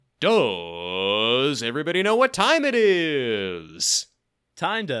Does everybody know what time it is?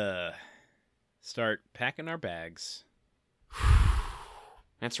 Time to start packing our bags.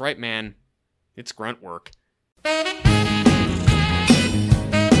 That's right, man. It's grunt work. I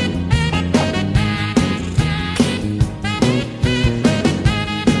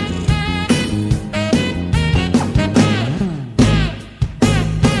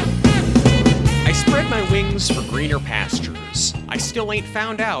spread my wings for greener pastures. I still ain't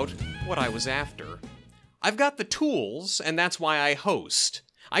found out what I was after. I've got the tools, and that's why I host.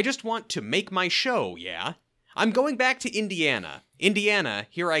 I just want to make my show, yeah? I'm going back to Indiana. Indiana,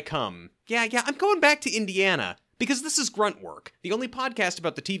 here I come. Yeah, I'm going back to Indiana. Because this is Grunt Work, the only podcast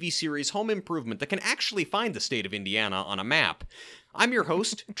about the TV series Home Improvement that can actually find the state of Indiana on a map. I'm your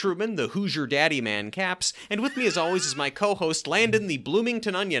host, Truman, the Hoosier Daddy Man Caps, and with me as always is my co-host, Landon, the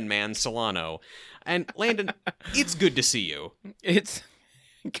Bloomington Onion Man Solano. And Landon, it's good to see you. It's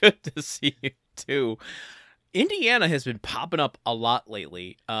good to see you, too. Indiana has been popping up a lot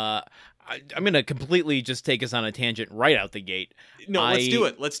lately. I'm going to completely just take us on a tangent right out the gate. No, let's do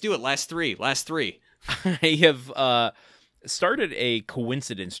it. Let's do it. Last three. I have started a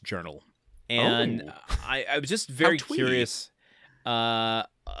coincidence journal, and I was just very curious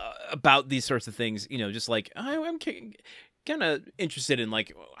about these sorts of things. You know, just like I'm kind of interested in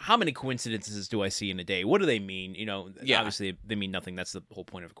like how many coincidences do I see in a day? What do they mean? You know, obviously they mean nothing. That's the whole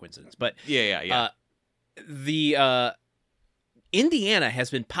point of a coincidence. But the Indiana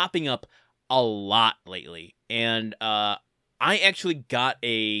has been popping up a lot lately, and I actually got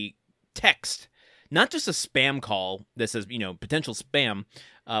a text. Not just a spam call that says, potential spam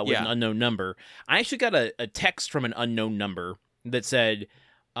with an unknown number. I actually got a text from an unknown number that said,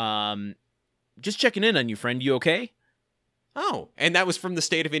 just checking in on you, friend. You okay? Oh, and that was from the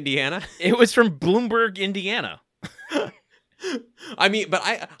state of Indiana? It was from Bloomberg, Indiana. I mean, but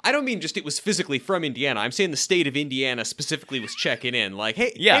I don't mean just it was physically from Indiana. I'm saying the state of Indiana specifically was checking in. Like,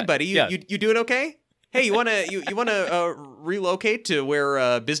 hey buddy, you doing okay? Hey, you wanna relocate to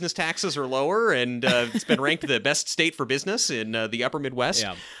where business taxes are lower and it's been ranked the best state for business in the Upper Midwest?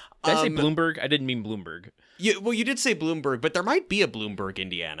 Yeah. Did I say Bloomberg? I didn't mean Bloomberg. You did say Bloomberg, but there might be a Bloomberg,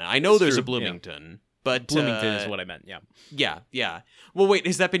 Indiana. I know there's a Bloomington, but Bloomington is what I meant. Yeah. Well, wait,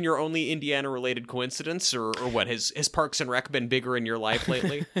 has that been your only Indiana-related coincidence, or what? Has Parks and Rec been bigger in your life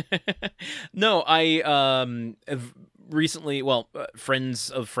lately? No, I have recently. Well, friends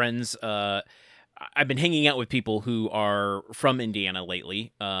of friends. I've been hanging out with people who are from Indiana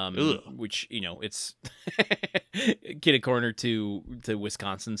lately, which, it's kitty corner to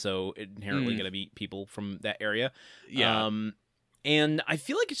Wisconsin, so inherently going to be people from that area. Yeah. And I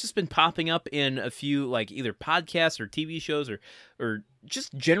feel like it's just been popping up in a few, like, either podcasts or TV shows or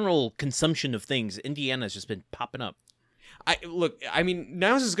just general consumption of things. Indiana's just been popping up. I mean,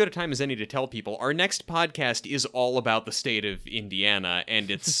 now's as good a time as any to tell people. Our next podcast is all about the state of Indiana,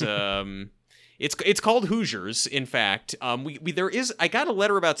 and it's... It's called Hoosiers, in fact. I got a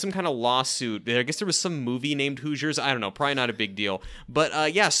letter about some kind of lawsuit. I guess there was some movie named Hoosiers. I don't know, probably not a big deal. But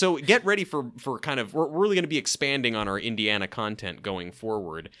so get ready for kind of, we're really going to be expanding on our Indiana content going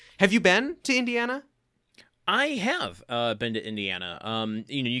forward. Have you been to Indiana? I have been to Indiana.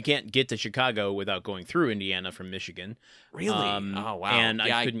 You can't get to Chicago without going through Indiana from Michigan. Really? Oh, wow. And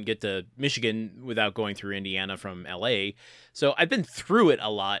I couldn't get to Michigan without going through Indiana from L.A. So I've been through it a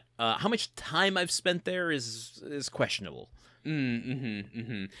lot. How much time I've spent there is questionable.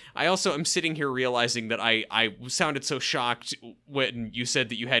 I also am sitting here realizing that I sounded so shocked when you said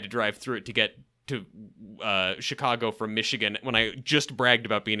that you had to drive through it to get to Chicago from Michigan when I just bragged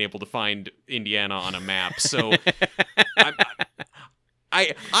about being able to find Indiana on a map. So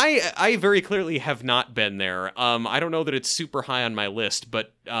I very clearly have not been there. I don't know that it's super high on my list,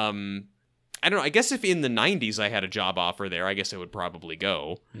 but I don't know. I guess if in the 90s I had a job offer there, I guess I would probably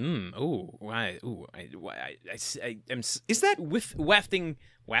go. Why? Is that wafting?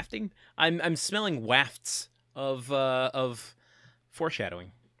 I'm smelling wafts of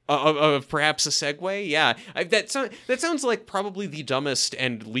foreshadowing. Of perhaps a segue? Yeah. That sounds like probably the dumbest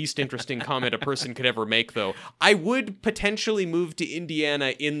and least interesting comment a person could ever make, though. I would potentially move to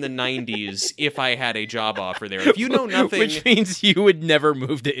Indiana in the 90s if I had a job offer there. If you know nothing... Which means you would never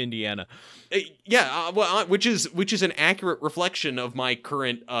move to Indiana. Which is an accurate reflection of my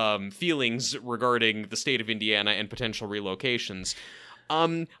current feelings regarding the state of Indiana and potential relocations.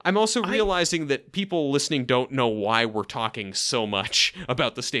 I'm also realizing that people listening don't know why we're talking so much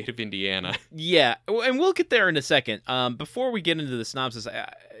about the state of Indiana. Yeah, and we'll get there in a second. Before we get into the synopsis,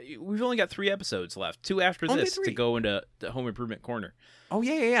 we've only got 3 episodes left. 2 after Only this 3? to go into the Home Improvement Corner. Oh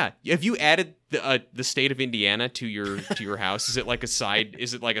yeah. Have you added the state of Indiana to your house? Is it like a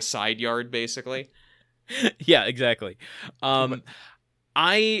side yard basically? Yeah, exactly.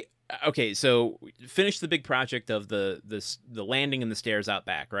 Okay, so finished the big project of the landing and the stairs out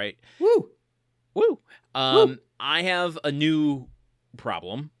back, right? Woo. Woo. Woo. I have a new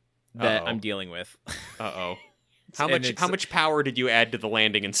problem that Uh-oh. I'm dealing with. Uh-oh. And How much power did you add to the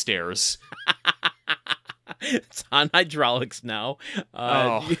landing and stairs? It's on hydraulics now.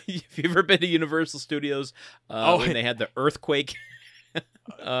 If you've ever been to Universal Studios, when they had the earthquake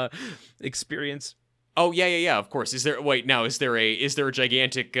experience. Oh yeah. Of course. Is there a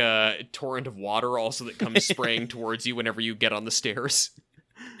gigantic torrent of water also that comes spraying towards you whenever you get on the stairs?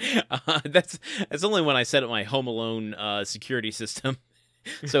 That's only when I set up my Home Alone security system.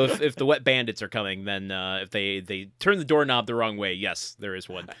 So if the wet bandits are coming, then if they turn the doorknob the wrong way, yes, there is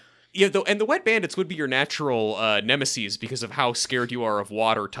one. Yeah, and the wet bandits would be your natural nemesis because of how scared you are of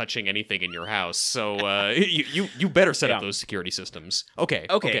water touching anything in your house. So you better set up those security systems. Okay.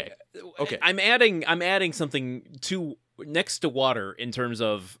 I'm adding something to next to water in terms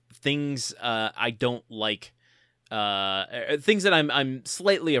of things I don't like. Things that I'm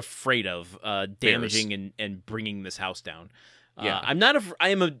slightly afraid of damaging and bringing this house down.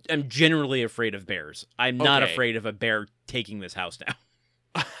 I'm generally afraid of bears. I'm not afraid of a bear taking this house down.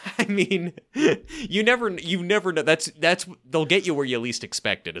 I mean, you never know. That's they'll get you where you least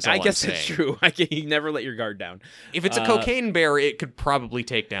expect it. I guess it's true. You never let your guard down. If it's a cocaine bear, it could probably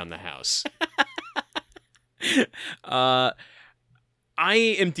take down the house. I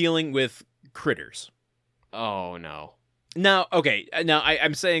am dealing with critters. Oh no. Now, okay. Now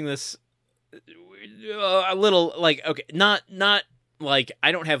I'm saying this a little like not like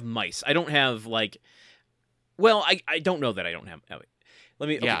I don't have mice. I don't have like. Well, I don't know that I don't have. Let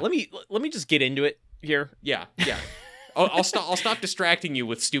me just get into it here. Yeah. I'll stop distracting you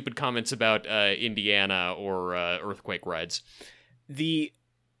with stupid comments about Indiana or earthquake rides. The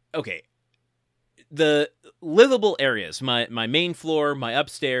livable areas, my main floor, my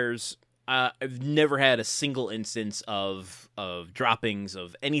upstairs. I've never had a single instance of droppings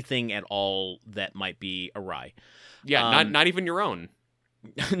of anything at all that might be awry. Yeah, not even your own.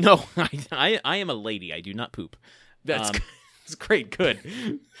 No, I am a lady. I do not poop. That's great.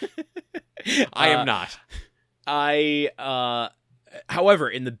 Good. I am not. However,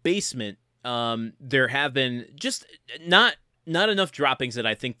 in the basement, there have been just not enough droppings that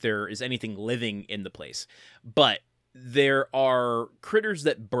I think there is anything living in the place. But there are critters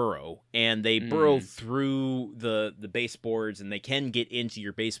that burrow, and they burrow through the baseboards, and they can get into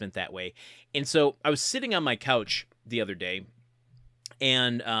your basement that way. And so I was sitting on my couch the other day,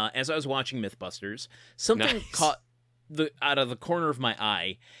 and as I was watching Mythbusters, something caught out of the corner of my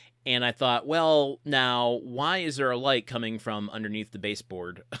eye, and I thought, well, now, why is there a light coming from underneath the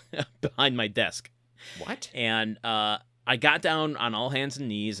baseboard behind my desk? What? And I got down on all hands and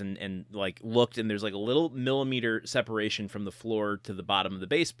knees and like looked, and there's like a little millimeter separation from the floor to the bottom of the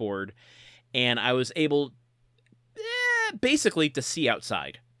baseboard, and I was able basically to see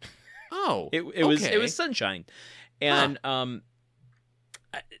outside. Oh, it was sunshine, and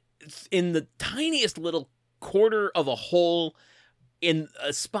in the tiniest little quarter of a hole in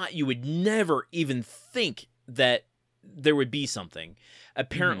a spot you would never even think that there would be something.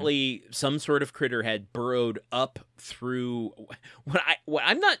 Apparently, some sort of critter had burrowed up through what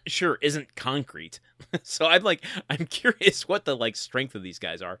I'm not sure isn't concrete. So I'm curious what the strength of these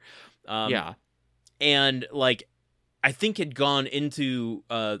guys are. And I think had gone into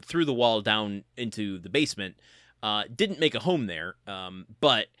through the wall down into the basement. Didn't make a home there,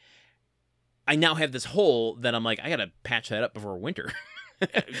 but I now have this hole that I'm like, I gotta patch that up before winter.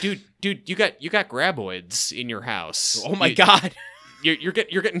 dude, you got graboids in your house. Oh my god, you're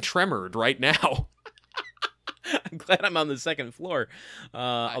getting tremored right now. I'm glad I'm on the second floor,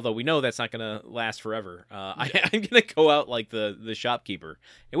 although we know that's not gonna last forever. I'm gonna go out like the shopkeeper.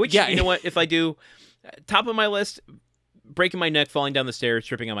 Which you know what? If I do, top of my list. Breaking my neck, falling down the stairs,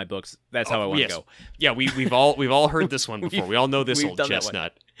 tripping on my books. That's how I want to go. Yeah, we've all heard this one before. We all know this old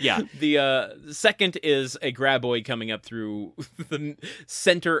chestnut. Yeah. The second is a graboid coming up through the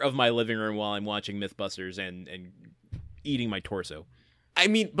center of my living room while I'm watching Mythbusters and eating my torso. I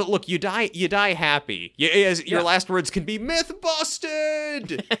mean, but look, you die happy. Your last words can be myth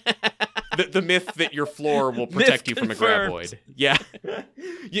busted. the myth that your floor will protect you from a graboid. Yeah.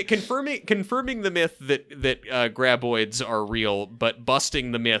 Confirming the myth that graboids are real, but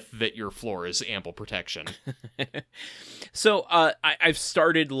busting the myth that your floor is ample protection. So I've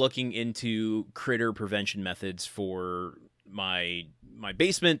started looking into critter prevention methods for my my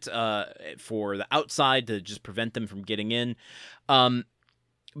basement for the outside to just prevent them from getting in.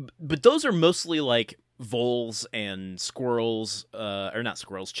 But those are mostly like voles and squirrels, or not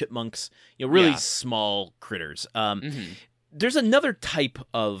squirrels, chipmunks. Really small critters. There's another type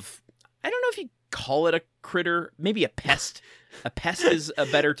of, I don't know if you call it a critter, maybe a pest. A pest is a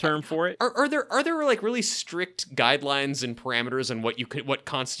better term for it. Are there like really strict guidelines and parameters on what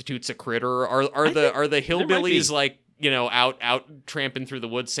constitutes a critter? Are the hillbillies like, out tramping through the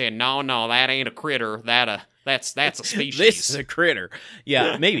woods saying, no, that ain't a critter, that's a species. This is a critter.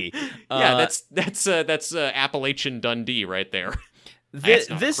 Yeah, maybe. That's Appalachian Dundee right there. This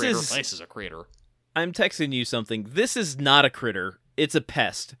is a critter. I'm texting you something. This is not a critter. It's a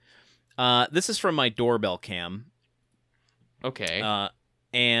pest. This is from my doorbell cam. Okay.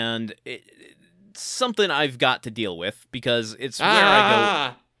 And it's something I've got to deal with because it's where I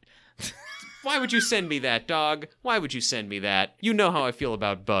go. Why would you send me that, dog? Why would you send me that? You know how I feel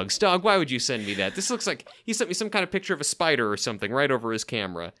about bugs. Dog, why would you send me that? This looks like he sent me some kind of picture of a spider or something right over his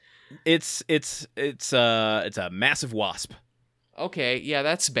camera. It's a massive wasp. Okay, yeah,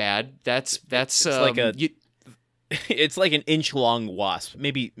 that's bad. That's it's like it's like an inch long wasp,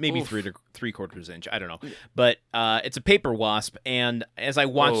 maybe Oof. 3 to 3/4 inch. I don't know, but it's a paper wasp. And as I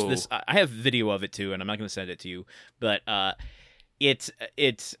watched this, I have video of it too, and I'm not going to send it to you. But it's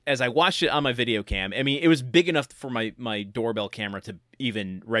as I watched it on my video cam. I mean, it was big enough for my doorbell camera to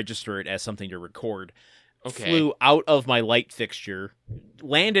even register it as something to record. Okay. Flew out of my light fixture,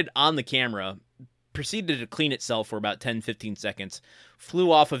 landed on the camera, proceeded to clean itself for about 10-15 seconds,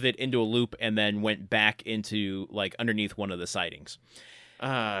 flew off of it into a loop, and then went back into like underneath one of the sidings.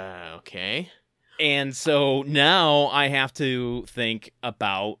 Okay. And so now I have to think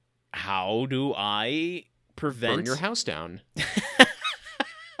about how do I prevent... Burn your house down.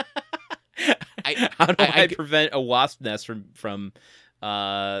 How do I prevent a wasp nest from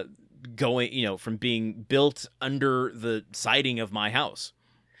going, from being built under the siding of my house?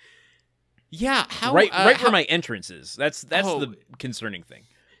 Yeah, right where my entrance is. That's the concerning thing.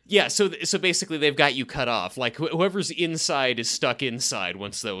 Yeah, so basically they've got you cut off. Like whoever's inside is stuck inside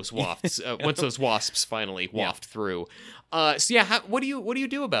once those wasps finally waft through. So yeah, what do you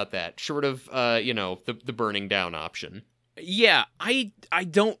do about that? Short of the burning down option. Yeah, I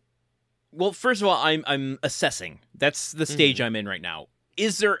don't. Well, first of all, I'm assessing. That's the stage I'm in right now.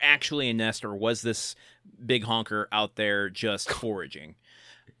 Is there actually a nest, or was this big honker out there just foraging?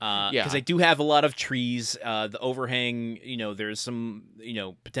 Because I do have a lot of trees, the overhang, there's some,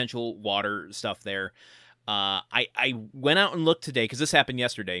 potential water stuff there. I went out and looked today, because this happened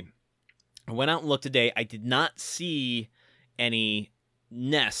yesterday. I went out and looked today. I did not see any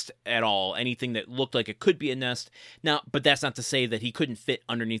nest at all, anything that looked like it could be a nest. Now, but that's not to say that he couldn't fit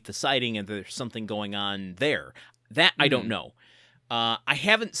underneath the siding and there's something going on there. That I don't know. I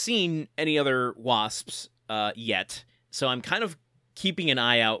haven't seen any other wasps yet, so I'm kind of keeping an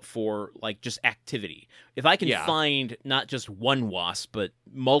eye out for like just activity. If I can find not just one wasp but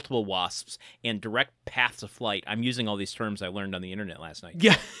multiple wasps and direct paths of flight. I'm using all these terms I learned on the internet last night.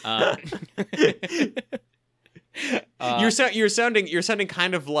 Yeah. You're sounding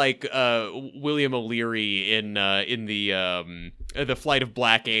kind of like William O'Leary in the Flight of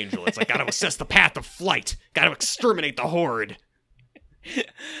Black Angel. It's like, gotta assess the path of flight, gotta exterminate the horde.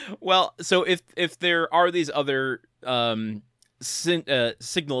 Well, so if there are these other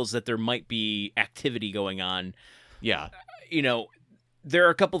signals that there might be activity going on, there are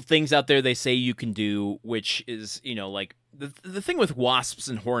a couple of things out there they say you can do, which is, like the thing with wasps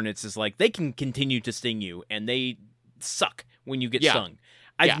and hornets is like they can continue to sting you and they suck when you get stung.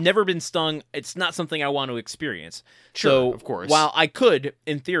 I've never been stung. It's not something I want to experience. Sure, so, of course. While I could,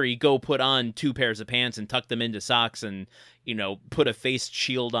 in theory, go put on 2 pairs of pants and tuck them into socks and, put a face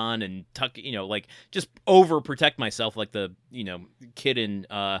shield on and tuck, like just overprotect myself like the, kid in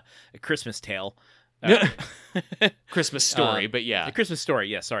A Christmas Tale. Christmas Story, but yeah. The Christmas Story,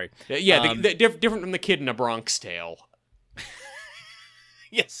 yeah, sorry. Yeah, different from the kid in A Bronx Tale.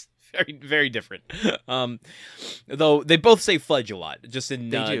 Yes. Very, very different. Though they both say fudge a lot, just in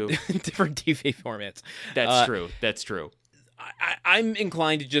different TV formats. That's true. I'm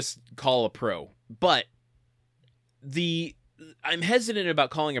inclined to just call a pro, but I'm hesitant about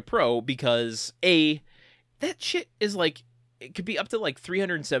calling a pro because that shit is like, it could be up to like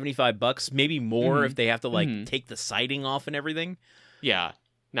 $375, maybe more if they have to like take the siding off and everything. Yeah,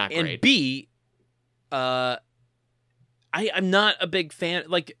 not great. And B, I'm not a big fan.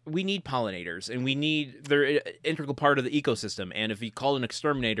 Like, we need pollinators, and they're an integral part of the ecosystem. And if you call an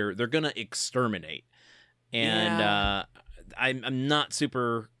exterminator, they're gonna exterminate. And I'm not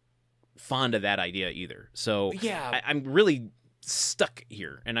super fond of that idea either. So yeah, I'm really stuck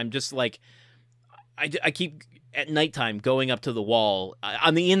here, and I'm just like, I keep at nighttime going up to the wall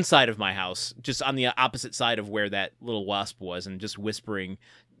on the inside of my house, just on the opposite side of where that little wasp was, and just whispering,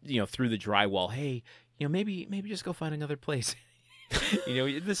 through the drywall, hey, maybe just go find another place.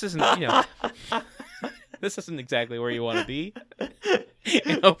 This isn't, this isn't exactly where you want to be.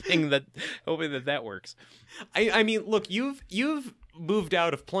 And hoping that works. I mean, look, you've moved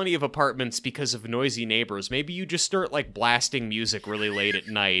out of plenty of apartments because of noisy neighbors. Maybe you just start like blasting music really late at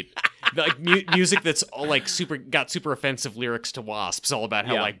night, like music that's all like got super offensive lyrics to wasps, all about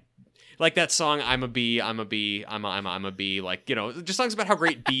how like that song I'm a bee, I'm a bee, I'm a bee, like, just songs about how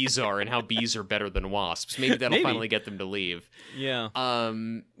great bees are and how bees are better than wasps. Maybe that'll finally get them to leave. Yeah.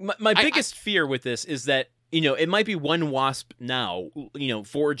 My biggest fear with this is that it might be one wasp now,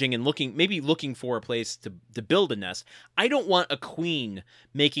 foraging and looking for a place to build a nest. I don't want a queen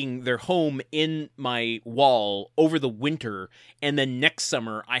making their home in my wall over the winter, and then next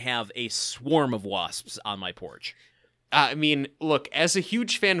summer I have a swarm of wasps on my porch. I mean, look, as a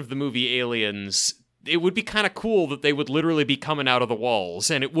huge fan of the movie Aliens, it would be kind of cool that they would literally be coming out of the walls,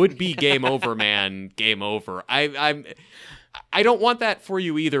 and it would be game over, man, game over. I don't want that for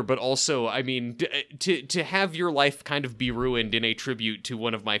you either, but also, I mean, to have your life kind of be ruined in a tribute to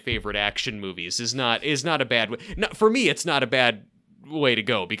one of my favorite action movies is not a bad way. For me, it's not a bad way to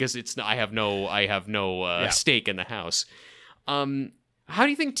go because I have no stake in the house. How do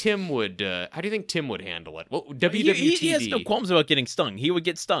you think Tim would handle it? Well, WWTD. He has no qualms about getting stung. He would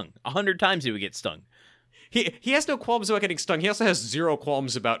get stung 100 times. He would get stung. He has no qualms about getting stung. He also has zero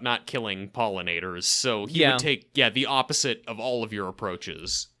qualms about not killing pollinators. So he would take the opposite of all of your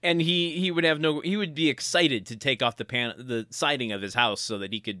approaches. And he would be excited to take off the siding of his house so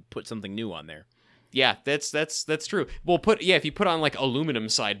that he could put something new on there. Yeah, that's true. Well, if you put on like aluminum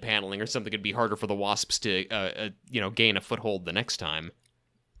side paneling or something, it'd be harder for the wasps to gain a foothold the next time.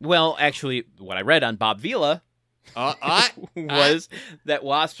 Well, actually, what I read on Bob Vila was that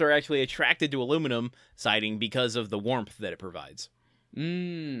wasps are actually attracted to aluminum siding because of the warmth that it provides.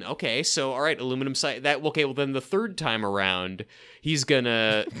 Okay, so all right, aluminum siding. Okay. Well, then the third time around, he's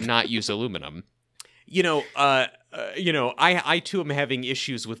gonna not use aluminum. I too am having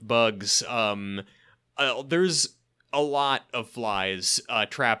issues with bugs. There's a lot of flies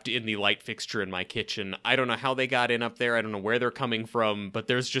trapped in the light fixture in my kitchen. I don't know how they got in up there. I don't know where they're coming from, but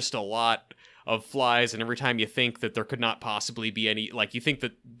there's just a lot of flies, and every time you think that there could not possibly be any, like you think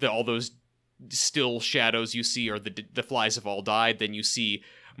that all those still shadows you see are the flies have all died, then you see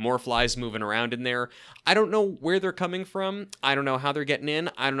more flies moving around in there. I don't know where they're coming from. I don't know how they're getting in.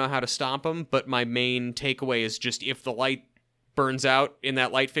 I don't know how to stop them, but my main takeaway is just if the light burns out in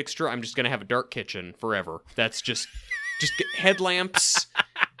that light fixture, I'm just going to have a dark kitchen forever. That's just headlamps,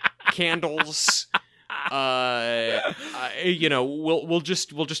 candles. We'll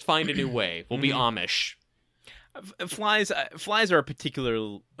just find a new way. We'll be Amish. Flies are a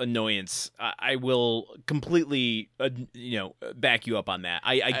particular annoyance. I will completely, back you up on that.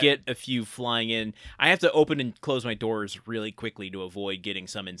 I get a few flying in. I have to open and close my doors really quickly to avoid getting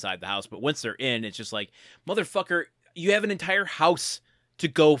some inside the house. But once they're in, it's just like, motherfucker, you have an entire house to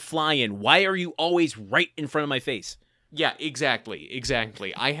go fly in. Why are you always right in front of my face? Yeah, exactly.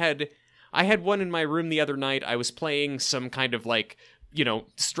 I had one in my room the other night. I was playing some kind of like,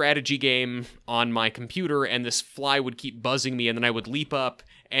 strategy game on my computer, and this fly would keep buzzing me, and then I would leap up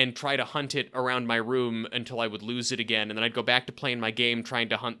and try to hunt it around my room until I would lose it again, and then I'd go back to playing my game trying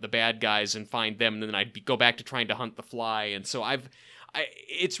to hunt the bad guys and find them, and then I'd go back to trying to hunt the fly, and so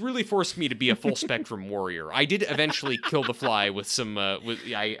it's really forced me to be a full spectrum warrior. I did eventually kill the fly with some.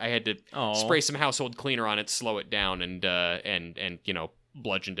 I had to spray some household cleaner on it, slow it down, and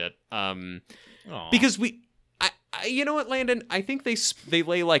bludgeoned it. Because you know what, Landon? I think they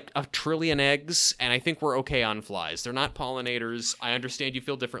lay like 1 trillion eggs, and I think we're okay on flies. They're not pollinators. I understand you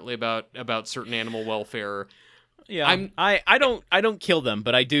feel differently about certain animal welfare. Yeah, I don't kill them,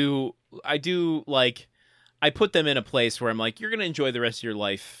 but I do like. I put them in a place where I'm like, you're going to enjoy the rest of your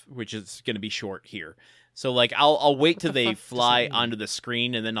life, which is going to be short here. So like, I'll wait till they fly onto the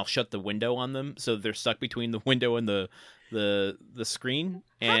screen, and then I'll shut the window on them, so they're stuck between the window and the screen.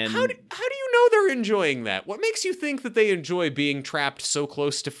 And how do you know they're enjoying that? What makes you think that they enjoy being trapped so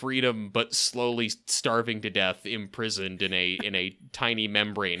close to freedom, but slowly starving to death, imprisoned in a tiny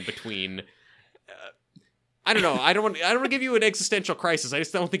membrane between? I don't know. I don't want to give you an existential crisis. I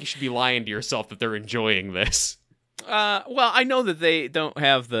just don't think you should be lying to yourself that they're enjoying this. Well, I know that they don't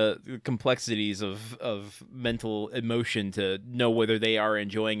have the complexities of mental emotion to know whether they are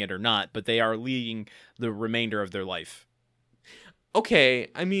enjoying it or not, but they are leading the remainder of their life. Okay,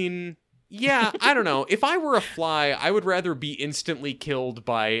 I mean, Yeah, I don't know. If I were a fly, I would rather be instantly killed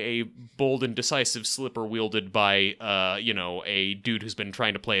by a bold and decisive slipper wielded by, a dude who's been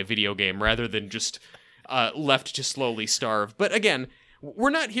trying to play a video game rather than just left to slowly starve. But again, we're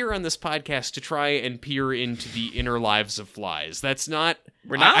not here on this podcast to try and peer into the inner lives of flies. That's not.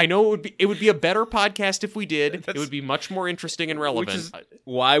 We're not? I know it would be a better podcast if we did. It would be much more interesting and relevant. Which is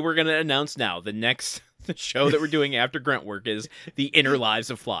why we're going to announce now the next show that we're doing after grunt work is The Inner Lives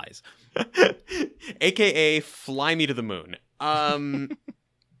of Flies. AKA Fly Me to the Moon.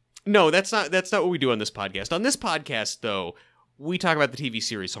 No, that's not what we do on this podcast. On this podcast, though, we talk about the TV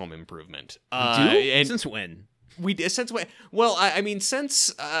series Home Improvement. Do? And since when? We did since when? Well,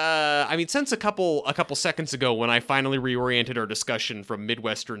 since a couple seconds ago when I finally reoriented our discussion from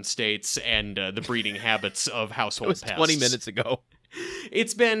Midwestern states and the breeding habits of household pests. 20 minutes ago.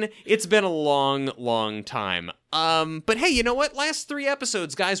 It's been a long time. But hey, you know what? Last 3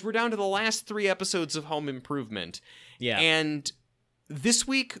 episodes, guys. We're down to the last 3 episodes of Home Improvement. Yeah. And this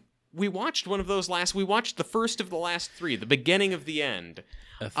week we watched one of those last. We watched the first of the last 3, the beginning of the end.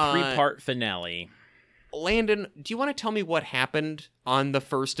 A 3-part finale. Landon, do you want to tell me what happened on the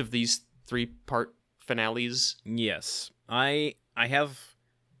first of these 3-part finales? Yes. I have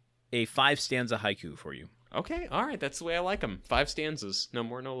a 5-stanza haiku for you. Okay, all right, that's the way I like them. 5 stanzas, no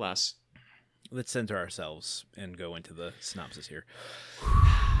more, no less. Let's center ourselves and go into the synopsis here.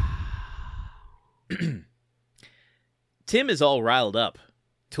 Tim is all riled up.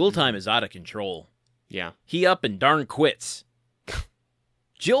 Tool time is out of control. Yeah. He up and darn quits.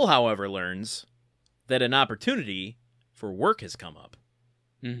 Jill, however, learns that an opportunity for work has come up.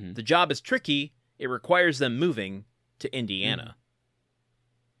 Mm-hmm. The job is tricky. It requires them moving to Indiana.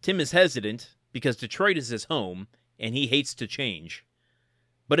 Tim is hesitant because Detroit is his home, and he hates to change.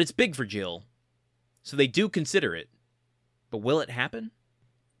 But it's big for Jill, so they do consider it. But will it happen?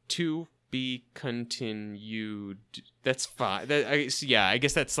 To be continued. That's 5. I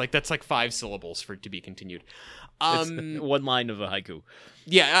guess that's like 5 syllables for to be continued. It's one line of a haiku.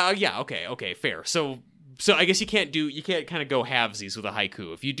 Yeah. Okay. Fair. So I guess you can't kind of go halvesies with a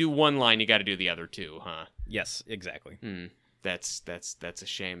haiku. If you do one line, you got to do the other 2, huh? Yes, exactly. That's a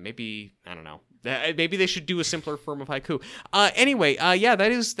shame. Maybe, I don't know. Maybe they should do a simpler form of haiku. Anyway, yeah,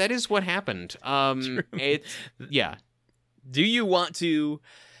 that is what happened. Yeah. Do you want to?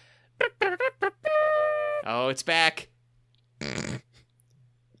 Oh, it's back.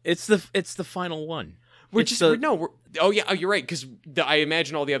 It's the final one. Oh yeah, you're right. Because I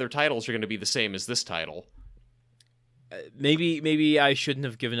imagine all the other titles are going to be the same as this title. Maybe I shouldn't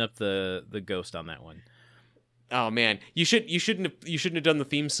have given up the ghost on that one. Oh man, you shouldn't have done the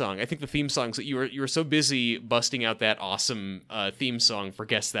theme song. I think the theme songs that you were so busy busting out that awesome theme song for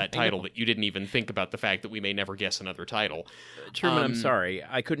Guess That Title that you didn't even think about the fact that we may never guess another title. Truman, I'm sorry.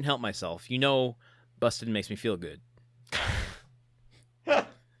 I couldn't help myself. You know, busted makes me feel good.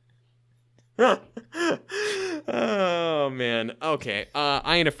 Oh man. Okay.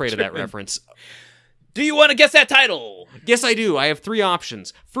 I ain't afraid of that reference. Do you want to guess that title? Yes, I do. I have 3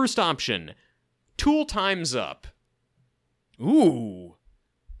 options. First option. Tool Time's Up. Ooh.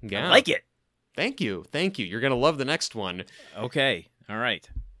 Yeah. I like it. Thank you. You're going to love the next one. Okay. All right.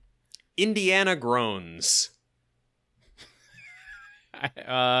 Indiana Groans.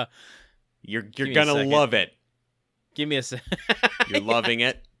 You're going to love it. Give me a sec. You're loving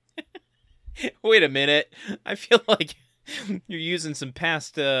it. Wait a minute. I feel like you're using some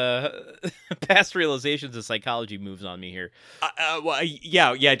past realizations of psychology moves on me here. Well,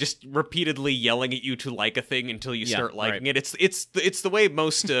 yeah, just repeatedly yelling at you to like a thing until you start liking it. It's the way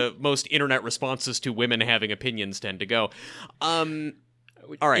most internet responses to women having opinions tend to go. All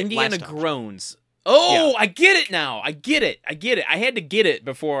right, Indiana Groans. Oh, yeah. I get it now. I get it. I had to get it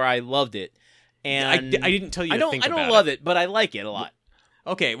before I loved it, and I didn't tell you. I don't love it, but I like it a lot.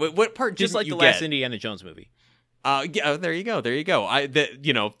 Okay, what part? Just like the last Indiana Jones movie. Yeah, there you go. This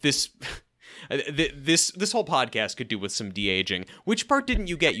whole podcast could do with some de-aging. Which part didn't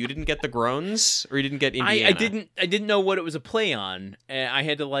you get? You didn't get the groans, or you didn't get Indiana? I didn't know what it was a play on. I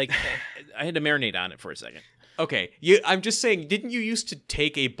had to marinate on it for a second. Okay, I'm just saying, didn't you used to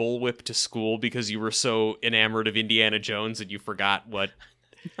take a bullwhip to school because you were so enamored of Indiana Jones that you forgot what?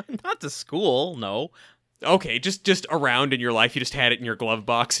 Not to school, no. Okay, just around in your life, you just had it in your glove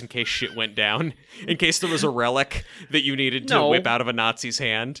box in case shit went down, in case there was a relic that you needed to whip out of a Nazi's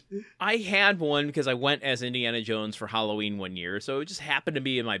hand. I had one because I went as Indiana Jones for Halloween one year, so it just happened to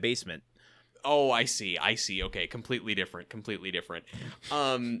be in my basement. Oh, I see. Okay, completely different.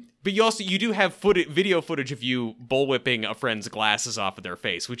 But you do have video footage of you bullwhipping a friend's glasses off of their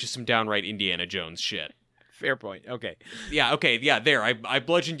face, which is some downright Indiana Jones shit. Fair point. Okay. Yeah, okay, yeah, there. I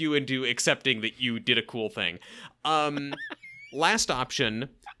bludgeoned you into accepting that you did a cool thing. Last option,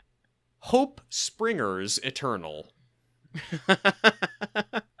 Hope Springer's Eternal.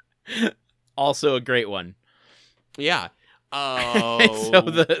 Also a great one. Yeah. Oh. So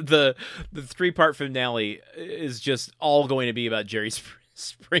the 3-part finale is just all going to be about Jerry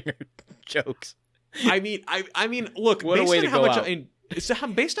Springer jokes. I mean, look, What a way to go out.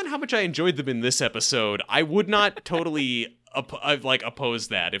 Based on how much I enjoyed them in this episode, I would not totally oppose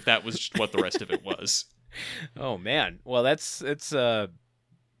that if that was what the rest of it was. Oh man. Well, it's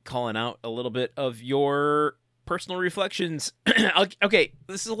calling out a little bit of your personal reflections. Okay,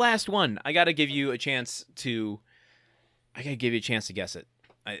 this is the last one. I got to give you a chance to guess it.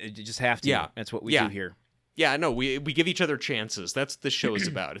 I just have to. Yeah. That's what we do here. Yeah, no, we give each other chances. That's what this show is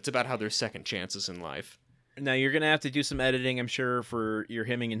about. It's about how there's second chances in life. Now, you're going to have to do some editing, I'm sure, for your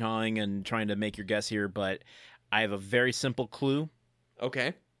hemming and hawing and trying to make your guess here, but I have a very simple clue.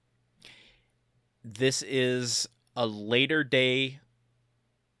 Okay. This is a later day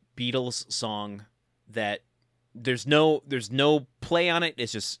Beatles song that there's no play on it.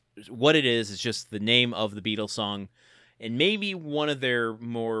 It's just what it is. It's just the name of the Beatles song and maybe one of their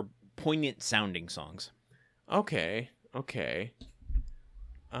more poignant sounding songs. Okay.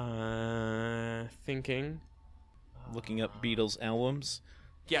 Thinking. Looking up Beatles albums.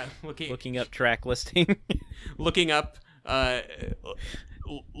 Yeah, looking up track listing. looking up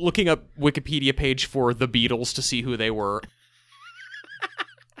Wikipedia page for the Beatles to see who they were.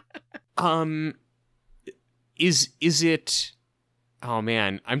 Is it? Oh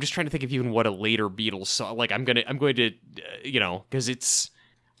man, I'm just trying to think of even what a later Beatles song. Like I'm going to because it's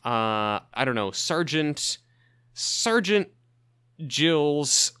I don't know, Sergeant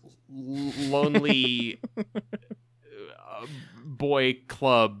Jill's Lonely Boy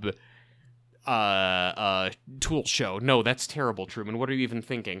Club Tool Show. No, that's terrible, Truman. What are you even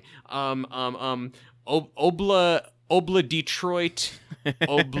thinking? Obla Detroit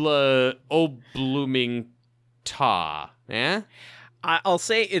Blooming Ta. Eh? I'll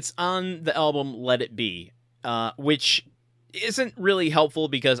say it's on the album Let It Be, which isn't really helpful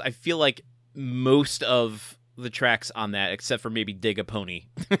because I feel like most of the tracks on that, except for maybe Dig a Pony,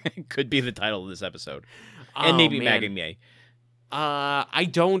 could be the title of this episode, and maybe Maggie May. I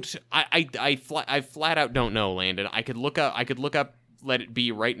don't. I flat out don't know, Landon. I could look up Let It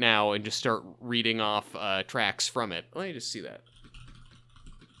Be right now and just start reading off tracks from it. Let me just see that.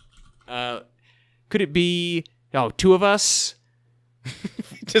 Could it be? Oh, Two of Us.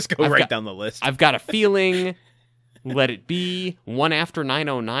 Just go down the list. I've got a feeling. Let It Be. One After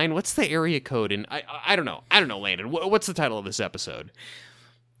 909. What's the area code? And I don't know. I don't know, Landon. What's the title of this episode?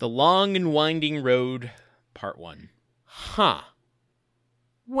 The Long and Winding Road, Part 1. Huh.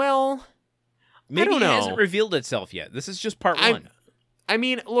 Well, maybe I don't know. It hasn't revealed itself yet. This is just Part 1. I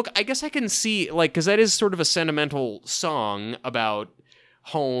mean, look, I guess I can see, because that is sort of a sentimental song about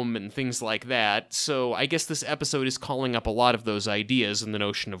home and things like that. So I guess this episode is calling up a lot of those ideas and the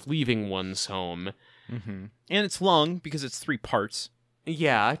notion of leaving one's home. Mm-hmm. And it's long because it's 3 parts.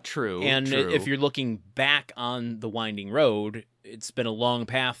 Yeah, true. And true. If you're looking back on the winding road, it's been a long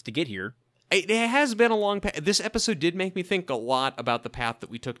path to get here. It has been a long path. This episode did make me think a lot about the path that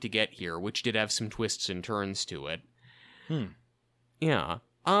we took to get here, which did have some twists and turns to it. Yeah.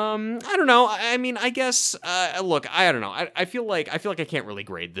 I don't know. I mean, I guess. Look, I don't know. I feel like I can't really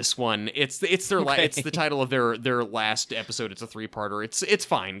grade this one. It's their it's the title of their last episode. It's a 3-parter. It's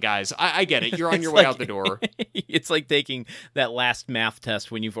fine, guys. I get it. You're on your way out the door. It's like taking that last math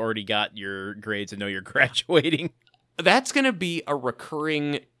test when you've already got your grades and know you're graduating. That's gonna be a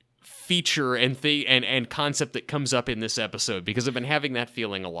recurring feature and concept that comes up in this episode because I've been having that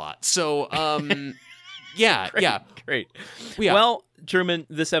feeling a lot. So, yeah, great. Yeah. Well, Truman,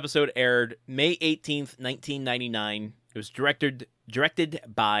 this episode aired May 18th, 1999. It was directed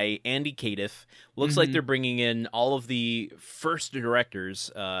by Andy Cadiff. Looks like they're bringing in all of the first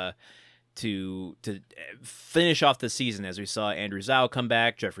directors to finish off the season. As we saw Andrew Zhao come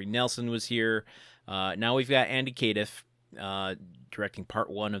back, Jeffrey Nelson was here. Now we've got Andy Cadiff directing part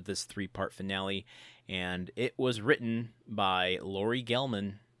 1 of this 3-part finale, and it was written by Laurie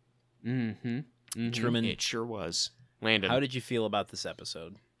Gelman. Truman, it sure was. Landon, how did you feel about this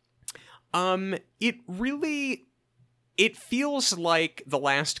episode? It feels like the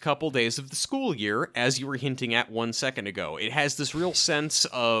last couple days of the school year, as you were hinting at 1 second ago. It has this real sense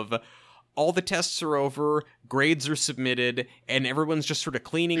of all the tests are over, grades are submitted, and everyone's just sort of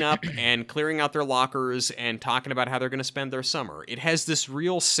cleaning up and clearing out their lockers and talking about how they're going to spend their summer. It has this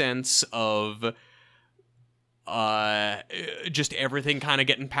real sense of just everything kind of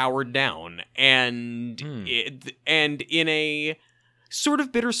getting powered down, and and in a sort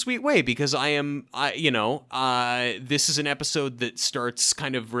of bittersweet way, because this is an episode that starts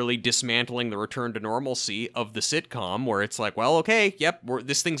kind of really dismantling the return to normalcy of the sitcom, where it's like, well, okay, yep,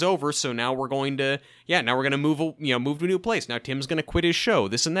 this thing's over, so now we're going to move to a new place. Now Tim's going to quit his show,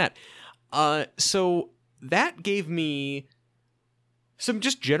 this and that. So that gave me some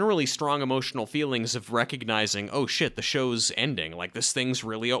just generally strong emotional feelings of recognizing, oh shit, the show's ending. Like, this thing's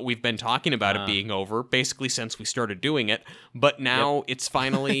really, we've been talking about it being over basically since we started doing it, but now it's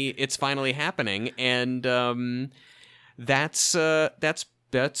finally happening, and that's all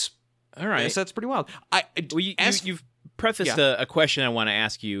right. Yes, that's pretty wild. You've prefaced a question I want to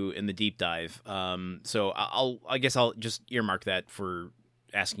ask you in the deep dive. So I guess I'll just earmark that for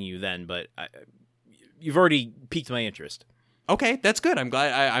asking you then. But you've already piqued my interest. Okay, that's good. I'm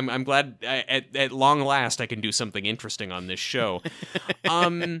glad. I'm glad at long last I can do something interesting on this show.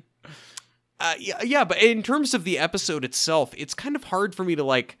 But in terms of the episode itself, it's kind of hard for me to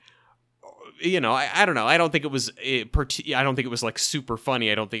like. I don't know. I don't think it was. I don't think it was like super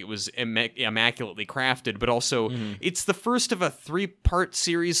funny. I don't think it was immaculately crafted. But also, it's the first of a 3-part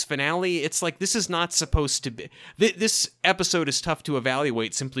series finale. It's like, this is not supposed to be. This episode is tough to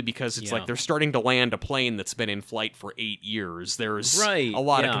evaluate simply because it's like they're starting to land a plane that's been in flight for 8 years. There's a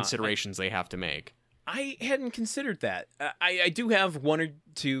lot of considerations they have to make. I hadn't considered that. I do have one or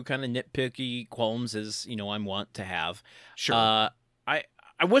two kind of nitpicky qualms, as I'm wont to have. Sure.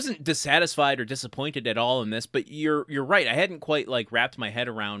 I wasn't dissatisfied or disappointed at all in this, but you're right. I hadn't quite like wrapped my head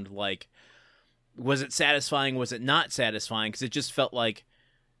around like, was it satisfying? Was it not satisfying? Because it just felt like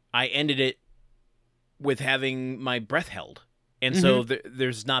I ended it with having my breath held, and so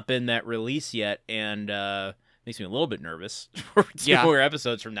there's not been that release yet, and makes me a little bit nervous for 2 more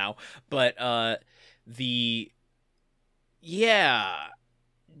episodes from now. But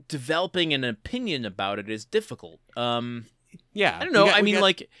developing an opinion about it is difficult. Yeah, I don't know.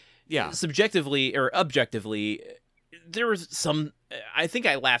 Subjectively or objectively, there was some. I think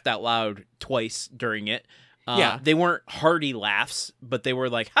I laughed out loud twice during it. They weren't hearty laughs, but they were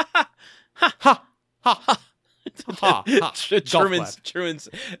like ha ha ha ha ha ha. Truman's.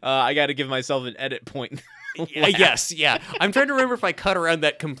 I got to give myself an edit point. Yes, yeah. I'm trying to remember if I cut around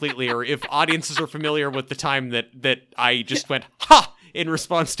that completely, or if audiences are familiar with the time that I just went ha in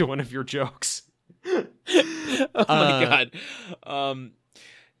response to one of your jokes. Oh my god.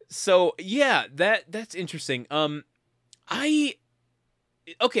 So yeah, that's interesting.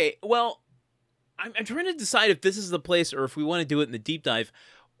 Okay, well, I'm trying to decide if this is the place or if we want to do it in the deep dive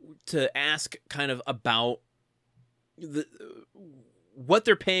to ask kind of about what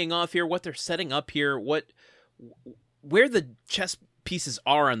they're paying off here, what they're setting up here, where the chess pieces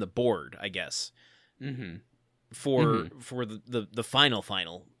are on the board, I guess. For the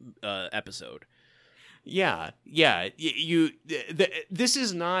final episode. This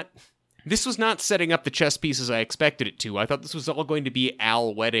was not setting up the chess pieces I expected it to. I thought this was all going to be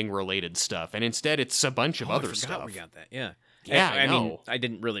Al wedding related stuff, and insteed it's a bunch of other stuff. We got that. Yeah, I mean, I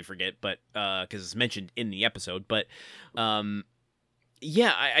didn't really forget, but because it's mentioned in the episode. But I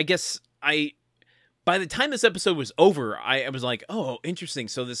guess by the time this episode was over, I was like, oh, interesting.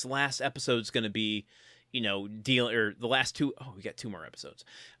 So this last episode's going to be, the last two. Oh, we got 2 more episodes.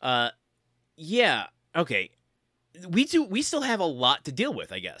 Okay, we still have a lot to deal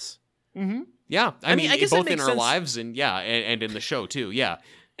with, I guess. Yeah, I mean, I guess both in our lives and and in the show too. Yeah,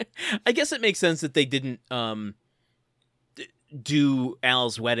 I guess it makes sense that they didn't do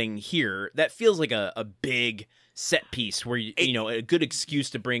Al's wedding here. That feels like a big set piece where a good excuse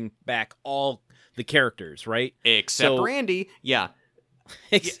to bring back all the characters, right? Except Randy. Yeah.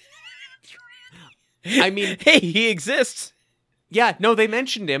 I mean, hey, he exists. Yeah, no, they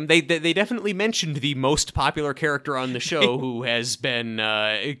mentioned him. They definitely mentioned the most popular character on the show who has been,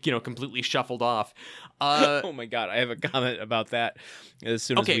 completely shuffled off. Oh my god, I have a comment about that as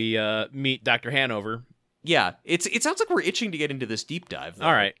soon as we meet Dr. Hanover. Yeah, it sounds like we're itching to get into this deep dive, though.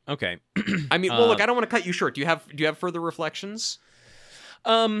 All right, okay. I mean, well, look, I don't want to cut you short. Do you have further reflections?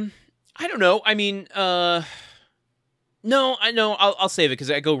 I don't know. I mean, no, I know. I'll save it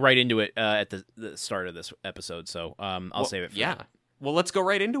because I go right into it at the start of this episode. So I'll save it for now. Well, let's go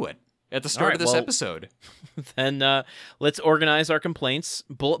right into it at the start of this episode. Then let's organize our complaints,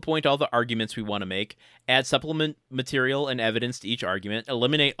 bullet point all the arguments we want to make, add supplement material and evidence to each argument,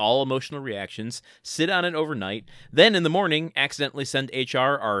 eliminate all emotional reactions, sit on it overnight, then in the morning accidentally send HR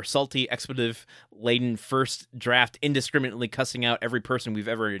our salty, expletive-laden first draft indiscriminately cussing out every person we've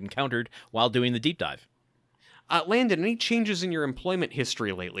ever encountered while doing the deep dive. Landon, any changes in your employment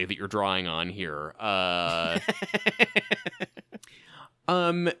history lately that you're drawing on here?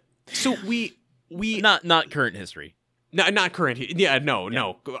 So we not current history. No, not current. Yeah,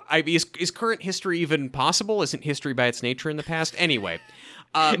 no. Is current history even possible? Isn't history by its nature in the past? Anyway,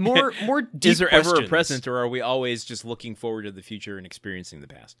 more deep Is there questions. ever a present, or are we always just looking forward to the future and experiencing the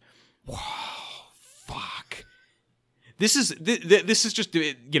past? Whoa, fuck. This is just,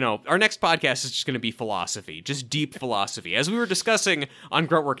 our next podcast is just going to be philosophy, just deep philosophy. As we were discussing on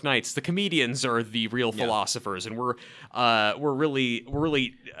Gruntwork Nights, the comedians are the real philosophers, and we're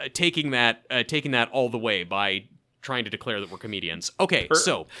really taking that all the way by trying to declare that we're comedians. Okay,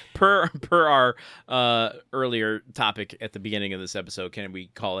 so per our earlier topic at the beginning of this episode, can we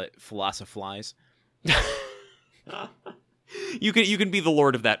call it Philosophize? You can be the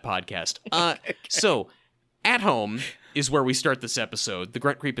lord of that podcast. Okay. So at home is where we start this episode. The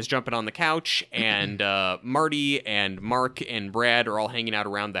Grunt Creep is jumping on the couch, and Marty and Mark and Brad are all hanging out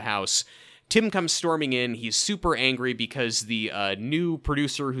around the house. Tim comes storming in. He's super angry because the new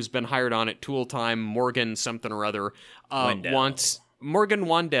producer who's been hired on at Tool Time, Morgan something or other, wants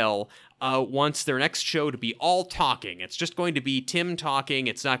their next show to be all talking. It's just going to be Tim talking.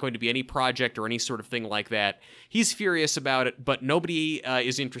 It's not going to be any project or any sort of thing like that. He's furious about it, but nobody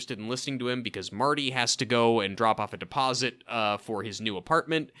is interested in listening to him because Marty has to go and drop off a deposit for his new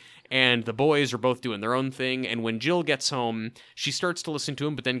apartment, and the boys are both doing their own thing. And when Jill gets home, she starts to listen to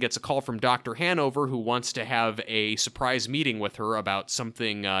him, but then gets a call from Dr. Hanover, who wants to have a surprise meeting with her about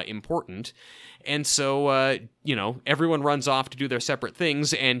something important. And so, everyone runs off to do their separate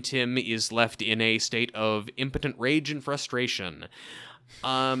things, and Tim is left in a state of impotent rage and frustration.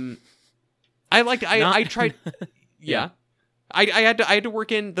 I tried. Yeah. I had to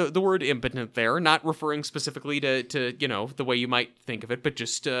work in the word impotent there, not referring specifically to the way you might think of it, but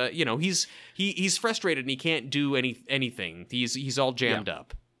just he's frustrated and he can't do anything. He's all jammed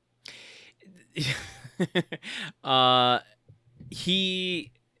up.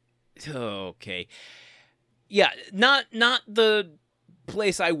 Okay. Yeah, not the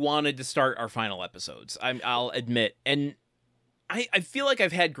place I wanted to start our final episodes. I'll admit. And I feel like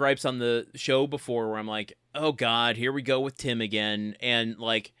I've had gripes on the show before where I'm like, oh God, here we go with Tim again. And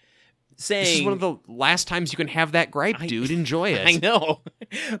like saying, this is one of the last times you can have that gripe, dude. Enjoy it. I know.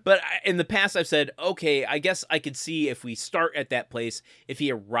 But in the past I've said, okay, I guess I could see if we start at that place, if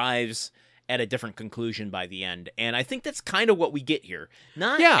he arrives at a different conclusion by the end. And I think that's kind of what we get here.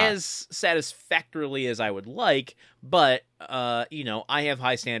 Not as satisfactorily as I would like, but, I have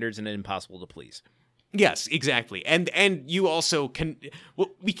high standards and impossible to please. Yes, exactly. And you also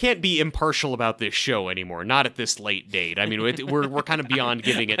we can't be impartial about this show anymore, not at this late date. I mean, we're kind of beyond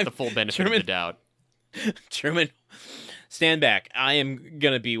giving it the full benefit of the doubt. Truman, stand back. I am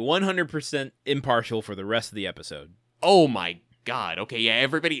going to be 100% impartial for the rest of the episode. Oh my God. Okay, yeah,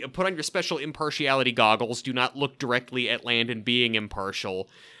 everybody put on your special impartiality goggles. Do not look directly at Landon being impartial.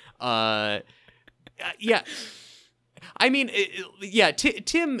 Yeah. I mean,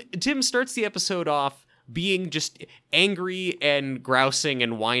 Tim starts the episode off being just angry and grousing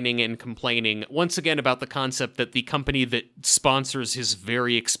and whining and complaining once again about the concept that the company that sponsors his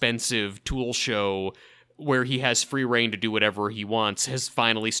very expensive Tool show, where he has free reign to do whatever he wants, has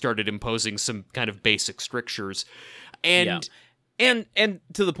finally started imposing some kind of basic strictures. And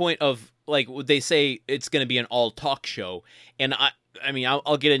to the point of, like, they say it's going to be an all talk show, and I mean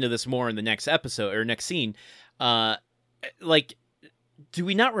I'll get into this more in the next episode or next scene. Like, do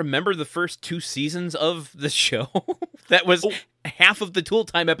we not remember the first 2 seasons of the show? That was half of the Tool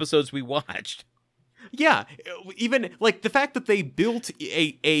Time episodes we watched. Yeah, even like the fact that they built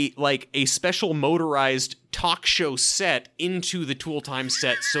a special motorized talk show set into the Tool Time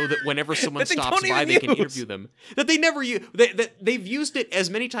set so that whenever someone stops by, they can interview them. That they never use. They've used it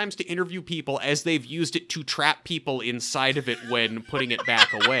as many times to interview people as they've used it to trap people inside of it when putting it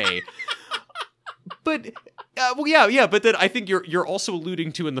back away. But but then I think you're also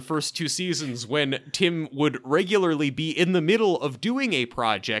alluding to in the first 2 seasons when Tim would regularly be in the middle of doing a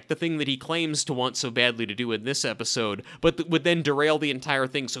project, the thing that he claims to want so badly to do in this episode, but would then derail the entire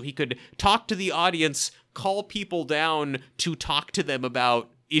thing so he could talk to the audience, call people down to talk to them about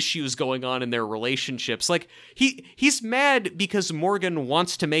issues going on in their relationships. Like, he's mad because Morgan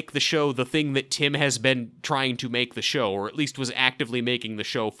wants to make the show the thing that Tim has been trying to make the show, or at least was actively making the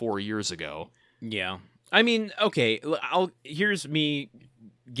show 4 years ago. Yeah. I mean, okay, here's me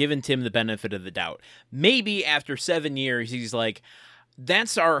giving Tim the benefit of the doubt. Maybe after 7 years, he's like,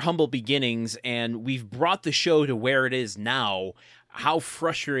 that's our humble beginnings, and we've brought the show to where it is now. How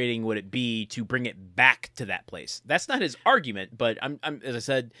frustrating would it be to bring it back to that place? That's not his argument, but I'm as I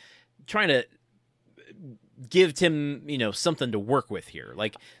said, trying to give Tim, something to work with here.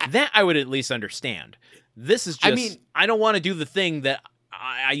 Like that I would at least understand. This is just, I don't want to do the thing that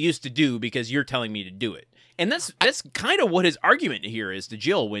I used to do because you're telling me to do it. And that's kind of what his argument here is to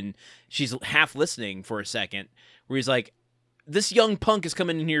Jill when she's half listening for a second, where he's like, this young punk is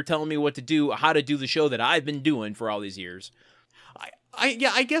coming in here telling me what to do, how to do the show that I've been doing for all these years.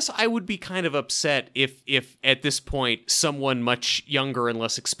 I guess I would be kind of upset if at this point someone much younger and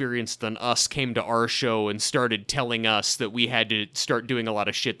less experienced than us came to our show and started telling us that we had to start doing a lot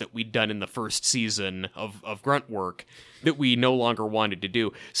of shit that we'd done in the first season of Grunt Work that we no longer wanted to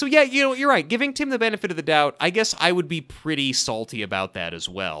do. So yeah, you're right. Giving Tim the benefit of the doubt, I guess I would be pretty salty about that as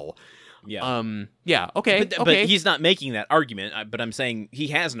well. Yeah. Yeah. Okay. But he's not making that argument. But I'm saying he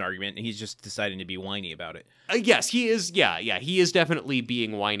has an argument, and he's just deciding to be whiny about it. Yes, he is. Yeah. He is definitely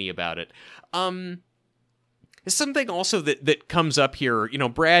being whiny about it. Something also that comes up here.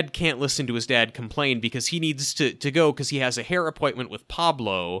 Brad can't listen to his dad complain because he needs to go because he has a hair appointment with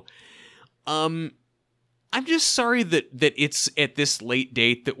Pablo. I'm just sorry that it's at this late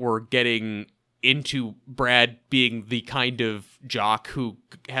date that we're getting into Brad being the kind of jock who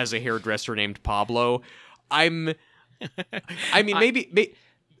has a hairdresser named Pablo. Maybe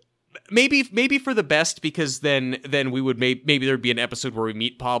for the best, because then we would maybe there'd be an episode where we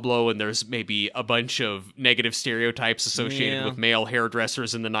meet Pablo and there's maybe a bunch of negative stereotypes associated with male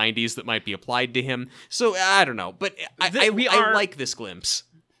hairdressers in the 90s that might be applied to him. So I don't know, but I like this glimpse.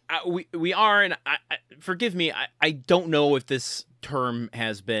 We are, and forgive me, I don't know if this term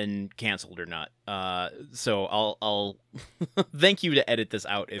has been canceled or not. So I'll thank you to edit this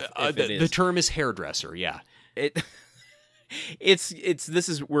out if it is. The term is hairdresser, yeah.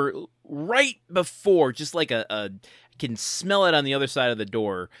 We're right before, just like I can smell it on the other side of the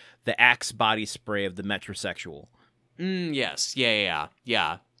door, the Axe body spray of the metrosexual. Yes. Yeah.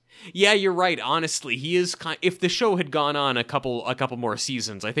 Yeah, you're right. Honestly, he is if the show had gone on a couple more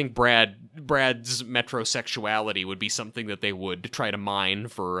seasons, I think Brad's metrosexuality would be something that they would try to mine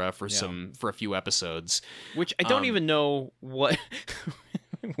for a few episodes. Which I don't even know what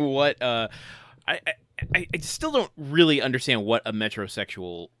I still don't really understand what a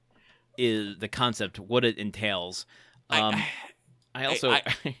metrosexual is, the concept, what it entails. I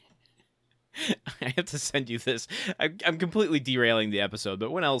have to send you this. I'm completely derailing the episode,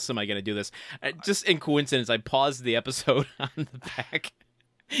 but when else am I going to do this? Just in coincidence, I paused the episode on in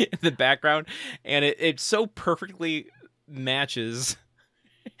the background, and it so perfectly matches.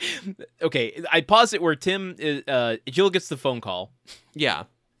 Okay, I paused it where Jill gets the phone call. Yeah.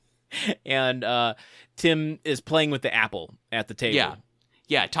 And Tim is playing with the apple at the table.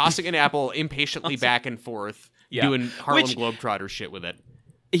 Yeah, tossing an apple impatiently back and forth, doing Harlem Globetrotter shit with it.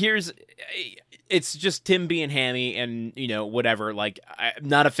 It's just Tim being hammy and, whatever. Like, I'm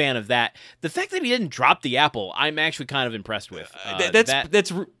not a fan of that. The fact that he didn't drop the apple, I'm actually kind of impressed with.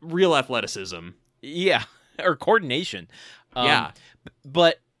 That's real athleticism. Yeah, or coordination. Yeah.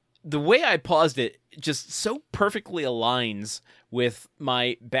 But the way I paused it just so perfectly aligns with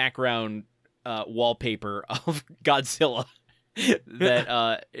my background wallpaper of Godzilla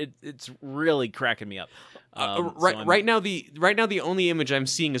that it's really cracking me up. Right now the only image I'm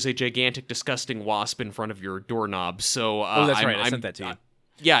seeing is a gigantic, disgusting wasp in front of your doorknob. So that's right. I sent that to you.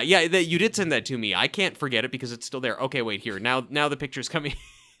 Yeah, you did send that to me. I can't forget it because it's still there. Okay, wait here. Now the picture's coming.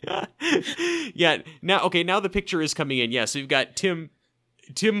 Yeah. Now the picture is coming in. Yeah. So you've got Tim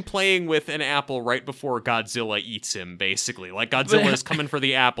playing with an apple right before Godzilla eats him. Basically, like Godzilla is coming for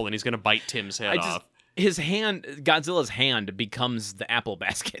the apple and he's gonna bite Tim's head off. Godzilla's hand becomes the apple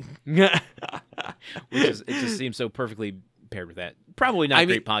basket. It just seems so perfectly paired with that. Probably not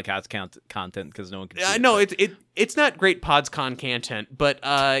great podcast content because no one can see it. No, it's not great PodsCon content, but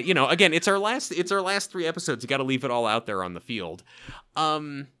again, it's our last 3 episodes. You got to leave it all out there on the field.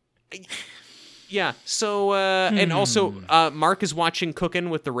 Yeah. So and also Mark is watching Cookin'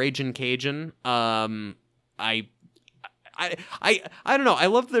 with the Ragin' Cajun. I don't know. I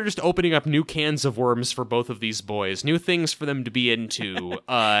love that they're just opening up new cans of worms for both of these boys, new things for them to be into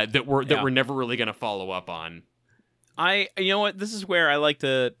that we're never really going to follow up on. You know what? This is where I like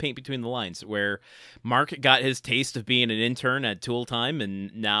to paint between the lines, where Mark got his taste of being an intern at Tool Time,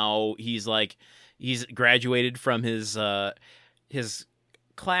 and now he's graduated from his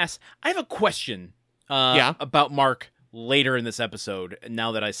class. I have a question about Mark later in this episode.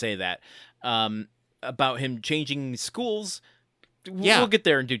 Now that I say that. About him changing schools. We'll get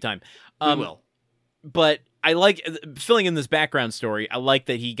there in due time. We will. But I like filling in this background story. I like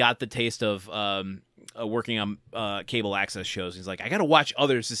that he got the taste of working on cable access shows. He's like, I got to watch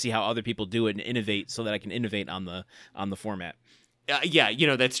others to see how other people do it and innovate so that I can innovate on the format.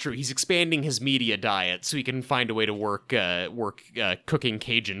 Yeah, that's true. He's expanding his media diet so he can find a way to work cooking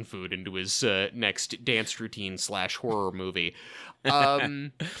Cajun food into his next dance routine / horror movie.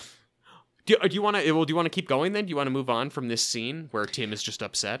 Do you want to keep going then? Do you want to move on from this scene where Tim is just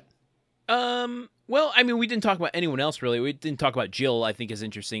upset? Well, I mean, we didn't talk about anyone else really. We didn't talk about Jill. I think is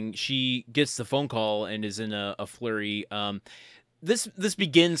interesting. She gets the phone call and is in a flurry. This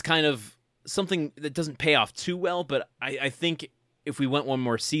begins kind of something that doesn't pay off too well, but I think if we went one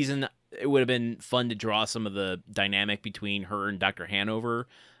more season, it would have been fun to draw some of the dynamic between her and Dr. Hanover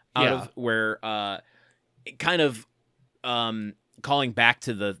out of where kind of calling back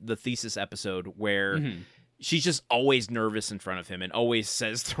to the thesis episode where she's just always nervous in front of him and always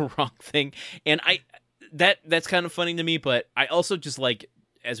says the wrong thing. And that's kind of funny to me, but I also just like,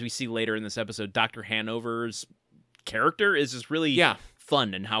 as we see later in this episode, Dr. Hanover's character is just really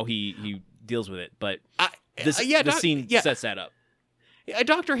fun and how he deals with it. But this scene sets that up.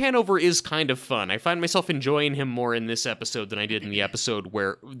 Dr. Hanover is kind of fun. I find myself enjoying him more in this episode than I did in the episode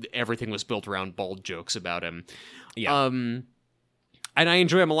where everything was built around bald jokes about him. Yeah. And I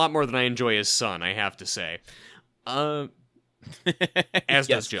enjoy him a lot more than I enjoy his son, I have to say. As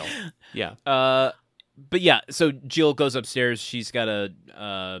does Jill. Yeah. But yeah, so Jill goes upstairs. She's got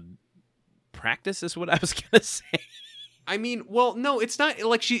to practice is what I was going to say. I mean, well, no, it's not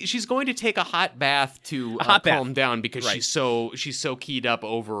like she's going to take a hot bath to calm down because she's so keyed up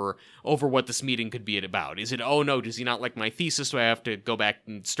over what this meeting could be about. Is it, oh no, does he not like my thesis? Do I have to go back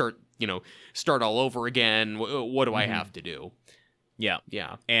and start all over again? What do I have to do? Yeah.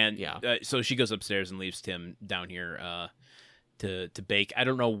 And so she goes upstairs and leaves Tim down here to bake. I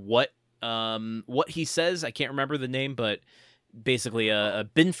don't know what he says. I can't remember the name, but basically a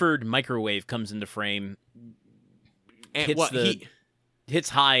Binford microwave comes into frame. And hits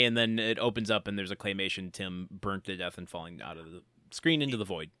high, and then it opens up, and there's a claymation Tim burnt to death and falling out of the screen into the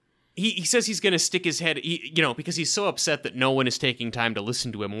void. He says he's going to stick his head, because he's so upset that no one is taking time to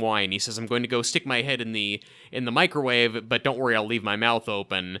listen to him whine. He says, I'm going to go stick my head in the microwave, but don't worry, I'll leave my mouth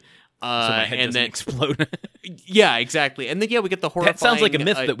open. So my head doesn't explode. Yeah, exactly. And then, we get the horrifying... That sounds like a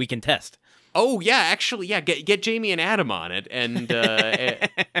myth that we can test. Oh, yeah, actually, yeah. Get Jamie and Adam on it and go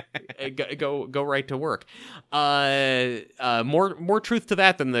right to work. More truth to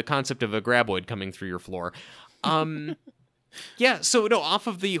that than the concept of a graboid coming through your floor. Yeah, so off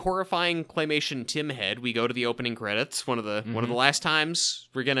of the horrifying claymation Tim head, we go to the opening credits. One of the last times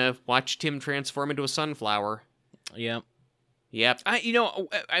we're gonna watch Tim transform into a sunflower. Yep.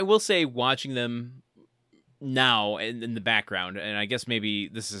 I will say, watching them now in the background, and I guess maybe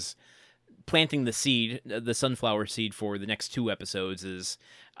this is planting the seed, the sunflower seed for the next 2 episodes. Is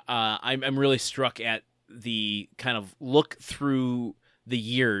I'm really struck at the kind of look through the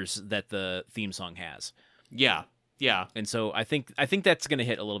years that the theme song has. Yeah. And so I think that's going to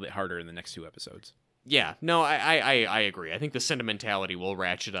hit a little bit harder in the next 2 episodes. Yeah, no, I agree. I think the sentimentality will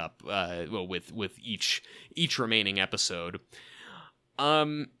ratchet up with each remaining episode.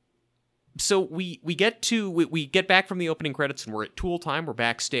 So we get back from the opening credits and we're at Tool time. We're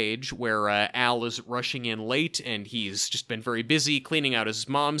backstage where Al is rushing in late and he's just been very busy cleaning out his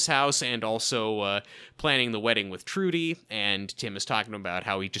mom's house and also planning the wedding with Trudy. And Tim is talking about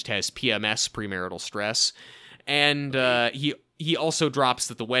how he just has PMS, premarital stress, and he also drops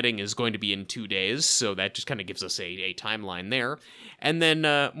that the wedding is going to be in 2 days, so that just kind of gives us a timeline there. And then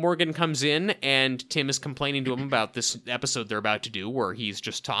Morgan comes in, and Tim is complaining to him about this episode they're about to do, where he's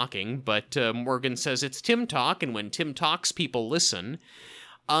just talking, but Morgan says it's Tim talk, and when Tim talks, people listen.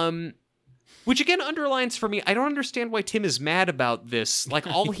 Which again underlines for me, I don't understand why Tim is mad about this. Like,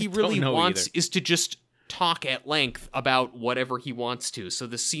 all he really wants is to just talk at length about whatever he wants to. So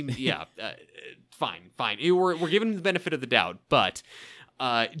this seems, fine. We're giving him the benefit of the doubt, but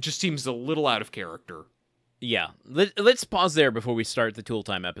it just seems a little out of character. Yeah. Let's pause there before we start the Tool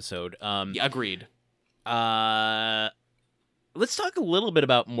Time episode. Yeah, agreed. Let's talk a little bit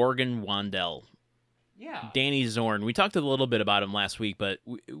about Morgan Wandell. Yeah. Danny Zorn. We talked a little bit about him last week, but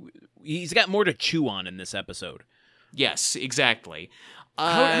he's got more to chew on in this episode. Yes, exactly.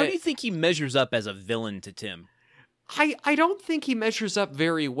 How do you think he measures up as a villain to Tim? I don't think he measures up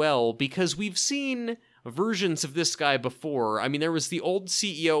very well, because we've seen versions of this guy before. I mean, there was the old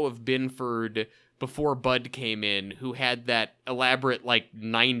CEO of Binford before Bud came in, who had that elaborate,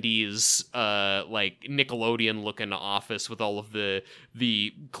 90s, Nickelodeon-looking office with all of the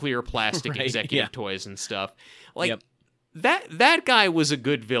clear plastic executive toys and stuff. That guy was a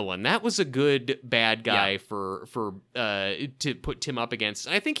good villain. That was a good bad guy for to put Tim up against.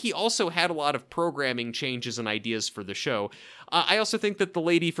 And I think he also had a lot of programming changes and ideas for the show. I also think that the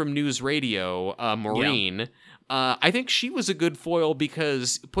lady from News Radio, Maureen, I think she was a good foil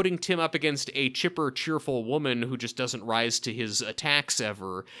because putting Tim up against a chipper, cheerful woman who just doesn't rise to his attacks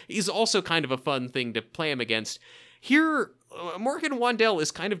ever is also kind of a fun thing to play him against. Here, Morgan Wandell is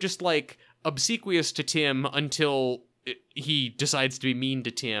kind of just like obsequious to Tim until he decides to be mean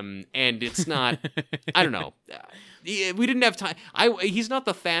to Tim, and it's not, I don't know. We didn't have time. He's not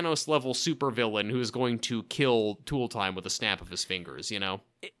the Thanos level supervillain who is going to kill Tool Time with a snap of his fingers, you know?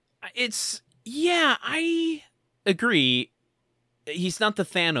 Yeah, I agree. He's not the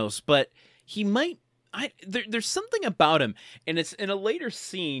Thanos, but he might. There's something about him, and it's in a later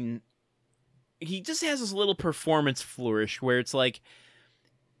scene. He just has this little performance flourish where it's like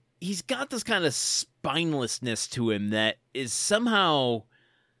he's got this kind of spinelessness to him that is somehow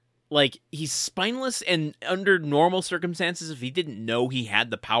like he's spineless, and under normal circumstances, if he didn't know he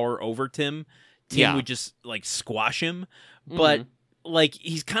had the power over Tim would just like squash him. But like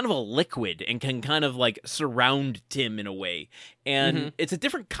he's kind of a liquid and can kind of like surround Tim in a way, and it's a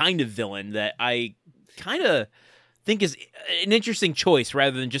different kind of villain that I kind of think is an interesting choice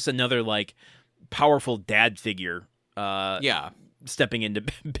rather than just another like powerful dad figure stepping into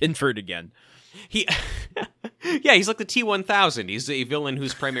Binford again. He's like the T-1000. He's a villain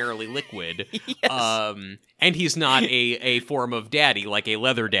who's primarily liquid. Yes. And he's not a form of daddy, like a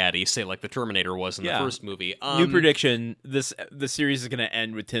leather daddy, say like the Terminator was in the first movie. New prediction, the series is going to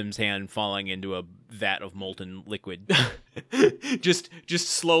end with Tim's hand falling into a vat of molten liquid. just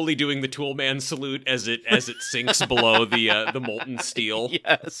slowly doing the Toolman salute as it sinks below the molten steel.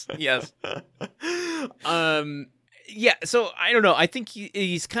 Yes. Yeah, so I don't know. I think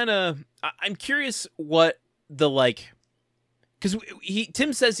he's kind of. I'm curious what the like, because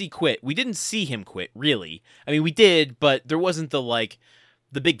Tim says he quit. We didn't see him quit, really. I mean, we did, but there wasn't the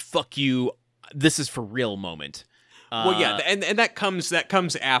big "fuck you, this is for real" moment. Well, yeah, and that comes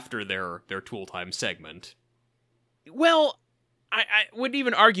after their Tool Time segment. Well, I would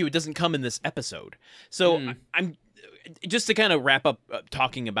even argue it doesn't come in this episode. So I'm just to kind of wrap up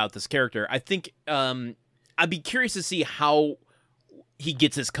talking about this character. I think I'd be curious to see how he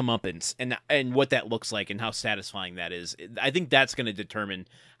gets his comeuppance and what that looks like and how satisfying that is. I think that's going to determine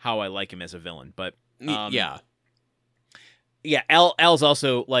how I like him as a villain. But yeah, Al's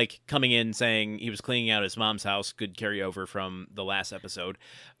also like coming in saying he was cleaning out his mom's house. Good carryover from the last episode.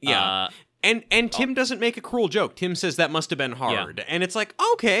 Yeah. And Tim doesn't make a cruel joke. Tim says that must have been hard. Yeah. And it's like,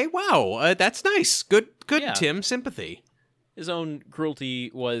 okay, wow, that's nice. Good, Tim, sympathy. His own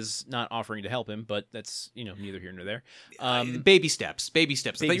cruelty was not offering to help him, but that's, neither here nor there. Baby steps. I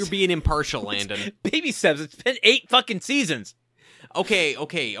thought you were being impartial, Landon. Baby steps. It's been 8 fucking seasons. Okay.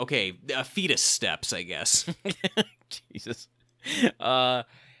 Fetus steps, I guess. Jesus.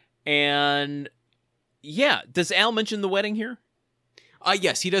 And yeah, does Al mention the wedding here?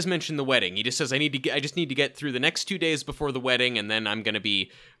 Yes, he does mention the wedding. He just says, I just need to get through the next 2 days before the wedding, and then I'm going to be,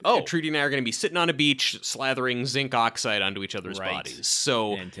 Trudy and I are going to be sitting on a beach, slathering zinc oxide onto each other's bodies.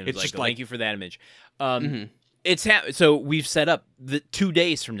 So and Tim's it's just thank you for that image. So we've set up the 2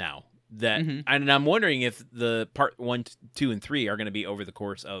 days from now that, and I'm wondering if the part 1, 2, and 3 are going to be over the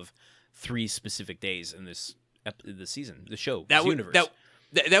course of 3 specific days in this the season, the show, this universe.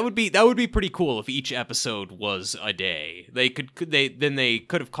 That would be pretty cool if each episode was a day. They could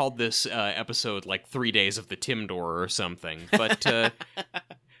have called this episode like 3 days of the Tim Door or something. But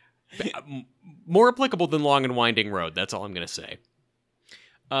more applicable than Long and Winding Road. That's all I'm gonna say.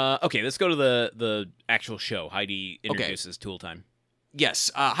 Okay, let's go to the actual show. Heidi introduces Tool Time.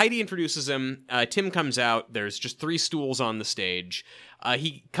 Yes, Heidi introduces him. Tim comes out. There's just 3 stools on the stage.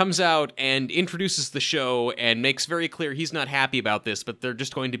 He comes out and introduces the show and makes very clear he's not happy about this, but they're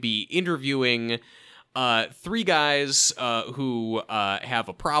just going to be interviewing 3 guys who have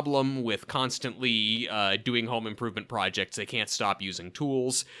a problem with constantly doing home improvement projects. They can't stop using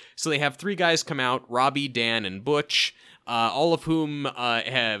tools. So they have 3 guys come out, Robbie, Dan, and Butch, all of whom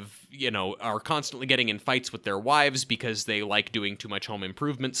are constantly getting in fights with their wives because they like doing too much home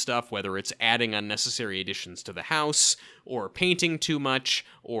improvement stuff, whether it's adding unnecessary additions to the house, or painting too much,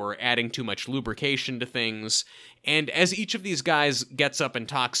 or adding too much lubrication to things. And as each of these guys gets up and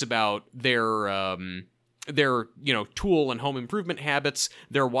talks about their tool and home improvement habits,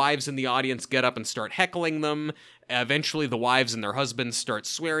 their wives in the audience get up and start heckling them. Eventually, the wives and their husbands start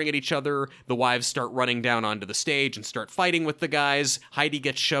swearing at each other. The wives start running down onto the stage and start fighting with the guys. Heidi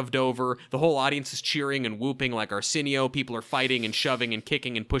gets shoved over. The whole audience is cheering and whooping like Arsenio. People are fighting and shoving and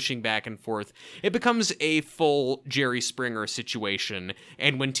kicking and pushing back and forth. It becomes a full Jerry Springer situation.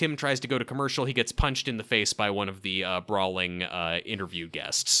 And when Tim tries to go to commercial, he gets punched in the face by one of the brawling interview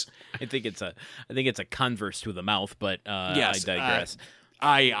guests. I think it's a converse to the mouth, but yes, I digress.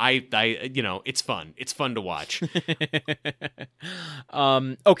 it's fun. It's fun to watch.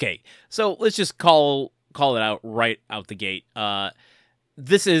 Okay, so let's just call it out right out the gate.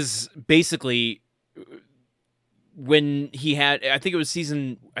 This is basically when he had, I think it was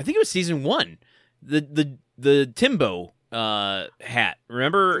season 1, the Timbo hat.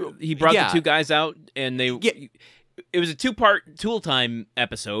 Remember, he brought the two guys out, and it was a 2-part Tool Time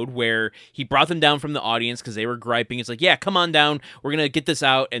episode where he brought them down from the audience because they were griping. It's like, yeah, come on down. We're going to get this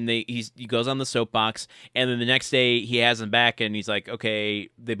out. And he goes on the soapbox. And then the next day he has them back and he's like, okay,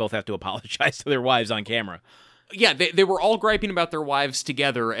 they both have to apologize to their wives on camera. Yeah, they were all griping about their wives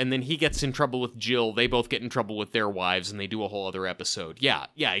together, and then he gets in trouble with Jill. They both get in trouble with their wives, and they do a whole other episode. Yeah,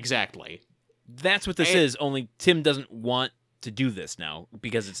 exactly. That's what this is, only Tim doesn't want to do this now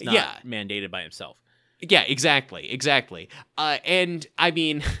because it's not mandated by himself. Yeah, exactly. And, I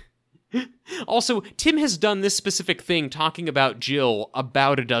mean, also, Tim has done this specific thing talking about Jill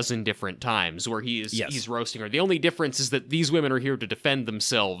about a dozen different times where he's roasting her. The only difference is that these women are here to defend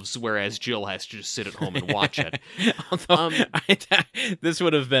themselves, whereas Jill has to just sit at home and watch it. Although, this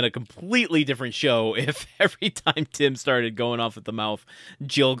would have been a completely different show if every time Tim started going off at the mouth,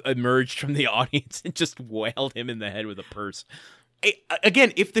 Jill emerged from the audience and just wailed him in the head with a purse.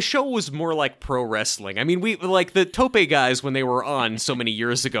 Again, if the show was more like pro wrestling, I mean, we like the Tope guys when they were on so many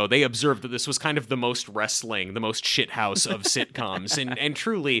years ago, they observed that this was kind of the most wrestling, the most shithouse of sitcoms, and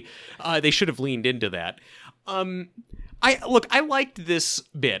truly, they should have leaned into that. I liked this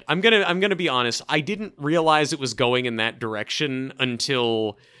bit. I'm gonna be honest. I didn't realize it was going in that direction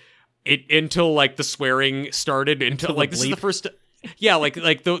until like the swearing started. Until like this is the first. Yeah, like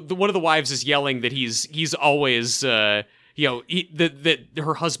the one of the wives is yelling that he's always. That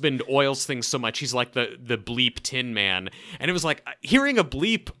her husband oils things so much, he's like the bleep Tin Man. And it was like, hearing a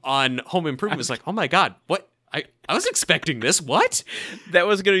bleep on Home Improvement was like, oh my God, what? I was expecting this. What? That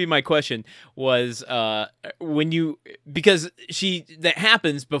was going to be my question, was because that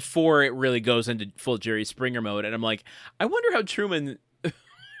happens before it really goes into full Jerry Springer mode. And I'm like, I wonder how Truman,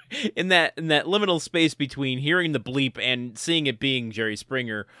 in that liminal space between hearing the bleep and seeing it being Jerry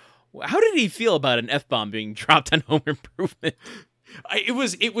Springer, how did he feel about an F-bomb being dropped on Home Improvement?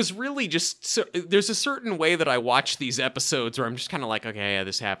 It was really just, so, there's a certain way that I watch these episodes where I'm just kind of like, okay, yeah,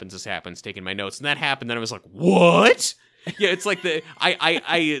 this happens, taking my notes. And that happened, then I was like, what? Yeah, it's like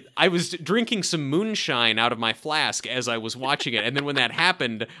I was drinking some moonshine out of my flask as I was watching it, and then when that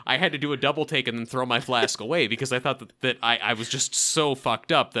happened, I had to do a double take and then throw my flask away because I thought that I was just so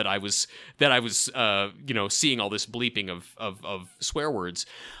fucked up that I was seeing all this bleeping of swear words.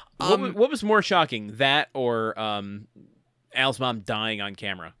 What was more shocking, that or Al's mom dying on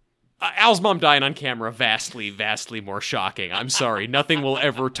camera? Al's mom dying on camera, vastly, vastly more shocking. I'm sorry. Nothing will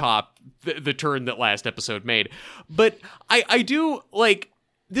ever top the turn that last episode made. But I do, like,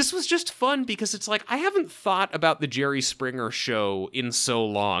 this was just fun because it's like, I haven't thought about the Jerry Springer show in so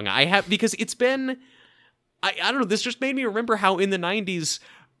long. Because it's been, I don't know, this just made me remember how in the 90s,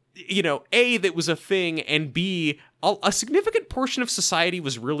 A, that was a thing, and B, a significant portion of society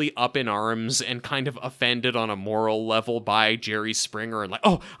was really up in arms and kind of offended on a moral level by Jerry Springer, and like,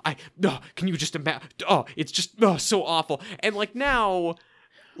 can you just imagine? Oh, it's just so awful. And like now,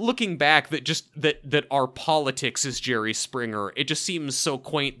 looking back, that our politics is Jerry Springer, it just seems so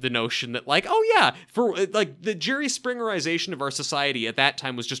quaint, the notion that like, oh yeah, for like the Jerry Springerization of our society at that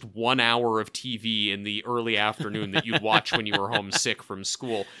time was just 1 hour of TV in the early afternoon that you'd watch when you were homesick from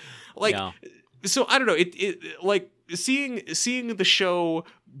school. Like, yeah. So I don't know, it like seeing the show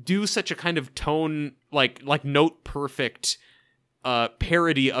do such a kind of tone, like note perfect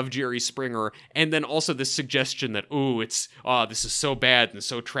parody of Jerry Springer, and then also this suggestion that this is so bad and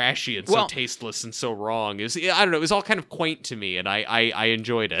so trashy and so tasteless and so wrong, I don't know, it was all kind of quaint to me, and I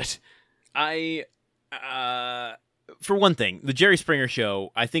enjoyed it. For one thing, the Jerry Springer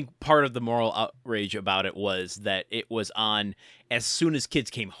show, I think part of the moral outrage about it was that it was on as soon as kids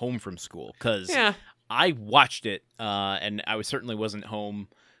came home from school, because I watched it and I certainly wasn't home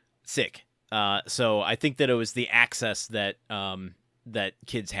sick. So I think that it was the access that that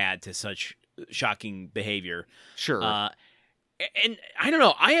kids had to such shocking behavior. Sure. And I don't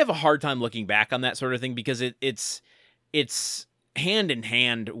know, I have a hard time looking back on that sort of thing because it's hand in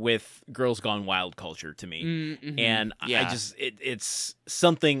hand with Girls Gone Wild culture to me. Mm-hmm. And yeah. It's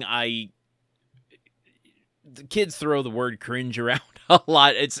something the kids throw the word cringe around a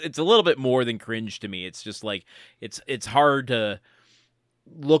lot. It's a little bit more than cringe to me. It's just like, it's hard to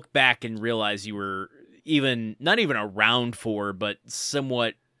look back and realize you were not even around for, but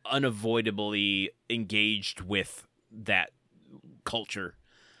somewhat unavoidably engaged with that culture.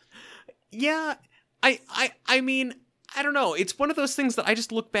 Yeah. I mean, I don't know. It's one of those things that I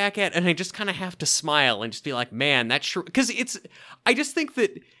just look back at and I just kind of have to smile and just be like, man, that's sure. Because I just think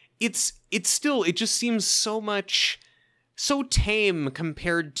that it's still, it just seems so tame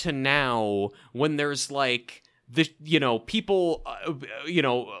compared to now when there's like, people,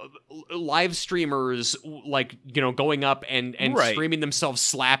 live streamers, like, going up and Right. streaming themselves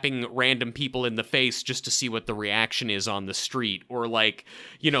slapping random people in the face just to see what the reaction is on the street, or like,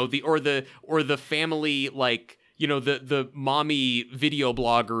 the family, like, the mommy video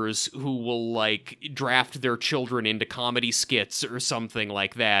bloggers who will like draft their children into comedy skits or something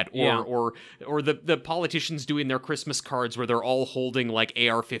like that, or the politicians doing their Christmas cards where they're all holding like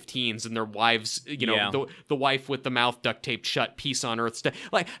AR-15s and their wives, the wife with the mouth duct taped shut, peace on earth stuff,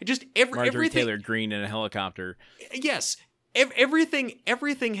 like just Marjorie everything. Taylor Greene in a helicopter. Yes, everything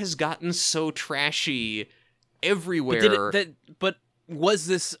has gotten so trashy everywhere. But was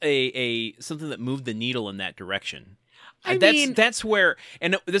this a something that moved the needle in that direction? That's where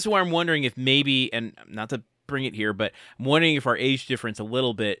I'm wondering if maybe, and not to bring it here, but I'm wondering if our age difference a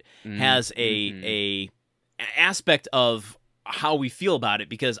little bit has a aspect of how we feel about it,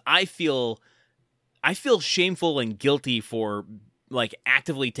 because I feel shameful and guilty for like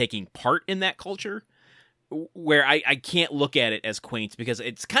actively taking part in that culture, where I can't look at it as quaint, because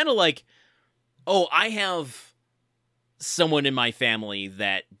it's kind of like, oh, I have someone in my family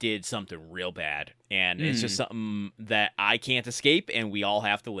that did something real bad, and it's just something that I can't escape and we all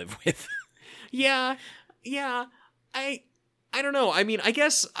have to live with. Yeah. I don't know. I mean, I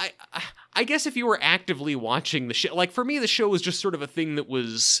guess if you were actively watching the show, like for me, the show was just sort of a thing that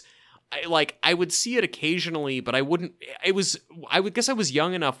was, I would see it occasionally, but I wouldn't. I would guess I was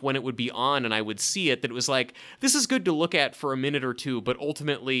young enough when it would be on, and I would see it, that it was like, this is good to look at for a minute or two, but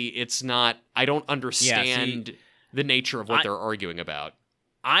ultimately it's not. I don't understand the nature of what they're arguing about.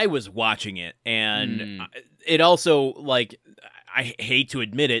 I was watching it, and it also, like, I hate to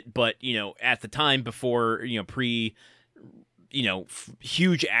admit it, but, at the time before, pre,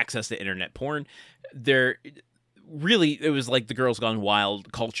 huge access to internet porn, it was like the Girls Gone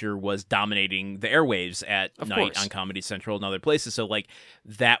Wild culture was dominating the airwaves at night on Comedy Central and other places. So, like,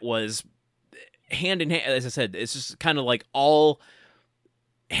 that was hand in hand. As I said, it's just kind of like all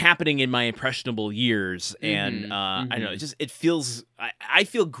happening in my impressionable years, and I don't know, it feels, I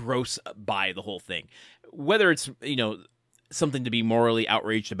feel gross by the whole thing, whether it's something to be morally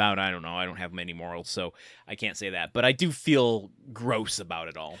outraged about. I don't know, I don't have many morals, so I can't say that, but I do feel gross about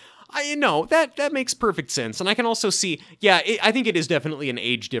it all. I know that makes perfect sense, and I can also see, I think it is definitely an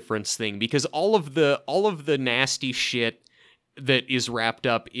age difference thing, because all of the nasty shit that is wrapped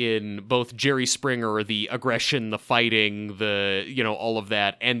up in both Jerry Springer, the aggression, the fighting, the, all of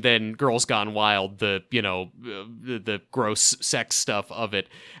that, and then Girls Gone Wild, the, the gross sex stuff of it.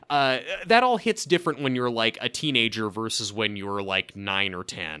 That all hits different when you're like a teenager versus when you're like 9 or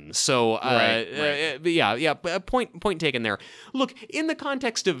 10. So, right. Point taken there. Look, in the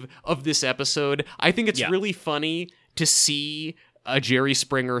context of this episode, I think it's really funny to see a Jerry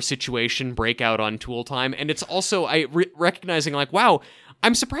Springer situation break out on Tool Time, and it's also recognizing, like, wow,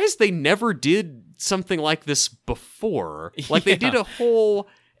 I'm surprised they never did something like this before. Like, they did a whole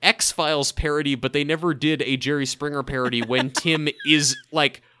X-Files parody, but they never did a Jerry Springer parody when Tim is,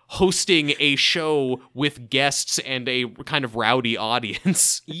 like, hosting a show with guests and a kind of rowdy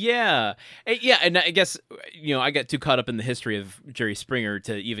audience. Yeah, and I guess, I got too caught up in the history of Jerry Springer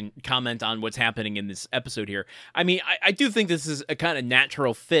to even comment on what's happening in this episode here. I mean, I do think this is a kind of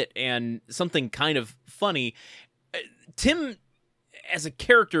natural fit and something kind of funny. Tim, as a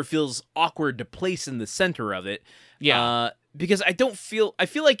character, feels awkward to place in the center of it. Yeah. Because I feel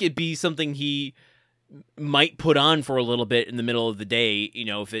like it'd be something he might put on for a little bit in the middle of the day,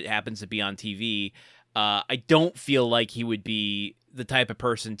 if it happens to be on TV. I don't feel like he would be the type of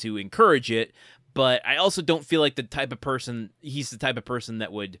person to encourage it, but I also don't feel like he's the type of person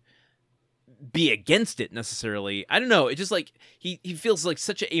that would be against it necessarily. I don't know. It's just like he feels like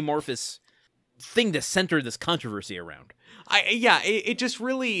such an amorphous thing to center this controversy around. It just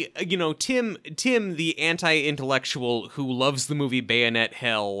really, Tim, the anti-intellectual who loves the movie Bayonet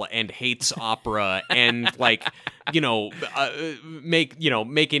Hell and hates opera and, like,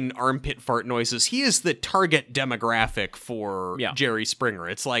 making armpit fart noises. He is the target demographic for Jerry Springer.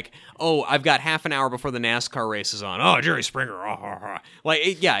 It's like, oh, I've got half an hour before the NASCAR race is on. Oh, Jerry Springer.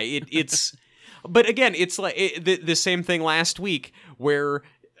 It's, but again, it's like the same thing last week where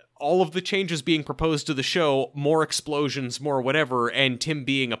all of the changes being proposed to the show, more explosions, more whatever, and Tim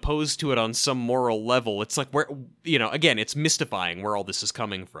being opposed to it on some moral level. It's like, where, again, it's mystifying where all this is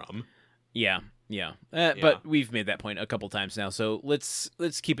coming from. Yeah. Yeah. But we've made that point a couple times now, so let's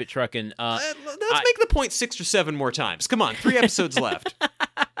keep it trucking. Let's make the point 6 or 7 more times. Come on, 3 episodes left.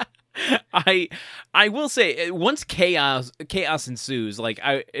 I will say, once chaos ensues, like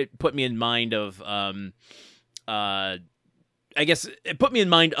it put me in mind of I guess it put me in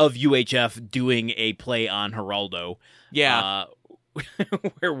mind of UHF doing a play on Geraldo. Yeah.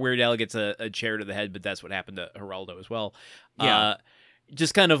 Where Weird Al gets a chair to the head, but that's what happened to Geraldo as well. Yeah.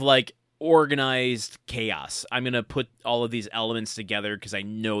 Just kind of like organized chaos. I'm going to put all of these elements together because I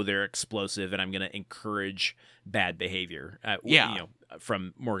know they're explosive, and I'm going to encourage bad behavior.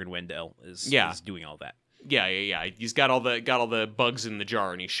 From Morgan Wendell is doing all that. Yeah. He's got all the bugs in the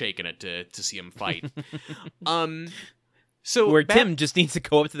jar, and he's shaking it to see him fight. So where Tim just needs to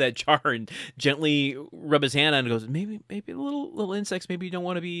go up to that jar and gently rub his hand on it and goes, maybe little insects, maybe you don't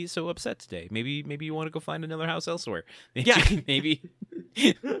want to be so upset today. Maybe you want to go find another house elsewhere. Maybe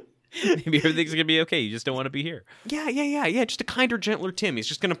everything's gonna be okay. You just don't want to be here. Yeah. Just a kinder, gentler Tim. He's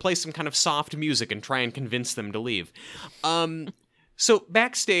just gonna play some kind of soft music and try and convince them to leave. So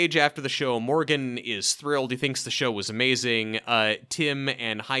backstage after the show, Morgan is thrilled. He thinks the show was amazing. Tim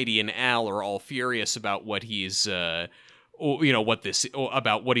and Heidi and Al are all furious about what he's about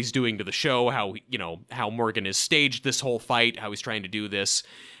what he's doing to the show, how Morgan has staged this whole fight, how he's trying to do this.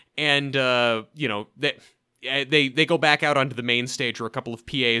 And, they go back out onto the main stage where a couple of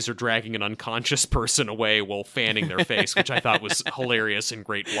PAs are dragging an unconscious person away while fanning their face, which I thought was hilarious and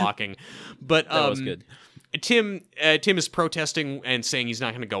great blocking. But that was good. Tim is protesting and saying he's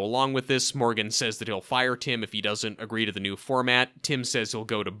not going to go along with this. Morgan says that he'll fire Tim if he doesn't agree to the new format. Tim says he'll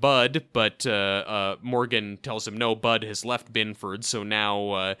go to Bud, but Morgan tells him no, Bud has left Binford, so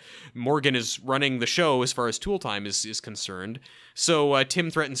now Morgan is running the show as far as Tool Time is concerned. So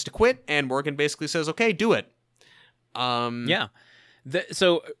Tim threatens to quit, and Morgan basically says, okay, do it.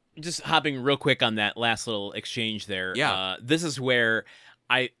 So just hopping real quick on that last little exchange there. Yeah. This is where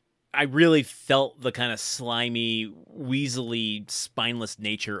I really felt the kind of slimy, weaselly, spineless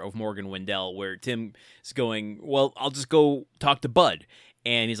nature of Morgan Wendell, where Tim is going, well, I'll just go talk to Bud.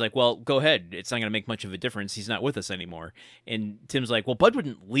 And he's like, well, go ahead. It's not going to make much of a difference. He's not with us anymore. And Tim's like, well, Bud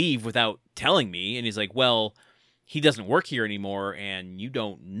wouldn't leave without telling me. And he's like, well, he doesn't work here anymore, and you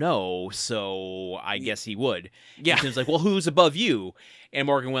don't know, so I guess he would. Yeah. And Tim's like, well, who's above you? And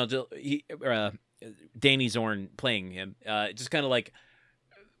Morgan Wendell, Danny Zorn playing him, just kind of like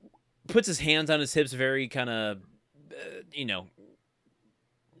puts his hands on his hips very kind of,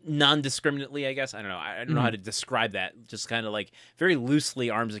 non-discriminately, I guess. I don't know. I don't know how to describe that. Just kind of like very loosely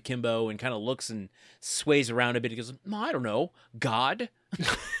arms akimbo and kind of looks and sways around a bit. He goes, no, I don't know. God?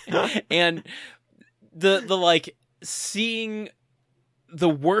 And the like seeing the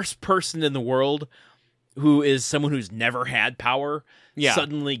worst person in the world who is someone who's never had power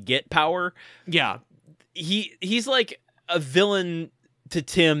suddenly get power. Yeah. He's like a villain to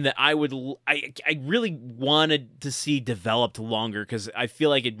Tim that I really wanted to see developed longer because I feel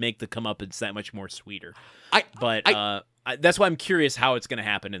like it'd make the comeuppance that much more sweeter. That's why I'm curious how it's going to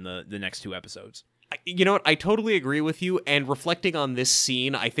happen in the next 2 episodes. You know what? I totally agree with you. And reflecting on this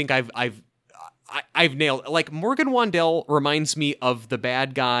scene, I think I've nailed. Like, Morgan Wendell reminds me of the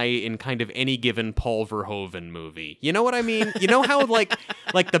bad guy in kind of any given Paul Verhoeven movie. You know what I mean? You know how like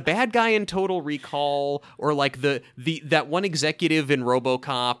the bad guy in Total Recall, or like that one executive in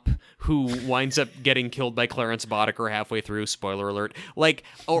RoboCop who winds up getting killed by Clarence Boddicker halfway through. Spoiler alert.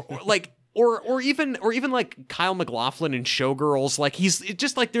 Or even like Kyle MacLachlan in Showgirls. Like, he's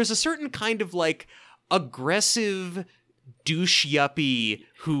just like, there's a certain kind of like aggressive douche yuppie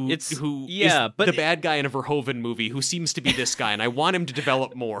who is the bad guy in a Verhoeven movie who seems to be this guy, and I want him to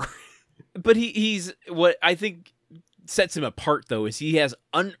develop more. But he's what I think sets him apart, though, is he has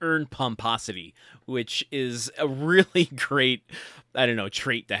unearned pomposity, which is a really great, I don't know,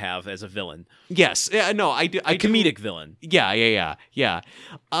 trait to have as a villain. Yes, no, I do. A comedic villain. Yeah.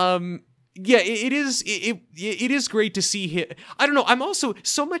 Yeah, it is great to see him. I don't know. I'm also,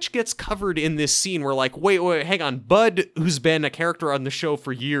 so much gets covered in this scene where, like, wait, hang on. Bud, who's been a character on the show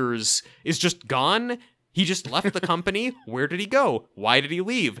for years, is just gone. He just left the company. Where did he go? Why did he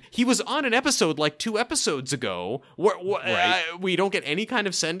leave? He was on an episode like 2 episodes ago. Right. We don't get any kind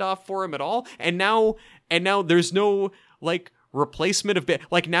of send off for him at all. And now there's no like replacement of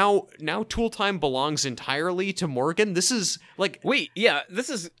like now Tool Time belongs entirely to Morgan. This is like, this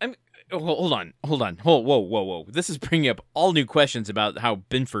is. Hold on. Whoa. This is bringing up all new questions about how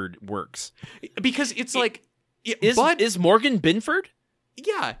Binford works. Because it's like... Is Morgan Binford?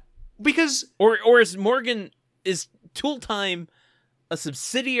 Yeah, because... Or is Tool Time a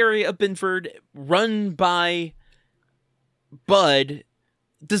subsidiary of Binford run by Bud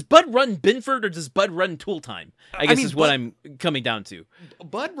does Bud run Binford or does Bud run Tool Time? I guess is what I'm coming down to.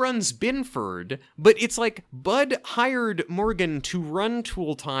 Bud runs Binford, but it's like Bud hired Morgan to run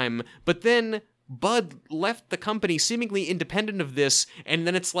Tool Time, but then Bud left the company seemingly independent of this, and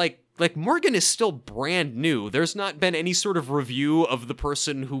then it's like Morgan is still brand new. There's not been any sort of review of the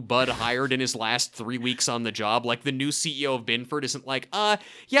person who Bud hired in his last 3 weeks on the job. Like, the new CEO of Binford isn't like,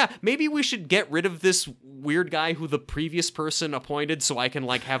 yeah, maybe we should get rid of this weird guy who the previous person appointed so I can,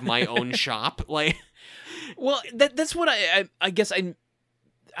 like, have my own shop. Like, well, that's what I guess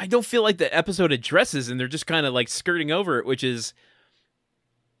I don't feel like the episode addresses, and they're just kind of, like, skirting over it, which is,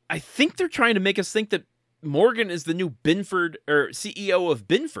 I think they're trying to make us think that Morgan is the new Binford or CEO of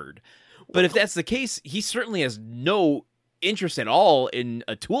Binford. But if that's the case, he certainly has no interest at all in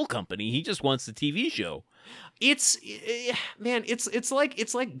a tool company. He just wants the TV show. It's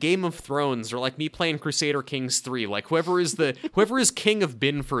like Game of Thrones, or like me playing Crusader Kings 3. Like, whoever is king of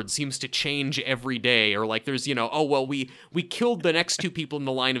Binford seems to change every day, or like there's, we killed the next two people in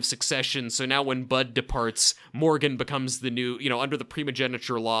the line of succession, so now when Bud departs, Morgan becomes the new, under the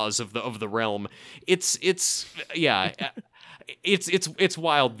primogeniture laws of the realm. It's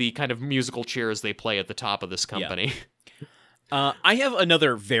wild, the kind of musical chairs they play at the top of this company. Yeah. I have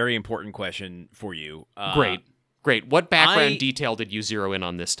another very important question for you. Great. What background detail did you zero in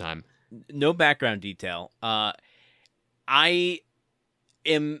on this time? No background detail. I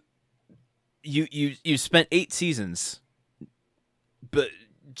am. You spent 8 seasons, but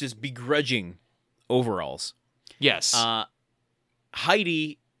just begrudging overalls. Yes.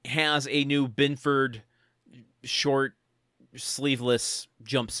 Heidi has a new Binford short sleeveless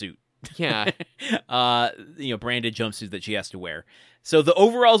jumpsuit. Yeah. Branded jumpsuit that she has to wear. So the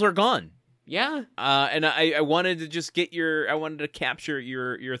overalls are gone. Yeah. And I wanted to just I wanted to capture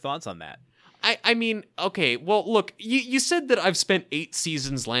your thoughts on that. I mean, okay, well, look, you said that I've spent 8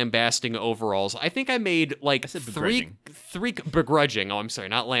 seasons lambasting overalls. I think I made, like, three begrudging. Oh, I'm sorry,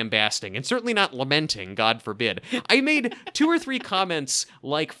 not lambasting, and certainly not lamenting, God forbid. I made 2 or 3 comments,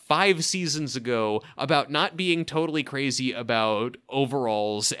 like, 5 seasons ago about not being totally crazy about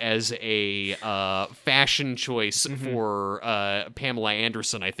overalls as a fashion choice for Pamela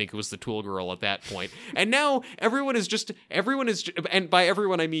Anderson, I think, who was the Tool girl at that point. And now everyone is, and by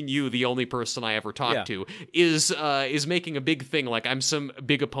everyone I mean you, the only person I ever talked to, is making a big thing like I'm some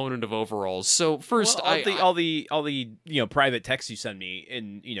big opponent of overalls. So first, all the private texts you send me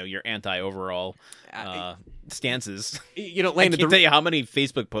in your anti-overall stances. Landon, I can't tell you how many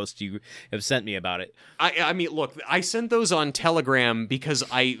Facebook posts you have sent me about it. I mean, look, I send those on Telegram because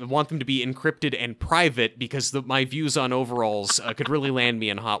I want them to be encrypted and private because my views on overalls could really land me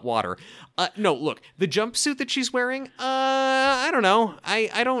in hot water. No, look, the jumpsuit that she's wearing, I don't know.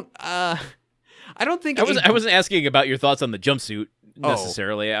 I don't think I wasn't asking about your thoughts on the jumpsuit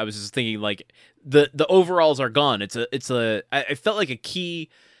necessarily. I was just thinking like the overalls are gone. I felt like a key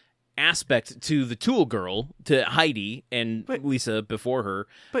aspect to the Tool girl, to Heidi and Lisa before her,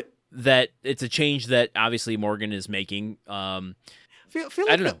 but that it's a change that obviously Morgan is making. I feel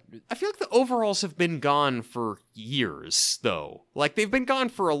like the overalls have been gone for years, though. Like, they've been gone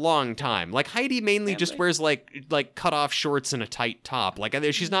for a long time. Like, Heidi mainly just wears like cut off shorts and a tight top. Like,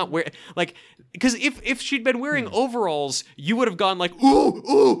 she's not wearing because if she'd been wearing overalls, you would have gone like,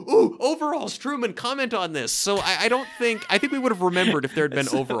 ooh, overalls. Truman, comment on this. So I think we would have remembered if there had been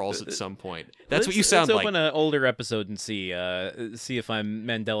overalls at some point. That's what you sound like. Let's open an older episode and see if I'm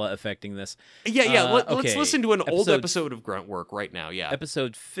Mandela affecting this. Yeah. Let's listen to an old episode of Grunt Work right now. Yeah.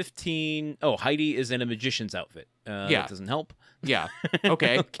 Episode 15. Oh, Heidi is in a magician's outfit. That doesn't help. Yeah.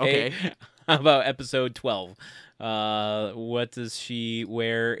 Okay. How about episode 12? What does she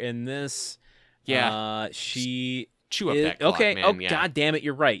wear in this? Yeah. She chew up that clock, okay. Man. Oh, yeah. God damn it!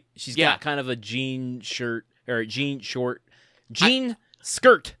 You're right. She's got kind of a jean skirt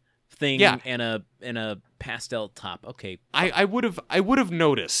thing, and a pastel top. Okay. I would have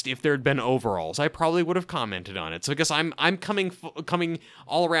noticed if there had been overalls. I probably would have commented on it. So I guess I'm coming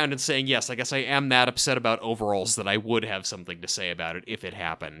all around and saying yes. I guess I am that upset about overalls that I would have something to say about it if it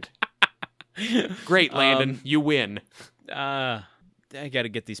happened. Great, Landon, you win. I got to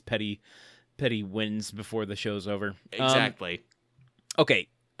get these petty wins before the show's over. Exactly. Okay.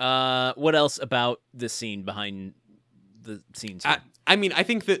 What else about this scene behind the scenes? I mean, I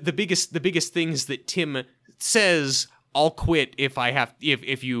think that the biggest things that Tim says, I'll quit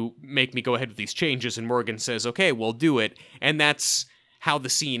if you make me go ahead with these changes, and Morgan says, okay, we'll do it, and that's how the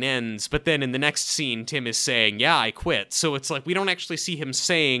scene ends. But then in the next scene, Tim is saying, yeah, I quit. So it's like we don't actually see him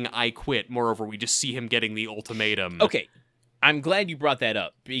saying I quit. Moreover, we just see him getting the ultimatum. Okay. I'm glad you brought that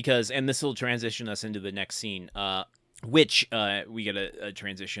up and this will transition us into the next scene. which we get a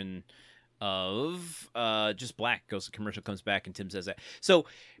transition of just black goes to commercial, comes back, and Tim says that. So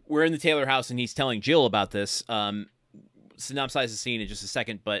we're in the Taylor house, and he's telling Jill about this. Synopsize the scene in just a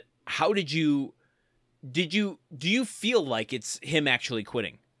second, but how do you feel like it's him actually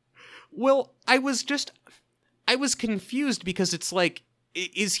quitting? Well, I was confused because it's like,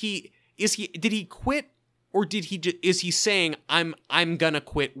 did he quit, or is he saying I'm gonna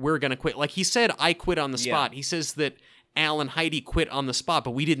quit, we're gonna quit? Like, he said I quit on the spot. He says that Al and Heidi quit on the spot,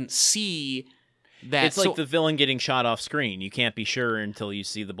 but we didn't see that. It's like the villain getting shot off screen. You can't be sure until you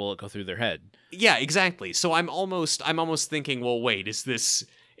see the bullet go through their head. Yeah, exactly. So I'm almost thinking, well, wait, is this?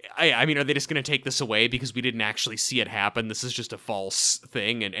 I mean, are they just going to take this away because we didn't actually see it happen? This is just a false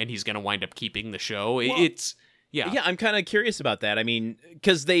thing, and he's going to wind up keeping the show. Yeah, I'm kind of curious about that. I mean,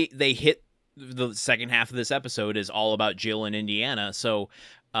 because they hit the second half of this episode is all about Jill in Indiana, so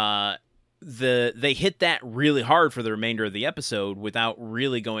they hit that really hard for the remainder of the episode without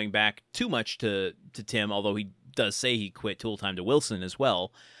really going back too much to Tim, although he does say he quit Tool Time to Wilson as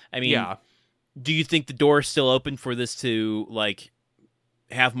well. I mean, yeah. Do you think the door is still open for this to, like,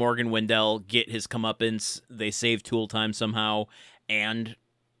 have Morgan Wendell get his comeuppance, they save Tool Time somehow, and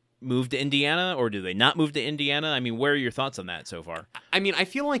move to Indiana? Or do they not move to Indiana? I mean, where are your thoughts on that so far? I mean, I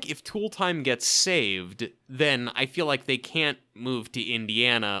feel like if Tool Time gets saved, then I feel like they can't move to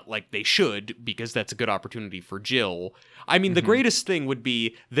Indiana like they should, because that's a good opportunity for Jill. I mean, the greatest thing would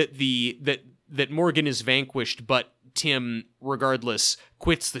be that that Morgan is vanquished, but Tim, regardless,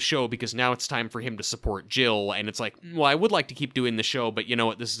 quits the show because now it's time for him to support Jill, and it's like, well, I would like to keep doing the show, but you know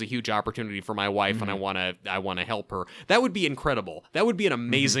what? This is a huge opportunity for my wife, and I want to help her. That would be incredible. That would be an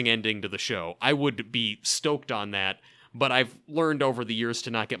amazing ending to the show. I would be stoked on that, but I've learned over the years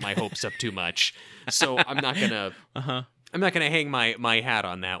to not get my hopes up too much, so I'm not gonna hang my hat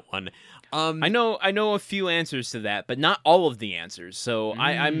on that one. I know a few answers to that, but not all of the answers. So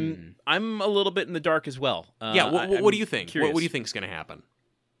I'm a little bit in the dark as well. What do you think? Curious. What do you think is going to happen?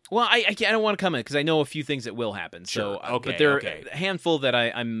 Well, I don't want to comment because I know a few things that will happen. Sure. So, but there are a handful that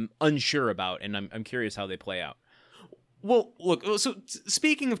I'm unsure about, and I'm curious how they play out. Well, look, so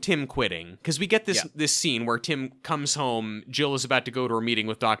speaking of Tim quitting, because we get this scene where Tim comes home, Jill is about to go to her meeting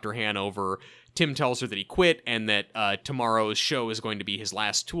with Dr. Hanover. Tim tells her that he quit and that tomorrow's show is going to be his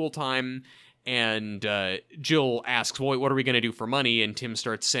last Tool Time. And Jill asks, well, what are we going to do for money? And Tim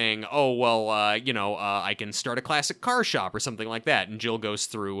starts saying, oh, well, I can start a classic car shop or something like that. And Jill goes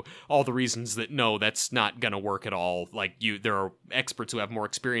through all the reasons that, no, that's not going to work at all. Like, there are experts who have more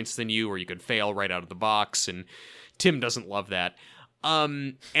experience than you, or you could fail right out of the box. And Tim doesn't love that.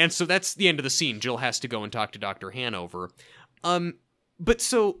 And so that's the end of the scene. Jill has to go and talk to Dr. Hanover. But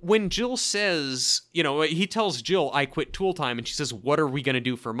so when Jill says, he tells Jill, I quit Tool Time, and she says, what are we going to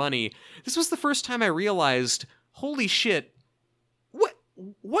do for money? This was the first time I realized, holy shit,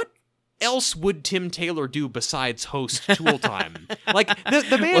 what else would Tim Taylor do besides host Tool Time? Like,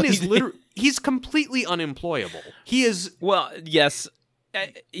 the man is literally, he's completely unemployable. He is... Well, yes,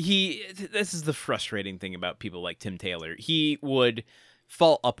 this is the frustrating thing about people like Tim Taylor. He would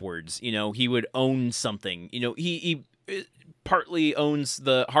fall upwards, he would own something, he partly owns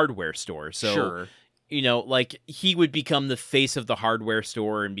the hardware store, so sure. Like, he would become the face of the hardware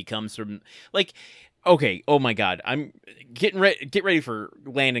store and become some, like, okay, oh my god, I'm get ready for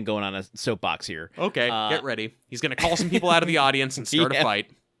Landon going on a soapbox here. Okay, get ready. He's gonna call some people out of the audience and start a fight.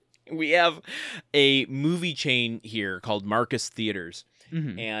 We have a movie chain here called Marcus Theaters.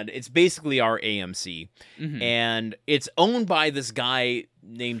 And it's basically our AMC, and it's owned by this guy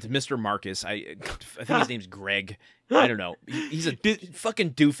named Mr. Marcus. I think his name's Greg. I don't know. He's a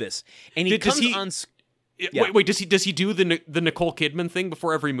fucking doofus, and he comes on. Yeah. Wait, does he do the Nicole Kidman thing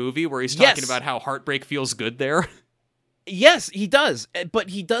before every movie where he's talking about how heartbreak feels good there? Yes, he does,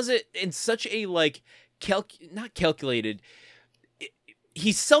 but he does it in such a not calculated.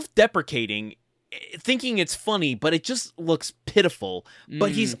 He's self-deprecating, thinking it's funny, but it just looks pitiful.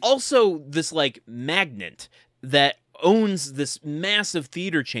 But he's also this magnet that owns this massive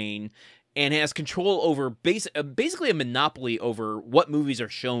theater chain and has control over basically a monopoly over what movies are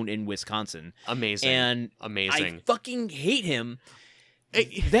shown in Wisconsin. Amazing. And amazing. I fucking hate him.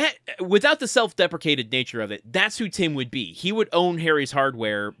 That, without the self-deprecated nature of it, that's who Tim would be. He would own Harry's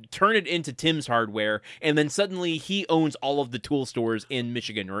Hardware, turn it into Tim's Hardware, and then suddenly he owns all of the tool stores in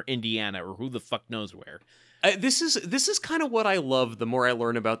Michigan or Indiana or who the fuck knows where. This is kind of what I love the more I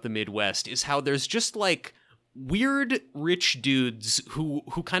learn about the Midwest, is how there's just weird rich dudes who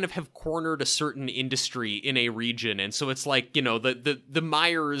kind of have cornered a certain industry in a region. And so it's the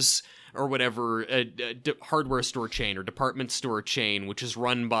Myers or whatever hardware store chain or department store chain, which is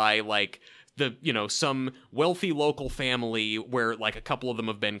run by some wealthy local family where like a couple of them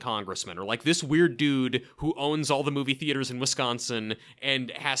have been congressmen, or like this weird dude who owns all the movie theaters in Wisconsin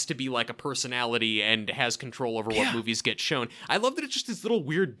and has to be like a personality and has control over what movies get shown. I love that it's just these little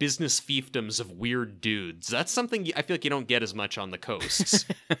weird business fiefdoms of weird dudes. That's something I feel like you don't get as much on the coasts.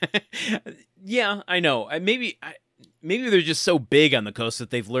 Yeah, I know. Maybe they're just so big on the coast that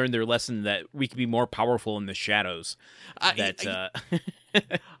they've learned their lesson that we can be more powerful in the shadows.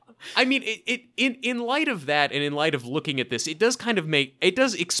 I mean, in light of that, and in light of looking at this, it does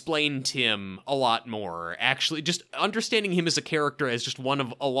explain Tim a lot more. Actually, just understanding him as a character as just one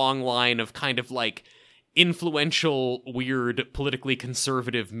of a long line of kind of like influential, weird, politically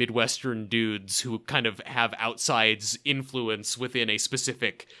conservative Midwestern dudes who kind of have outsides influence within a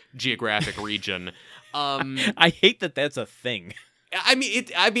specific geographic region. I hate that that's a thing. I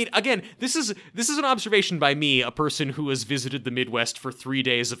mean, again, this is an observation by me, a person who has visited the Midwest for 3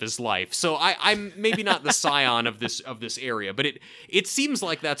 days of his life. So I'm maybe not the scion of this area, but it seems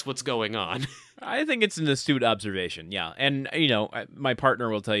like that's what's going on. I think it's an astute observation, yeah. And, my partner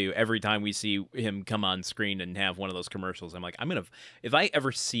will tell you every time we see him come on screen and have one of those commercials, I'm like, if I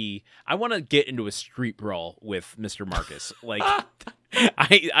ever I want to get into a street brawl with Mr. Marcus. Like,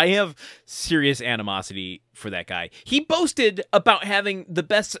 I have serious animosity for that guy. He boasted about having the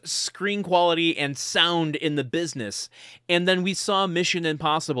best screen quality and sound in the business, and then we saw Mission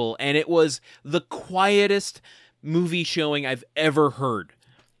Impossible, and it was the quietest movie showing I've ever heard.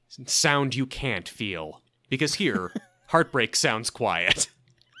 Sound you can't feel. Because here, heartbreak sounds quiet.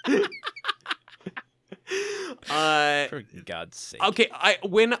 For God's sake. Okay,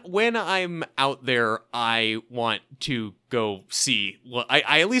 when I'm out there, I want to go see. Well,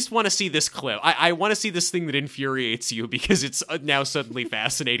 I at least want to see this clip. I want to see this thing that infuriates you, because it's now suddenly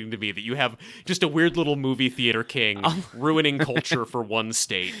fascinating to me that you have just a weird little movie theater king ruining culture for one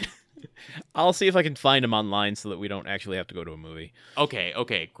state. I'll see if I can find him online so that we don't actually have to go to a movie.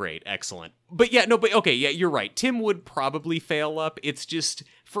 Okay, great, excellent. But you're right. Tim would probably fail up. It's just,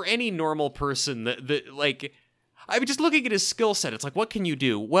 for any normal person, I'm just looking at his skill set. It's like, what can you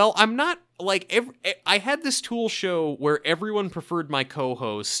do? Well, I'm not, like, I had this tool show where everyone preferred my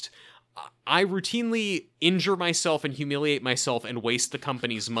co-host. I routinely injure myself and humiliate myself and waste the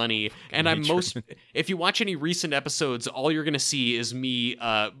company's money. And if you watch any recent episodes, all you're going to see is me,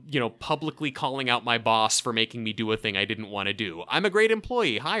 publicly calling out my boss for making me do a thing I didn't want to do. I'm a great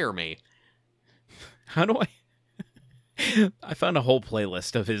employee. Hire me. How do I found a whole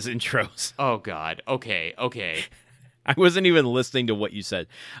playlist of his intros. Oh, God. Okay. I wasn't even listening to what you said.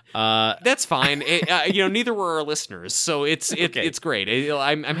 That's fine. Neither were our listeners, so it's great.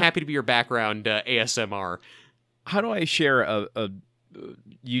 I'm happy to be your background ASMR. How do I share a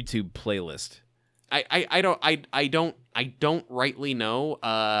YouTube playlist? I don't rightly know.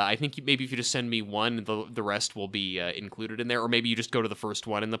 I think maybe if you just send me one, the rest will be included in there, or maybe you just go to the first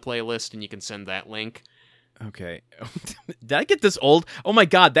one in the playlist and you can send that link. Okay. Did I get this old? Oh my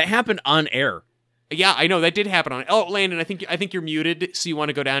God, that happened on air. Yeah, I know that did happen on. Oh, Landon, I think you're muted, so you want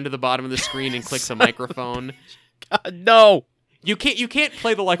to go down to the bottom of the screen and click the microphone. God, no. You can't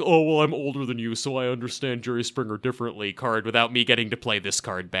play the I'm older than you, so I understand Jerry Springer differently card without me getting to play this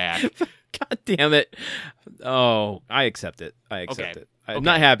card back. God damn it. Oh, I accept it. It. I'm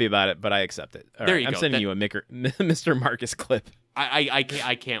not happy about it, but I accept it. All there right, you I'm go. sending you a Mr. Marcus clip.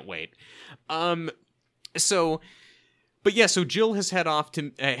 I can't wait. So Jill has headed off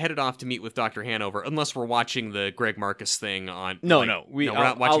to meet with Dr. Hanover, unless we're watching the Greg Marcus thing on. We're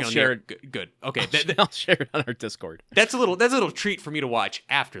not watching I'll share it. Good. Okay. I'll share it on our Discord. That's a little treat for me to watch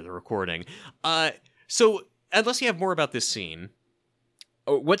after the recording. So unless you have more about this scene.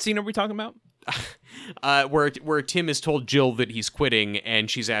 Oh, what scene are we talking about? Where Tim has told Jill that he's quitting,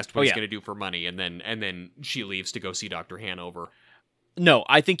 and she's asked what he's going to do for money, and then she leaves to go see Dr. Hanover. No,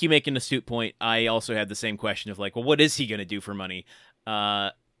 I think you make an astute point. I also had the same question of what is he going to do for money?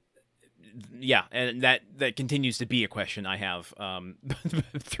 Yeah, and that continues to be a question I have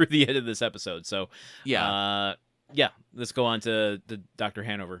through the end of this episode. So let's go on to Dr.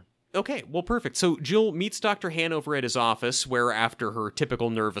 Hanover. Okay, well, perfect. So Jill meets Dr. Hanover at his office, where after her typical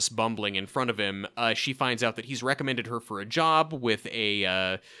nervous bumbling in front of him, she finds out that he's recommended her for a job with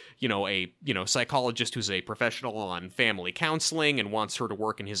a psychologist who's a professional on family counseling and wants her to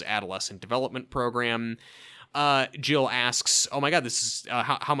work in his adolescent development program. Jill asks, "Oh my God, this is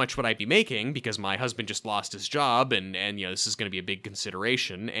how much would I be making? Because my husband just lost his job, and this is going to be a big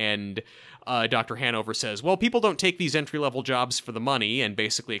consideration." And Dr. Hanover says, "Well, people don't take these entry-level jobs for the money," and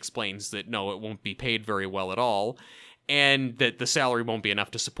basically explains that no, it won't be paid very well at all, and that the salary won't be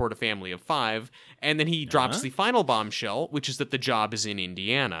enough to support a family of 5. And then he drops the final bombshell, which is that the job is in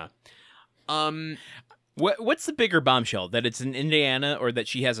Indiana. What's the bigger bombshell? That it's in Indiana or that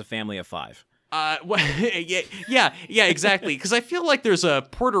she has a family of 5? Yeah, exactly. Because I feel like there's a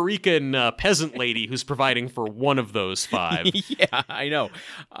Puerto Rican peasant lady who's providing for one of those 5. Yeah, I know.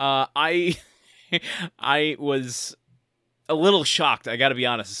 I was a little shocked, I gotta be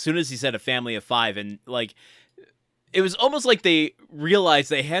honest, as soon as he said a family of 5, and like, it was almost like they realized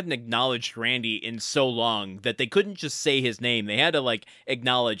they hadn't acknowledged Randy in so long that they couldn't just say his name. They had to like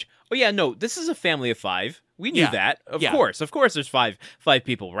acknowledge, oh yeah, no, this is a family of 5. We knew that. Of course there's five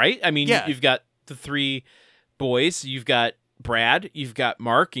people, right? I mean, you've got the 3 boys, you've got Brad, you've got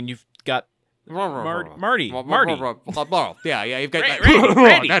Mark, and you've got Marty. Yeah, you've got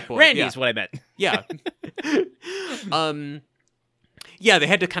Randy. That boy. Randy is what I meant. Yeah. Yeah, they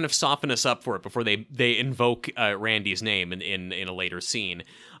had to kind of soften us up for it before they invoke Randy's name in a later scene.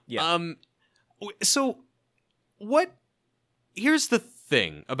 Yeah. So what? Here's the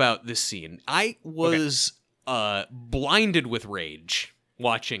thing about this scene. I was blinded with rage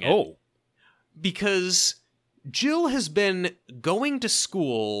watching it. Oh. Because Jill has been going to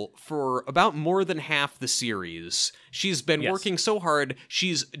school for about more than half the series. She's been working so hard.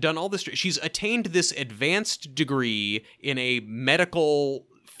 She's done all this. She's attained this advanced degree in a medical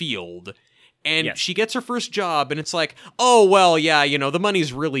field. And she gets her first job, and it's like, oh, well, yeah, the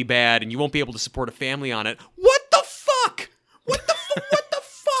money's really bad, and you won't be able to support a family on it. What the fuck? What the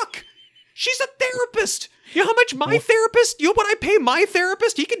fuck? She's a therapist. You know how much my therapist, what I pay my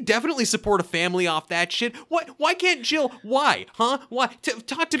therapist? He can definitely support a family off that shit. What? Why can't Jill? Why? Huh? Why?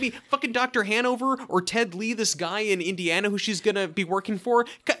 Talk to me, fucking Dr. Hanover or Ted Lee, this guy in Indiana who she's gonna be working for.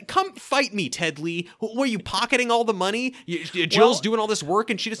 Come fight me, Ted Lee. What, are you pocketing all the money? Jill's doing all this work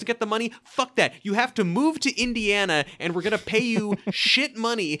and she doesn't get the money? Fuck that. You have to move to Indiana and we're gonna pay you shit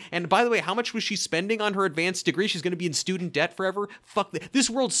money. And by the way, how much was she spending on her advanced degree? She's gonna be in student debt forever? Fuck that. This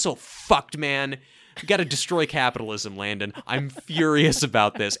world's so fucked, man. You gotta destroy capitalism, Landon. I'm furious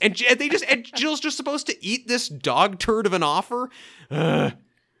about this. And Jill's just supposed to eat this dog turd of an offer? Ugh.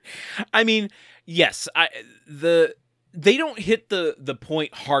 I mean, yes, they don't hit the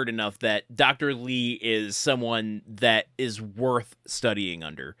point hard enough that Dr. Lee is someone that is worth studying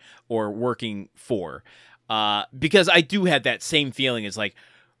under or working for. Because I do have that same feeling. It's like,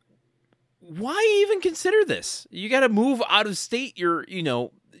 why even consider this? You gotta move out of state.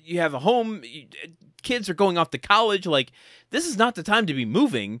 You have a home, kids are going off to college. Like, this is not the time to be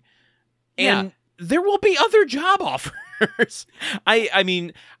moving. And there will be other job offers. I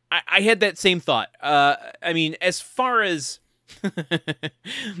mean, I had that same thought. I mean, as far as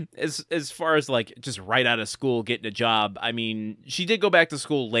as far as like just right out of school getting a job, I mean, she did go back to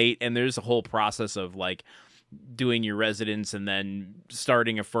school late, and there's a whole process of like doing your residence and then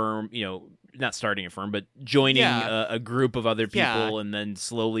starting a firm, not starting a firm, but joining a group of other people and then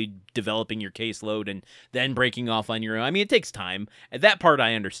slowly developing your caseload and then breaking off on your own. I mean, it takes time. That part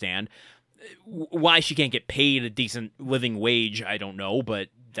I understand. Why she can't get paid a decent living wage, I don't know, but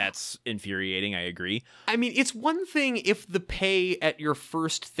that's infuriating. I agree. I mean, it's one thing if the pay at your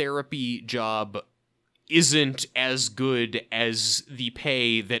first therapy job isn't as good as the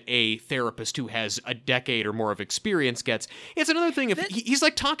pay that a therapist who has a decade or more of experience gets. It's another thing if he's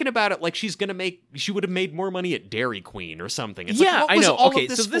like talking about it like she would have made more money at Dairy Queen or something. It's like, what was all of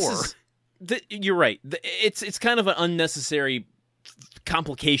this for? You're right. It's kind of an unnecessary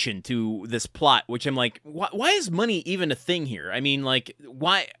complication to this plot, which I'm like, why is money even a thing here? I mean, like,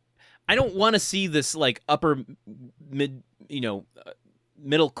 why? I don't want to see this like upper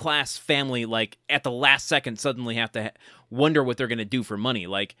middle class family like at the last second suddenly have to wonder what they're going to do for money.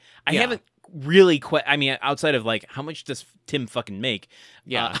 Like, I haven't really I mean, outside of like, how much does Tim fucking make?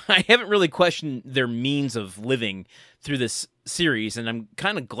 I haven't really questioned their means of living through this series, and I'm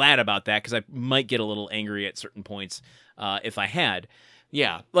kind of glad about that because I might get a little angry at certain points if I had.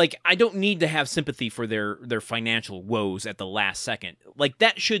 Yeah, like, I don't need to have sympathy for their financial woes at the last second. Like,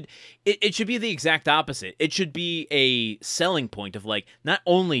 that should it should be the exact opposite. It should be a selling point of like, not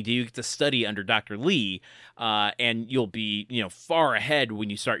only do you get to study under Dr. Lee, and you'll be far ahead when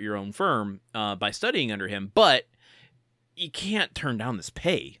you start your own firm by studying under him, but you can't turn down this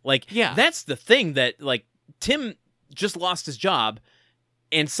pay. Like, that's the thing that like Tim just lost his job,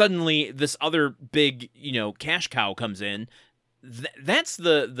 and suddenly this other big cash cow comes in. That's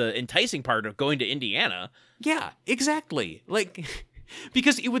the enticing part of going to Indiana. Yeah, exactly. Like,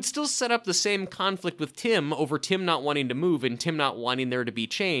 because it would still set up the same conflict with Tim over Tim not wanting to move and Tim not wanting there to be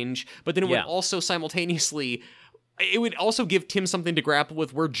change, but then it would also simultaneously, it would also give Tim something to grapple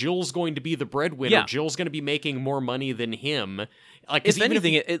with where Jill's going to be the breadwinner. Yeah. Jill's going to be making more money than him. Like, if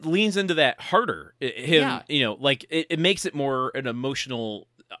anything, it leans into that harder. Like, it makes it more an emotional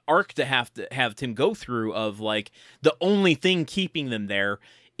arc to have Tim go through of like the only thing keeping them there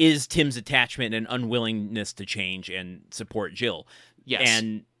is Tim's attachment and unwillingness to change and support Jill. Yes.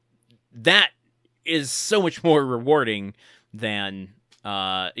 And that is so much more rewarding than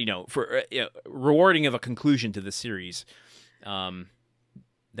rewarding of a conclusion to the series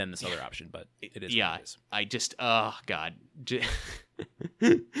than this other option, but it is what it is. I just God.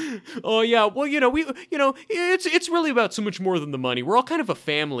 Oh yeah, well it's really about so much more than the money. We're all kind of a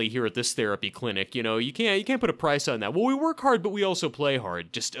family here at this therapy clinic. You can't put a price on that. Well, we work hard, but we also play hard.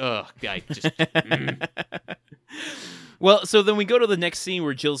 Well, so then we go to the next scene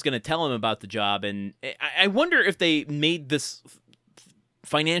where Jill's going to tell him about the job, and I wonder if they made this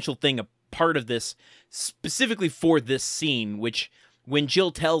financial thing a part of this specifically for this scene, which when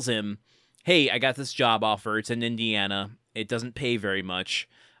Jill tells him, hey, I got this job offer, it's in Indiana, it doesn't pay very much,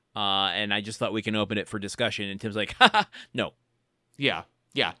 and I just thought we can open it for discussion, and Tim's like, haha, no. Yeah,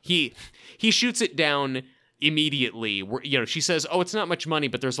 he shoots it down immediately. She says, oh, it's not much money,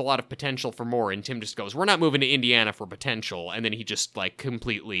 but there's a lot of potential for more, and Tim just goes, we're not moving to Indiana for potential, and then he just, like,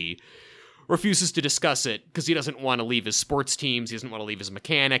 completely refuses to discuss it, because he doesn't want to leave his sports teams, he doesn't want to leave his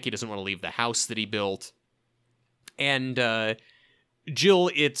mechanic, he doesn't want to leave the house that he built, and, Jill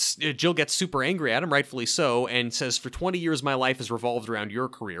gets super angry at him, rightfully so, and says, for 20 years my life has revolved around your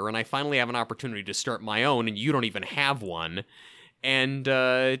career, and I finally have an opportunity to start my own, and you don't even have one, and,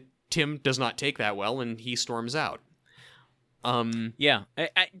 Tim does not take that well, and he storms out. Yeah,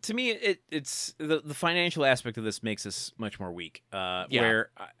 to me, it's the financial aspect of this makes this much more weak. Where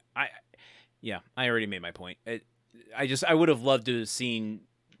I already made my point. I would have loved to have seen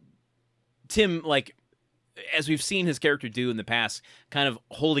Tim, like, as we've seen his character do in the past, kind of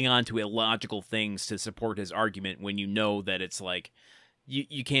holding on to illogical things to support his argument when you know that it's like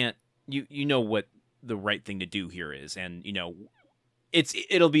you can't you know what the right thing to do here is, and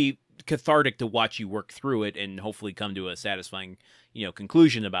it'll be cathartic to watch you work through it and hopefully come to a satisfying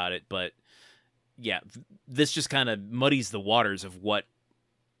conclusion about it. But yeah, this just kind of muddies the waters of what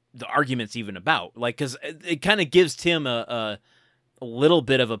the argument's even about, like, because it kind of gives Tim a little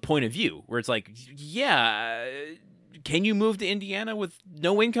bit of a point of view where it's like, yeah, can you move to Indiana with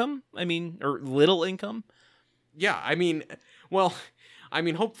no income? I mean, or little income? Yeah, I mean,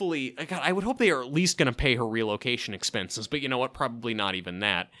 hopefully, God, I would hope they are at least going to pay her relocation expenses, but you know what? Probably not even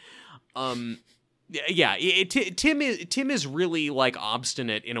that. Tim is really, like,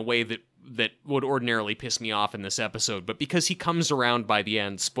 obstinate in a way that would ordinarily piss me off in this episode, but because he comes around by the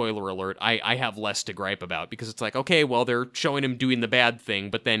end, spoiler alert, I have less to gripe about, because it's like, okay, well, they're showing him doing the bad thing,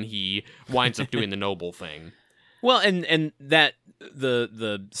 but then he winds up doing the noble thing. Well, and that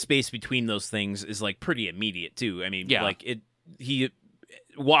the space between those things is, like, pretty immediate too. I mean, like, he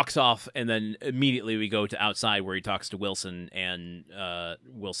walks off, and then immediately we go to outside where he talks to Wilson, and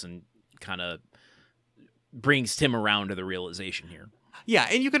Wilson kind of brings Tim around to the realization here. Yeah,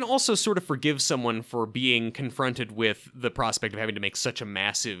 and you can also sort of forgive someone for being confronted with the prospect of having to make such a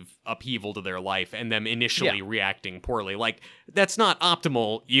massive upheaval to their life and them initially reacting poorly. Like, that's not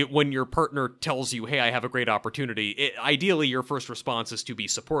optimal when your partner tells you, hey, I have a great opportunity. Ideally, your first response is to be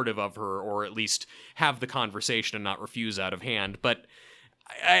supportive of her, or at least have the conversation and not refuse out of hand. But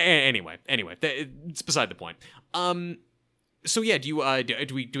anyway, it's beside the point. So yeah, do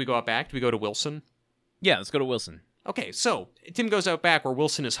we go out back? Do we go to Wilson? Yeah, let's go to Wilson. Okay, so Tim goes out back where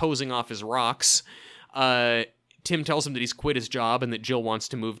Wilson is hosing off his rocks. Tim tells him that he's quit his job and that Jill wants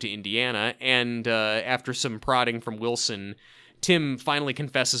to move to Indiana, and after some prodding from Wilson, Tim finally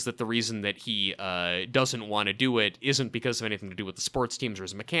confesses that the reason that he doesn't want to do it isn't because of anything to do with the sports teams or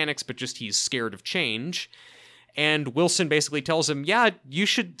his mechanics, but just he's scared of change. And Wilson basically tells him, yeah, you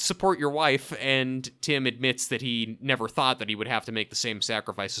should support your wife, and Tim admits that he never thought that he would have to make the same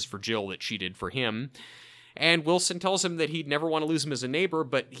sacrifices for Jill that she did for him. And Wilson tells him that he'd never want to lose him as a neighbor,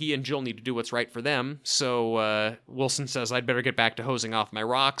 but he and Jill need to do what's right for them. So Wilson says, I'd better get back to hosing off my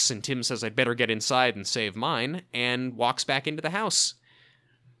rocks, and Tim says, I'd better get inside and save mine, and walks back into the house.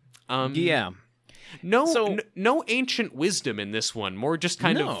 Yeah. No ancient wisdom in this one. More just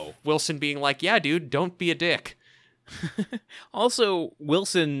kind of Wilson being like, yeah, dude, don't be a dick. Also,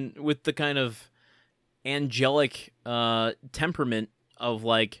 Wilson with the kind of angelic temperament of,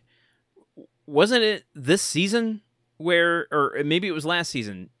 like, wasn't it this season where, or maybe it was last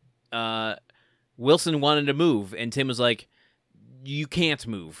season, Wilson wanted to move, and Tim was like, you can't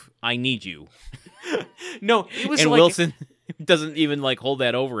move. I need you. No, it was, and like... Wilson doesn't even, like, hold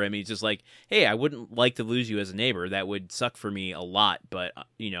that over him. He's just like, hey, I wouldn't like to lose you as a neighbor. That would suck for me a lot, but,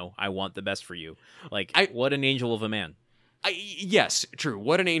 I want the best for you. Like, what an angel of a man. Yes, true.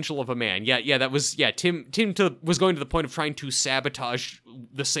 What an angel of a man. Yeah, that was, Tim was going to the point of trying to sabotage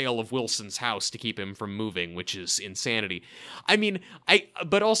the sale of Wilson's house to keep him from moving, which is insanity. I mean,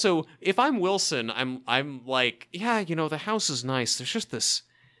 but also, if I'm Wilson, I'm like, yeah, the house is nice. There's just this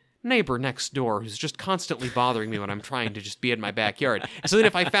neighbor next door who's just constantly bothering me when I'm trying to just be in my backyard. So then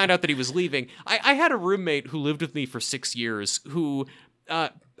if I found out that he was leaving, I had a roommate who lived with me for 6 years who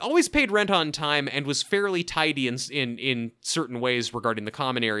always paid rent on time and was fairly tidy in certain ways regarding the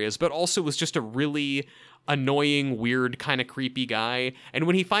common areas, but also was just a really annoying, weird, kind of creepy guy. And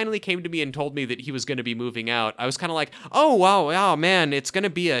when he finally came to me and told me that he was going to be moving out, I was kind of like, oh, wow, man, it's going to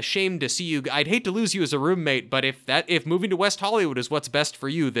be a shame to see you. I'd hate to lose you as a roommate, but if moving to West Hollywood is what's best for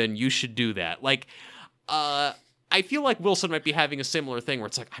you, then you should do that. Like, I feel like Wilson might be having a similar thing where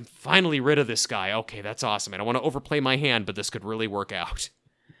it's like, I'm finally rid of this guy. Okay, that's awesome. I don't want to overplay my hand, but this could really work out.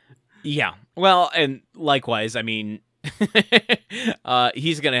 Yeah. Well, and likewise, I mean,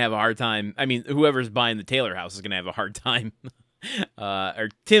 he's going to have a hard time. I mean, whoever's buying the Taylor house is going to have a hard time. Or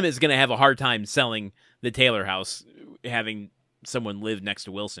Tim is going to have a hard time selling the Taylor house, having someone live next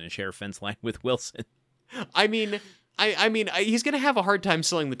to Wilson and share a fence line with Wilson. I mean, he's going to have a hard time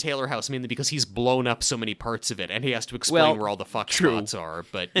selling the Taylor house, mainly because he's blown up so many parts of it, and he has to explain where all the fuck spots are,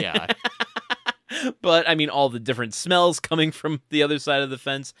 but yeah. But, I mean, all the different smells coming from the other side of the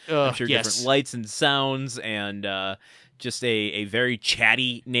fence. I'm sure different lights and sounds, and just a very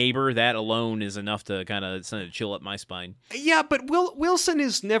chatty neighbor. That alone is enough to kind of send a chill up my spine. Yeah, but Wilson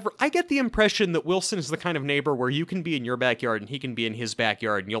is never... I get the impression that Wilson is the kind of neighbor where you can be in your backyard and he can be in his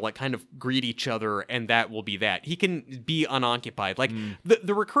backyard, and you'll like kind of greet each other, and that will be that. He can be unoccupied. Like,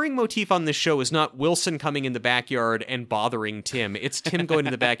 the recurring motif on this show is not Wilson coming in the backyard and bothering Tim. It's Tim going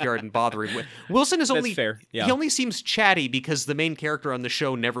in the backyard and bothering... Wilson is only... That's fair. Yeah. He only seems chatty because the main character on the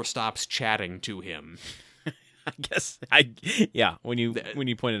show never stops chatting to him. I guess when you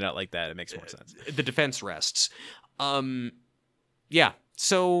point it out like that, it makes more sense. The defense rests. Yeah.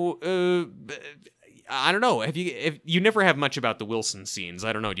 So I don't know. If you never have much about the Wilson scenes,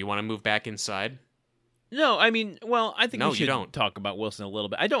 I don't know. Do you want to move back inside? No, I mean, well, I think we should don't. talk about Wilson a little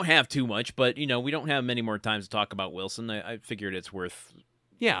bit. I don't have too much, but we don't have many more times to talk about Wilson. I figured it's worth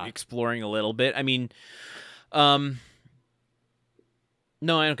exploring a little bit. I mean, no,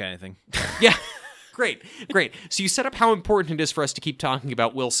 I don't got anything. Yeah. Great. So you set up how important it is for us to keep talking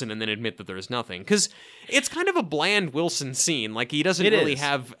about Wilson and then admit that there's nothing. Because it's kind of a bland Wilson scene. Like, he doesn't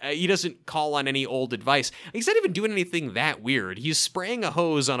he doesn't call on any old advice. He's not even doing anything that weird. He's spraying a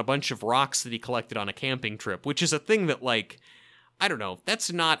hose on a bunch of rocks that he collected on a camping trip, which is a thing that, like, I don't know,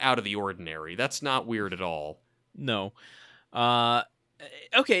 that's not out of the ordinary. That's not weird at all. No.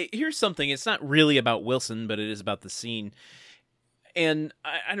 Okay, here's something. It's not really about Wilson, but it is about the scene. And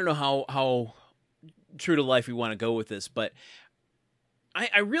I don't know how true to life we want to go with this, but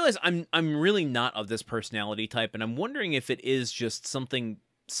I realize I'm really not of this personality type, and I'm wondering if it is just something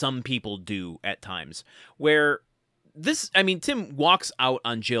some people do at times, where Tim walks out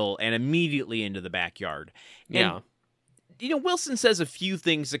on Jill and immediately into the backyard. And, yeah. Wilson says a few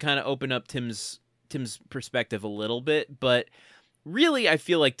things to kind of open up Tim's perspective a little bit, but really I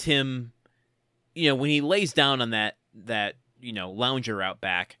feel like Tim, when he lays down on that lounger out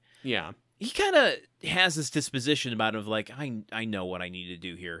back, yeah, he kind of has this disposition about him of like, I know what I need to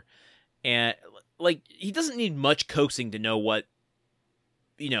do here. And like, he doesn't need much coaxing to know what,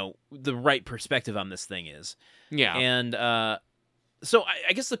 the right perspective on this thing is. Yeah. And so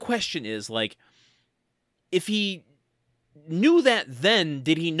I guess the question is, like, if he knew that then,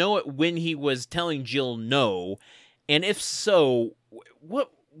 did he know it when he was telling Jill no? And if so,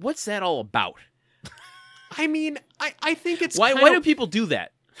 what's that all about? I mean, I think it's why do people do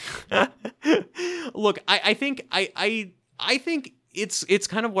that? Look, I think it's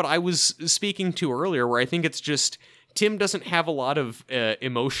kind of what I was speaking to earlier, where I think it's just Tim doesn't have a lot of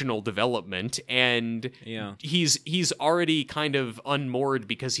emotional development, and he's already kind of unmoored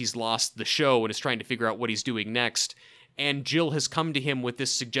because he's lost the show and is trying to figure out what he's doing next. And Jill has come to him with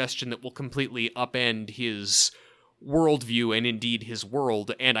this suggestion that will completely upend his worldview and indeed his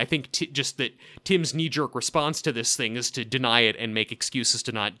world. And I think just that Tim's knee-jerk response to this thing is to deny it and make excuses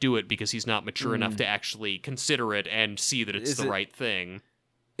to not do it because he's not mature enough to actually consider it and see that it's the right thing.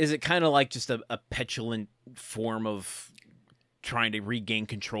 Is it kind of like just a petulant form of trying to regain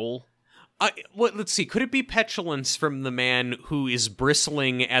control? Let's see. Could it be petulance from the man who is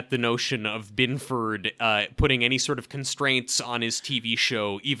bristling at the notion of Binford putting any sort of constraints on his TV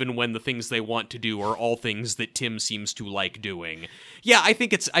show, even when the things they want to do are all things that Tim seems to like doing? Yeah, I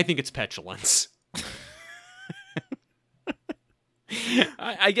think it's petulance.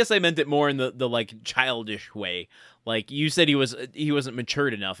 I guess I meant it more in the like childish way. Like you said, he wasn't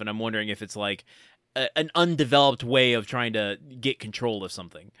matured enough, and I'm wondering if it's like an undeveloped way of trying to get control of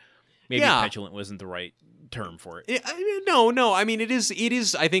something. Maybe petulant wasn't the right term for it. No. I mean, it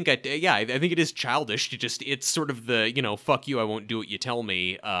is. I think. I think it is childish. It's sort of the fuck you. I won't do what you tell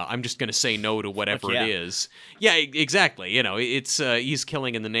me. I'm just gonna say no to whatever it is. Yeah, exactly. It's he's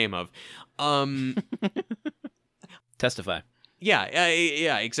killing in the name of. Testify.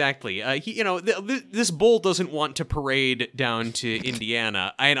 Yeah, exactly. This bull doesn't want to parade down to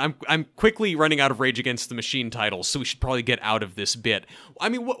Indiana, and I'm quickly running out of Rage Against the Machine titles, so we should probably get out of this bit. I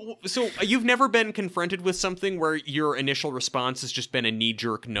mean, so you've never been confronted with something where your initial response has just been a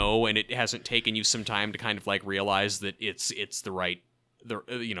knee-jerk no, and it hasn't taken you some time to kind of like realize that it's the right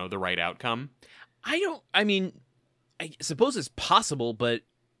outcome? I mean, I suppose it's possible, but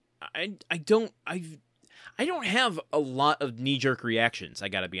I don't have a lot of knee-jerk reactions, I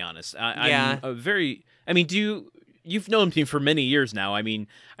gotta be honest. I'm a very... I mean, you've known me for many years now. I mean,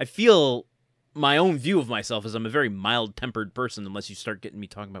 I feel my own view of myself is I'm a very mild-tempered person unless you start getting me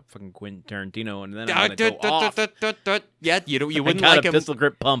talking about fucking Quentin Tarantino, and then I'm gonna go off. Yeah, you wouldn't like like him. Pistol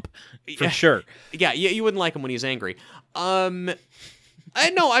grip pump, for sure. Yeah, you wouldn't like him when he's angry. You're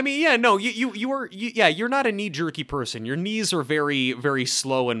not a knee-jerky person. Your knees are very, very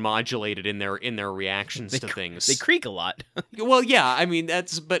slow and modulated in their reactions to things. They creak a lot. Well, yeah, I mean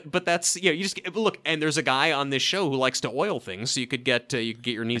but that's you just look. And there's a guy on this show who likes to oil things, so you could get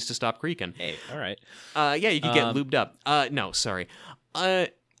your knees to stop creaking. Hey, all right. You could get lubed up. No, sorry. I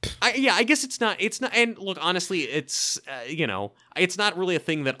guess it's not, and look, honestly, it's not really a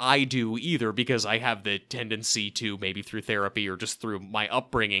thing that I do either, because I have the tendency to, maybe through therapy or just through my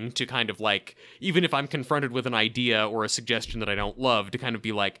upbringing, to kind of like, even if I'm confronted with an idea or a suggestion that I don't love, to kind of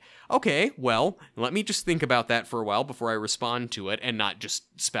be like, okay, well, let me just think about that for a while before I respond to it, and not just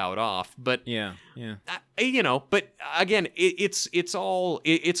spout off. But yeah. But again, it's all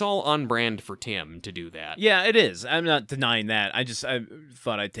on brand for Tim to do that. Yeah, it is. I'm not denying that. I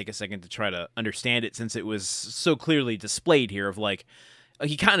thought I'd take a second to try to understand it, since it was so clearly displayed here. Of like,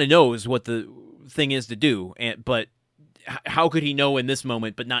 he kind of knows what the thing is to do, but how could he know in this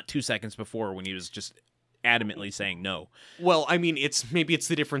moment, but not 2 seconds before when he was just adamantly saying no? Well, I mean, it's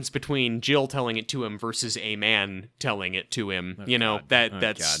the difference between Jill telling it to him versus a man telling it to him. God.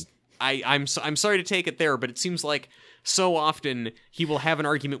 I'm sorry to take it there, but it seems like so often he will have an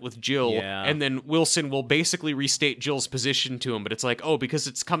argument with Jill, and then Wilson will basically restate Jill's position to him, but it's like, oh, because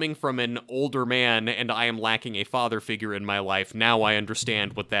it's coming from an older man and I am lacking a father figure in my life, now I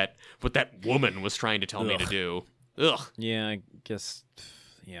understand what that woman was trying to tell me to do. Ugh. Yeah, I guess,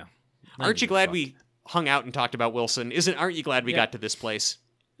 yeah. Aren't you glad we hung out and talked about Wilson? Aren't you glad we got to this place?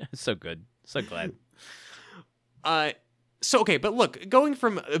 So good. So glad. So, okay, but look, going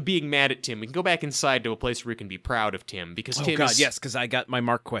from being mad at Tim, we can go back inside to a place where we can be proud of Tim, because Tim yes, because I got my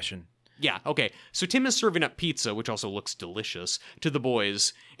Mark question. Yeah, okay. So Tim is serving up pizza, which also looks delicious, to the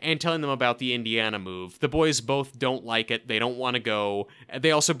boys, and telling them about the Indiana move. The boys both don't like it. They don't want to go.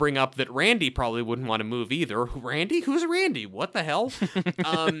 They also bring up that Randy probably wouldn't want to move either. Randy? Who's Randy? What the hell?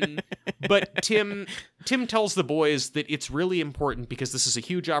 But Tim tells the boys that it's really important because this is a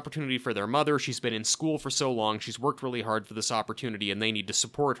huge opportunity for their mother. She's been in school for so long. She's worked really hard for this opportunity, and they need to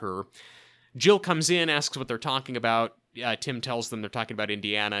support her. Jill comes in, asks what they're talking about. Tim tells them they're talking about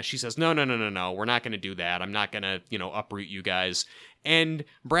Indiana. She says, no, we're not going to do that. I'm not going to, uproot you guys. And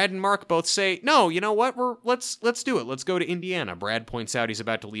Brad and Mark both say, no, you know what? Let's do it. Let's go to Indiana. Brad points out he's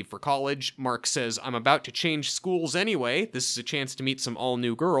about to leave for college. Mark says, I'm about to change schools anyway. This is a chance to meet some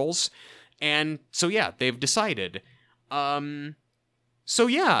all-new girls. And so, yeah, they've decided. Okay.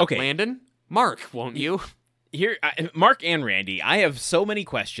 Landon, Mark, won't you? Here, Mark and Randy, I have so many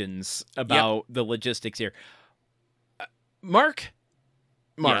questions about the logistics here. Mark.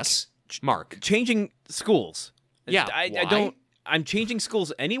 Yes. Mark. Changing schools. Yeah. I'm changing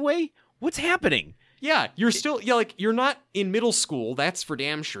schools anyway? What's happening? Yeah, you're still, you're not in middle school, that's for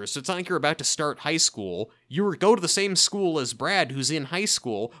damn sure, so it's not like you're about to start high school. You go to the same school as Brad, who's in high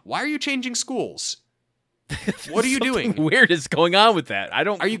school. Why are you changing schools? What are you doing? Weird is going on with that.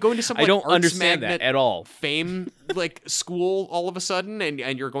 Are you going to some, I don't arts understand that at all. Fame, school all of a sudden,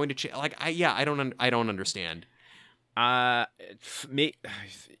 and you're going to, I don't understand. That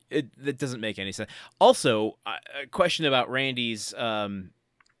doesn't make any sense. Also, a question about Randy's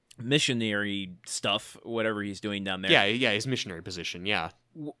missionary stuff, whatever he's doing down there. Yeah, his missionary position. Yeah.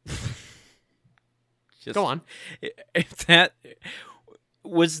 Go on.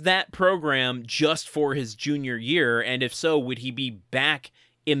 Was that program just for his junior year? And if so, would he be back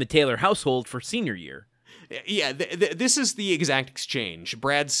in the Taylor household for senior year? Yeah, this is the exact exchange.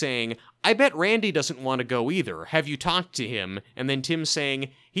 Brad saying, I bet Randy doesn't want to go either. Have you talked to him? And then Tim saying,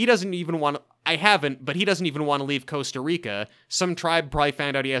 he doesn't even want to... I haven't, but he doesn't even want to leave Costa Rica. Some tribe probably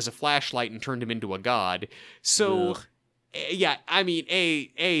found out he has a flashlight and turned him into a god. So... Ugh. Yeah, I mean,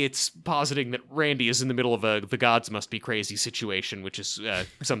 it's positing that Randy is in the middle of a the gods must be crazy situation, which is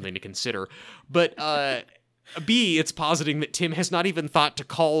something to consider. But B, it's positing that Tim has not even thought to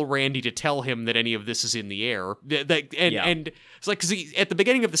call Randy to tell him that any of this is in the air. And it's like, because at the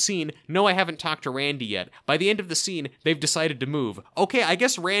beginning of the scene, no, I haven't talked to Randy yet. By the end of the scene, they've decided to move. Okay, I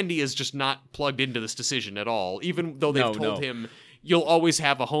guess Randy is just not plugged into this decision at all, even though they've told him, you'll always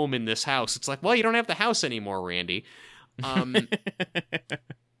have a home in this house. It's like, well, you don't have the house anymore, Randy. But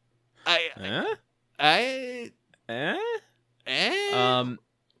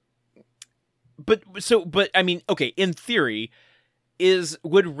I mean, okay, in theory,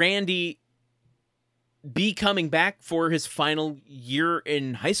 would Randy be coming back for his final year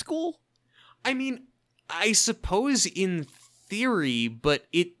in high school? I mean, I suppose in theory, but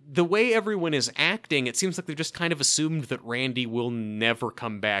the way everyone is acting, it seems like they've just kind of assumed that Randy will never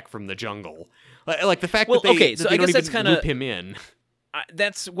come back from the jungle. Like the fact that they, so that they I don't guess even that's kinda, loop him in.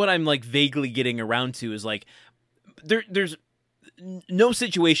 That's what I'm like vaguely getting around to is like there's no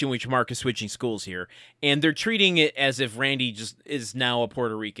situation in which Mark is switching schools here, and they're treating it as if Randy just is now a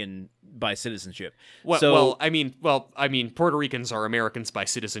Puerto Rican by citizenship. Well, I mean, Puerto Ricans are Americans by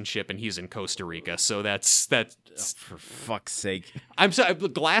citizenship, and he's in Costa Rica, so that's for fuck's sake. I'm sorry.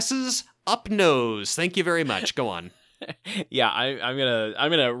 Glasses up nose. Thank you very much. Go on. Yeah, I'm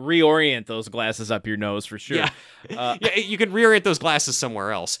gonna reorient those glasses up your nose for sure. Yeah, yeah, you can reorient those glasses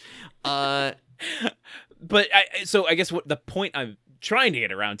somewhere else. But I guess what the point I'm trying to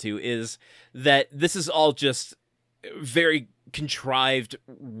get around to is that this is all just very contrived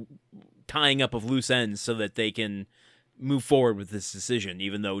tying up of loose ends so that they can move forward with this decision,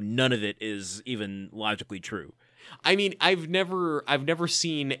 even though none of it is even logically true. I mean, I've never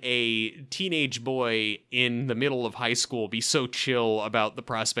seen a teenage boy in the middle of high school be so chill about the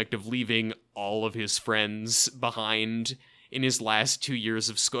prospect of leaving all of his friends behind in his last 2 years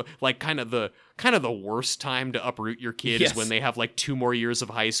of school. Like kind of the worst time to uproot your kid is when they have like 2 more years of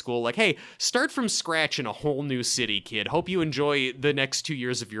high school. Like, hey, start from scratch in a whole new city, kid. Hope you enjoy the next 2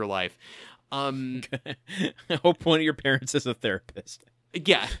 years of your life. I hope one of your parents is a therapist.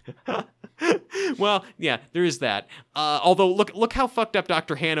 Yeah. Well, yeah, there is that. Although, look how fucked up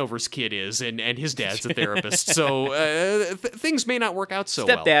Dr. Hanover's kid is, and his dad's a therapist. So things may not work out so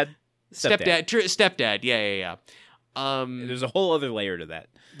well. Stepdad. Yeah. There's a whole other layer to that.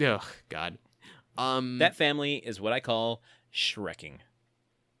 Oh, God. That family is what I call Shrekking.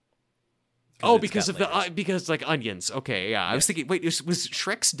 Oh, because of because like onions. Okay, yeah. I was thinking, wait, was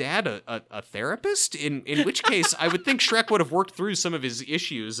Shrek's dad a therapist? In which case, I would think Shrek would have worked through some of his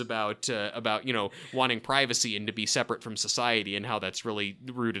issues about wanting privacy and to be separate from society, and how that's really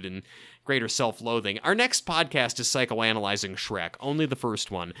rooted in greater self-loathing. Our next podcast is psychoanalyzing Shrek, only the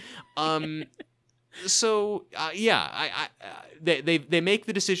first one. So they make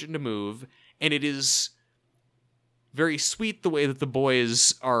the decision to move, and it is very sweet the way that the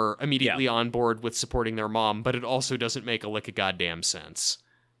boys are immediately on board with supporting their mom, but it also doesn't make a lick of goddamn sense.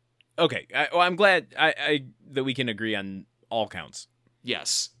 Okay, I'm glad that we can agree on all counts.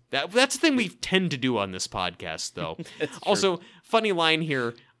 Yes. That's the thing we tend to do on this podcast, though. Also, funny line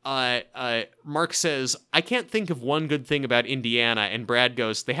here. Mark says, I can't think of one good thing about Indiana, and Brad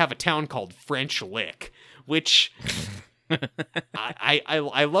goes, they have a town called French Lick, which...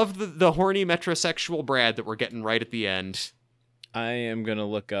 I love the horny metrosexual Brad that we're getting right at the end. I am gonna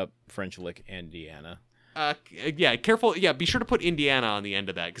look up French Lick, Indiana. Yeah, careful. Yeah, be sure to put Indiana on the end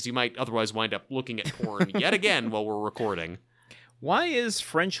of that, because you might otherwise wind up looking at porn yet again while we're recording. Why is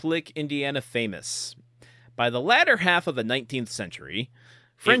French Lick, Indiana famous? By the latter half of the 19th century,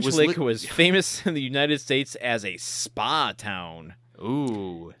 French Lick was famous in the United States as a spa town.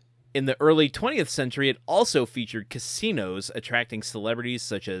 Ooh. In the early 20th century, it also featured casinos attracting celebrities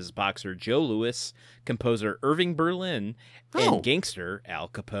such as boxer Joe Louis, composer Irving Berlin, and gangster Al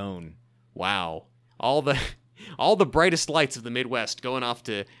Capone. Wow. All the brightest lights of the Midwest going off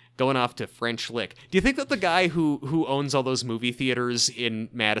to French Lick. Do you think that the guy who owns all those movie theaters in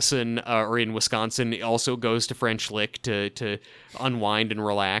Madison or in Wisconsin also goes to French Lick to unwind and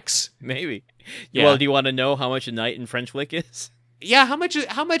relax? Maybe. Yeah. Well, do you want to know how much a night in French Lick is? Yeah, how much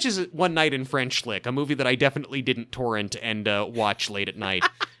is it one night in French Lick? A movie that I definitely didn't torrent and watch late at night.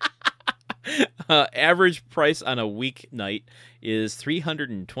 Average price on a weeknight is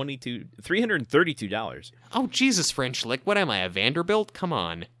 $332. Oh, Jesus, French Lick. What am I, a Vanderbilt? Come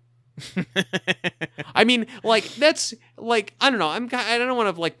on. I mean, like, that's like, I don't know. I don't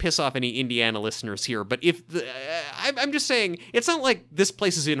want to like piss off any Indiana listeners here, but I'm just saying, it's not like this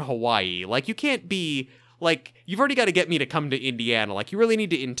place is in Hawaii. Like, you can't be like, you've already got to get me to come to Indiana. Like, you really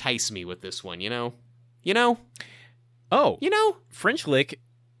need to entice me with this one, you know? Oh, You know? French Lick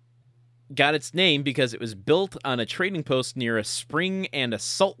got its name because it was built on a trading post near a spring and a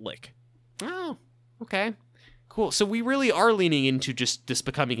salt lick. Oh, okay. Cool. So we really are leaning into just this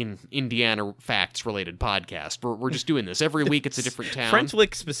becoming an Indiana facts related podcast. We're just doing this every week. It's a different town. French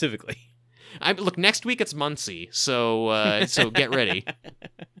Lick specifically. Look, next week it's Muncie, so get ready.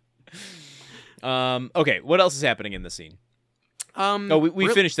 Okay, what else is happening in the scene?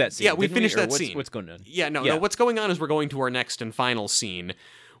 We finished that scene. Yeah, we didn't finished that what's, scene. What's going on? Yeah, no. What's going on is we're going to our next and final scene,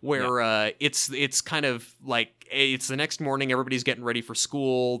 where it's kind of like it's the next morning. Everybody's getting ready for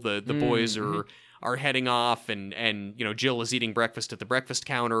school. The boys are heading off, and Jill is eating breakfast at the breakfast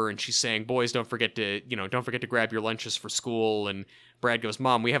counter, and she's saying, "Boys, don't forget to grab your lunches for school." And Brad goes,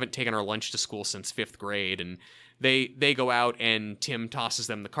 "Mom, we haven't taken our lunch to school since 5th grade." And they go out, and Tim tosses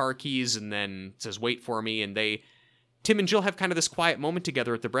them the car keys, and then says, "Wait for me." And Tim and Jill have kind of this quiet moment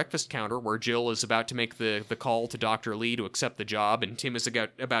together at the breakfast counter where Jill is about to make the call to Dr. Lee to accept the job, and Tim is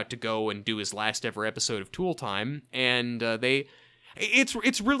about to go and do his last ever episode of Tool Time, and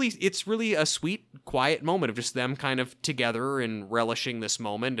it's really a sweet, quiet moment of just them kind of together and relishing this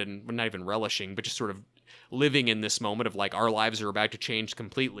moment, and not even relishing, but just sort of living in this moment of like, our lives are about to change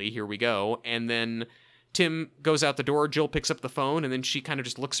completely, here we go. And then Tim goes out the door, Jill picks up the phone, and then she kind of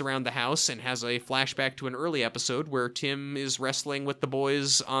just looks around the house and has a flashback to an early episode where Tim is wrestling with the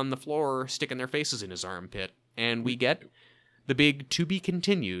boys on the floor, sticking their faces in his armpit. And we get the big to be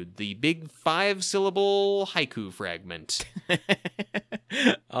continued, the big 5-syllable haiku fragment.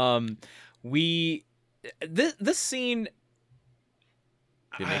 This scene,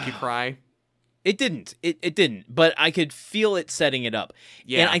 Did it make you cry? It didn't. It didn't. But I could feel it setting it up.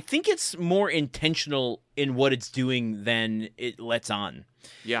 Yeah. And I think it's more intentional in what it's doing than it lets on.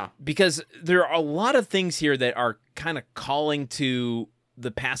 Yeah. Because there are a lot of things here that are kind of calling to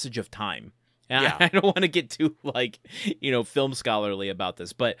the passage of time. And Yeah. I don't want to get too, film scholarly about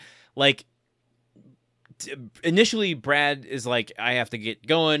this. But, initially Brad is like, I have to get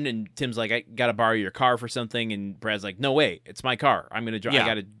going, and Tim's like, I gotta borrow your car for something, and Brad's like, no way, it's my car, I'm gonna drive. Yeah. I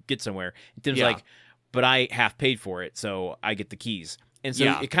gotta get somewhere. And Tim's Yeah. like, but I half paid for it, so I get the keys. And so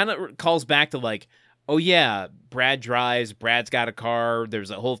Yeah. it kind of calls back to like, oh yeah, Brad drives, Brad's got a car, there's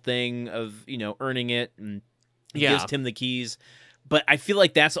a whole thing of earning it, and he Yeah. gives Tim the keys. But I feel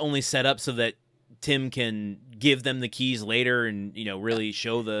like that's only set up so that Tim can give them the keys later and really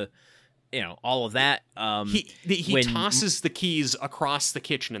show the all of that. He tosses the keys across the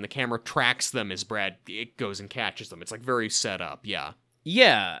kitchen, and the camera tracks them as Brad goes and catches them. It's like very set up. Yeah.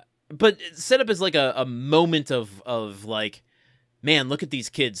 Yeah, but set up as like a moment of like, man, look at these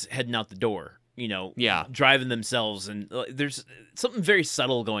kids heading out the door. Yeah. Driving themselves, and there's something very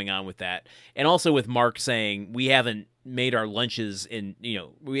subtle going on with that. And also with Mark saying, we haven't made our lunches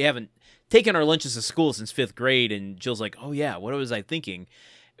we haven't taken our lunches to school since 5th grade. And Jill's like, oh yeah, what was I thinking?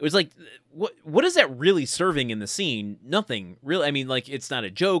 It was like, what is that really serving in the scene? Nothing really. I mean, like, it's not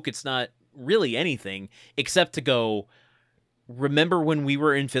a joke. It's not really anything except to go, remember when we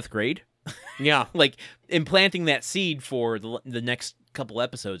were in 5th grade? Yeah. Like, implanting that seed for the next couple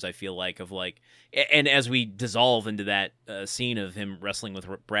episodes, I feel like, of like, and as we dissolve into that scene of him wrestling with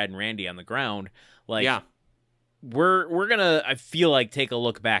Brad and Randy on the ground, like, Yeah. we're gonna, I feel like, take a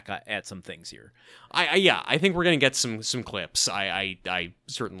look back at some things here. I think we're gonna get some clips. I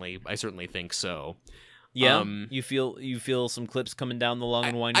certainly think so. Yeah, you feel some clips coming down the long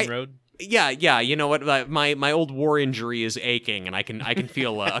and winding road. Yeah. You know what? My old war injury is aching, and I can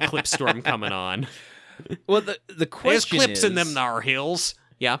feel a clip storm coming on. Well, the question There's clips is, in them thar hills.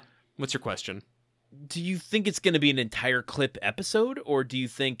 Yeah. What's your question? do you think it's going to be an entire clip episode, or do you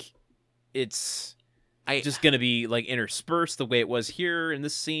think it's just going to be like interspersed the way it was here in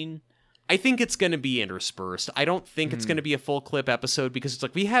this scene? I think it's going to be interspersed. I don't think it's going to be a full clip episode because it's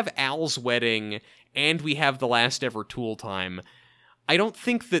like we have Al's wedding and we have the last ever Tool Time. I don't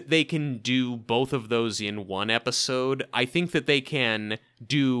think that they can do both of those in one episode. I think that they can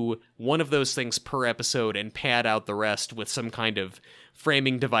do one of those things per episode and pad out the rest with some kind of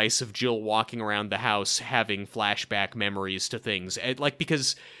framing device of Jill walking around the house having flashback memories to things.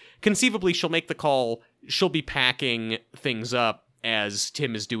 Because conceivably she'll make the call, she'll be packing things up as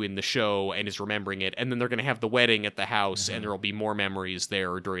Tim is doing the show and is remembering it, and then they're going to have the wedding at the house, and there will be more memories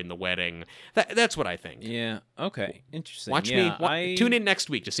there during the wedding. That's what I think. Yeah, okay. Interesting. Watch me. Tune in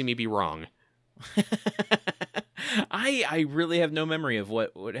next week to see me be wrong. I really have no memory of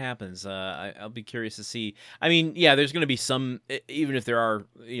what happens. I'll be curious to see. I mean, yeah, there's going to be some, even if there are,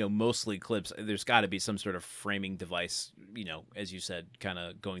 mostly clips, there's got to be some sort of framing device, as you said, kind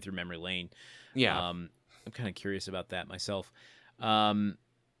of going through memory lane. Yeah. I'm kind of curious about that myself.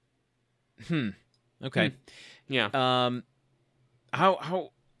 Okay. Yeah. How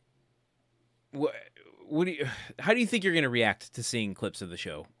do you think you're going to react to seeing clips of the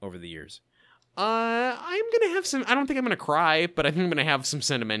show over the years? I'm gonna have some. I don't think I'm gonna cry, but I think I'm gonna have some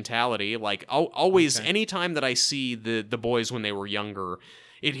sentimentality. Like, always, anytime that I see the boys when they were younger,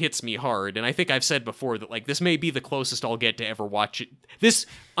 it hits me hard. And I think I've said before that, like, this may be the closest I'll get to ever watch it. This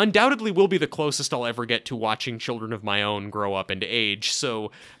undoubtedly will be the closest I'll ever get to watching children of my own grow up and age.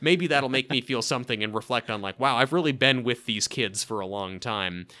 So maybe that'll make me feel something and reflect on, like, wow, I've really been with these kids for a long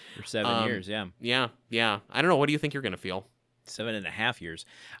time. For 7 years, yeah. Yeah. I don't know. What do you think you're gonna feel? 7.5 years.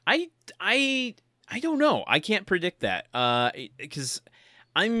 I don't know. I can't predict that. Because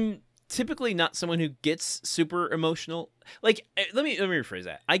I'm typically not someone who gets super emotional. Like, let me rephrase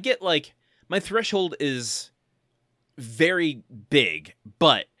that. I get, like, my threshold is very big,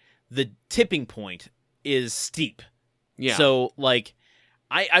 but the tipping point is steep. Yeah. So, like,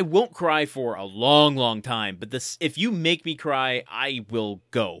 I won't cry for a long, long time, but if you make me cry, I will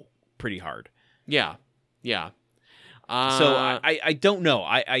go pretty hard. Yeah. So I don't know.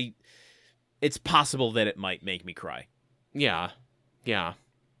 It's possible that it might make me cry. Yeah.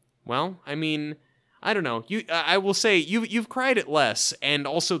 Well, I mean, I don't know. I will say you've cried at less, and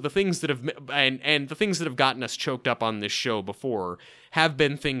also the things that have and the things that have gotten us choked up on this show before have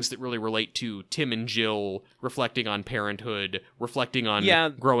been things that really relate to Tim and Jill reflecting on parenthood, reflecting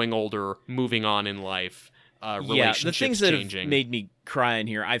on growing older, moving on in life. Relationships the things changing. That have made me cry in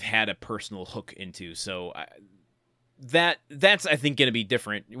here, I've had a personal hook into. So that's I think going to be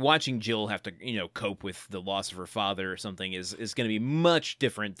different. Watching Jill have to cope with the loss of her father or something is going to be much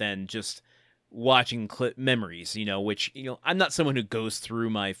different than just watching memories. Which I'm not someone who goes through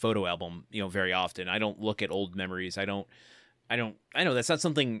my photo album very often. I don't look at old memories. I know that's not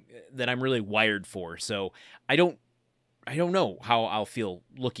something that I'm really wired for. So I don't know how I'll feel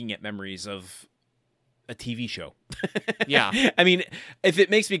looking at memories of a TV show. Yeah. I mean, if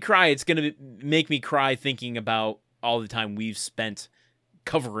it makes me cry, it's going to make me cry thinking about all the time we've spent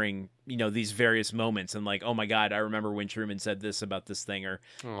covering, these various moments and like, oh my God, I remember when Truman said this about this thing, or,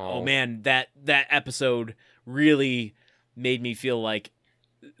 oh man, that episode really made me feel like,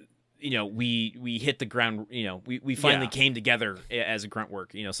 we hit the ground, we finally came together as a grunt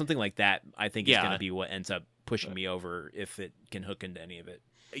work, something like that. I think is going to be what ends up pushing me over if it can hook into any of it.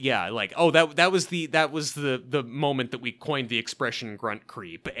 Yeah, like, oh, that was the moment that we coined the expression grunt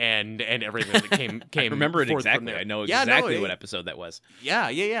creep and everything that came I remember it exactly. I know exactly what episode that was.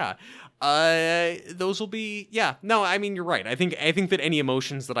 Yeah. Those will be No, I mean, you're right. I think that any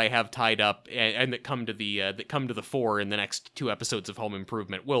emotions that I have tied up and that come to the fore in the next 2 episodes of Home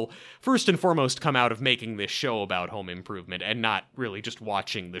Improvement will first and foremost come out of making this show about Home Improvement and not really just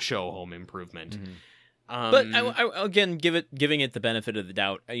watching the show Home Improvement. Mm-hmm. But I again, giving it the benefit of the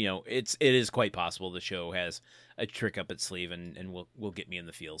doubt, it is quite possible the show has a trick up its sleeve and will get me in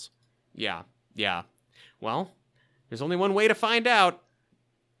the feels. Yeah. Well, there's only one way to find out.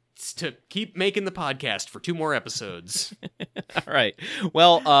 It's to keep making the podcast for 2 more episodes. All right.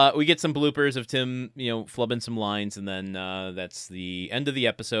 Well, we get some bloopers of Tim, flubbing some lines, and then that's the end of the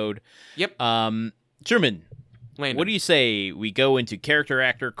episode. Yep. Truman, Landon, what do you say we go into character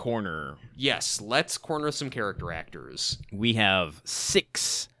actor corner? Yes, let's corner some character actors. We have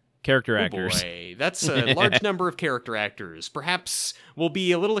 6 character actors. Boy, that's a large number of character actors. Perhaps we'll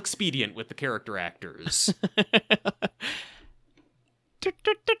be a little expedient with the character actors.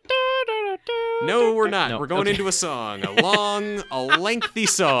 No, we're not. No, we're going into a song. A lengthy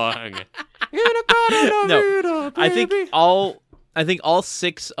song. No, I think all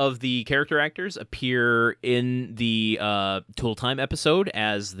 6 of the character actors appear in the Tool Time episode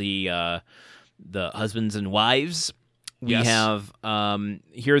as the husbands and wives. We have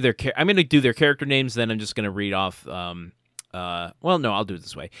here their. I'm going to do their character names, then I'm just going to read off. Well, no, I'll do it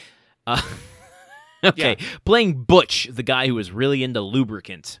this way. Okay, playing Butch, the guy who is really into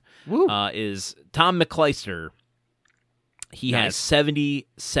lubricant, is Tom McClyster. He has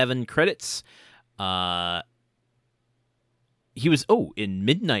 77 credits. He was in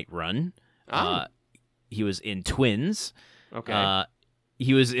Midnight Run. He was in Twins. Okay.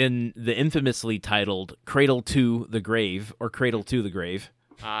 He was in the infamously titled Cradle to the Grave or Cradle to the Grave.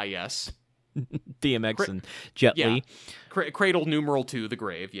 Yes. DMX and Jet Li. Cradle numeral to the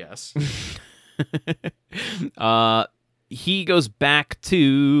grave. Yes. he goes back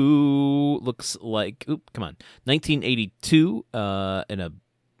to, looks like, 1982 in a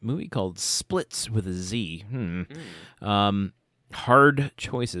movie called Splits with a Z. Hard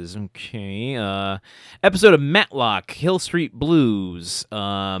choices. Okay. Episode of Matlock, Hill Street Blues,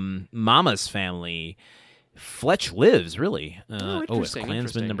 Mama's Family, Fletch Lives, really. It's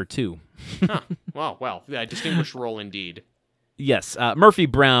Klansman number 2. Huh. Well, yeah, distinguished role indeed. Yes. Murphy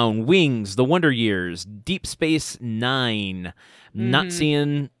Brown, Wings, The Wonder Years, Deep Space Nine. Not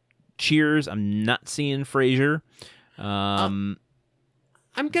seeing Cheers. I'm not seeing Frasier. I'm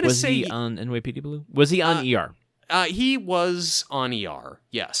going to say... Was he on NYPD Blue? Was he on ER? He was on ER,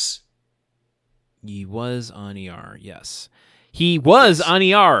 yes. He was on ER, yes. He was on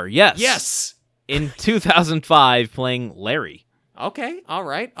ER, yes. Yes! In 2005, playing Larry. Okay, all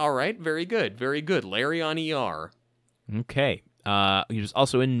right. Very good. Larry on ER. Okay. He was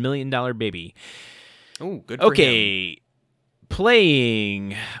also in $1 Million Baby. Oh, good for him.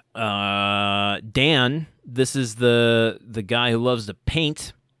 Playing Dan. This is the guy who loves to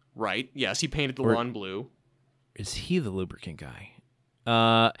paint. Right, yes, he painted the lawn blue. Is he the lubricant guy?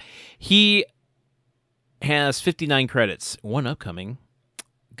 He has 59 credits, one upcoming.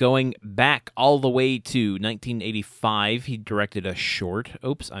 Going back all the way to 1985, he directed a short.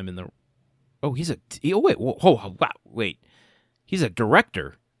 Oops, I'm in the... Oh, he's a... Wait. He's a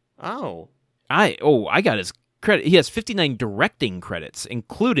director. Oh. I got his credit. He has 59 directing credits,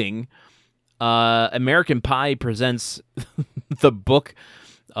 including American Pie Presents The Book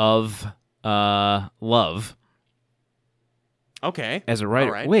of Love. Okay. As a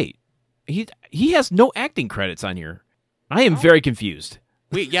writer. Right. Wait. He has no acting credits on here. I am very confused.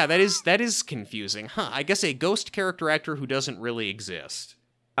 Wait, yeah, that is confusing. Huh, I guess a ghost character actor who doesn't really exist.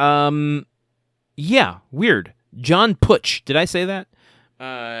 Yeah, weird. John Putsch. Did I say that?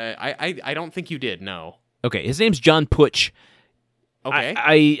 I don't think you did, no. Okay, his name's John Putsch.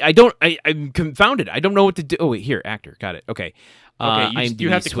 Okay. I'm confounded. I don't know what to do. Oh, wait, here, actor. Got it. Okay. Okay, you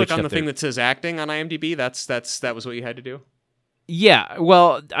have to click on the thing that says acting on IMDb? That was what you had to do? Yeah,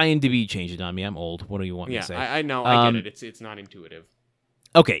 well, IMDb changed it on me. I'm old. What do you want me to say? I know. I get it. It's not intuitive.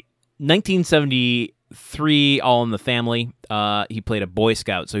 Okay. 1973, All in the Family. He played a Boy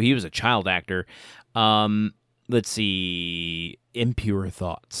Scout, so he was a child actor. Let's see. Impure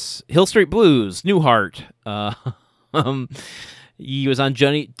Thoughts. Hill Street Blues. Newhart. He was on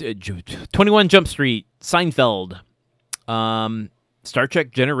 21 Jump Street. Seinfeld. Star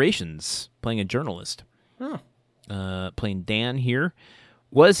Trek Generations. Playing a journalist. Huh. Playing Dan here.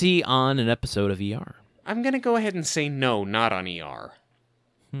 Was he on an episode of ER? I'm going to go ahead and say no, not on ER.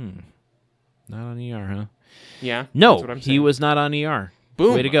 Not on ER, huh? Yeah. No, that's what I'm saying. he was not on ER.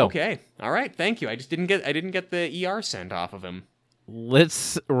 Boom. Way to go. Okay. All right. Thank you. I didn't get the ER scent off of him.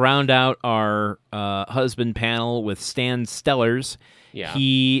 Let's round out our husband panel with Stan Stellers. Yeah.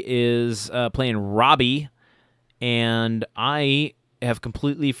 He is playing Robbie, and I have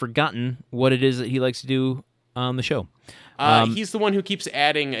completely forgotten what it is that he likes to do on the show. He's the one who keeps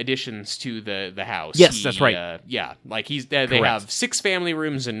adding additions to the house. Yes, that's right. Yeah, like they have 6 family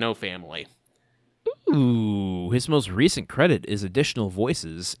rooms and no family. Ooh, his most recent credit is additional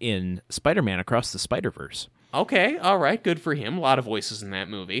voices in Spider-Man Across the Spider-Verse. Okay, all right, good for him. A lot of voices in that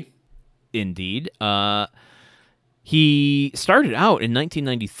movie. Indeed. He started out in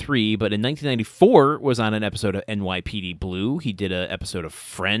 1993, but in 1994 was on an episode of NYPD Blue. He did an episode of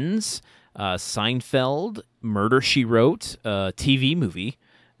Friends, Seinfeld, Murder, She Wrote, TV movie.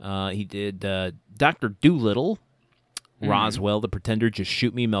 He did Dr. Dolittle, Roswell, The Pretender, Just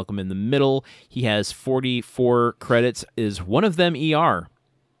Shoot Me, Malcolm in the Middle. He has 44 credits. Is one of them ER?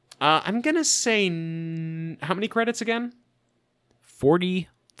 I'm going to say... how many credits again?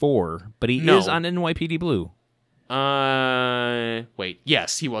 44, but he is on NYPD Blue. Wait.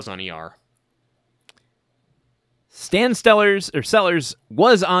 Yes, he was on ER. Stan Sellers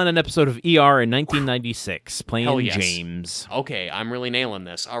was on an episode of ER in 1996, playing yes. James. Okay, I'm really nailing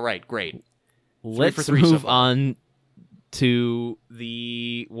this. All right, great. Let's move on to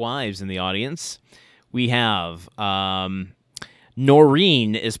the wives in the audience. We have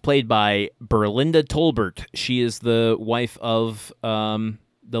Noreen is played by Berlinda Tolbert. She is the wife of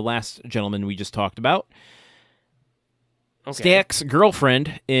the last gentleman we just talked about. Okay. Stack's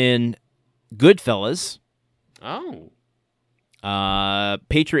girlfriend in Goodfellas. Oh.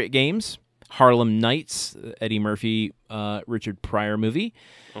 Patriot Games, Harlem Nights, Eddie Murphy, Richard Pryor movie.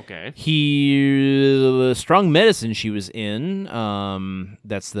 Okay. Strong Medicine she was in.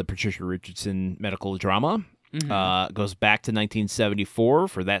 That's the Patricia Richardson medical drama. Mm-hmm. Goes back to 1974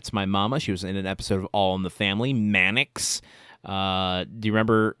 for That's My Mama. She was in an episode of All in the Family. Mannix. Do you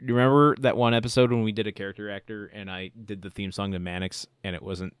remember? Do you remember that one episode when we did a character actor and I did the theme song to Mannix and it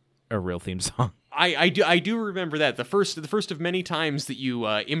wasn't a real theme song? I do remember that the first of many times that you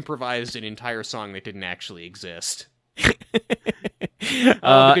improvised an entire song that didn't actually exist.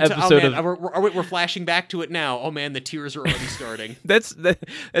 We're flashing back to it now. Oh man, the tears are already starting. That's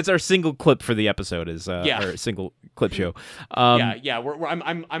our single clip for the episode. Our single clip show.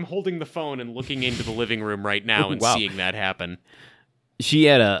 I'm holding the phone and looking into the living room right now and seeing that happen. She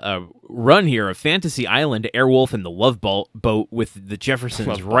had a run here of Fantasy Island, Airwolf, and the Love Boat with the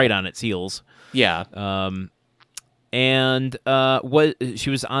Jeffersons right on its heels. Yeah. She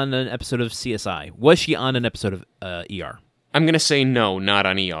was on an episode of CSI. Was she on an episode of ER? I'm going to say no, not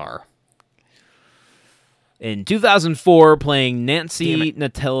on ER. In 2004, playing Nancy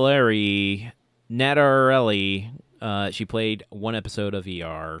Natarelli, she played one episode of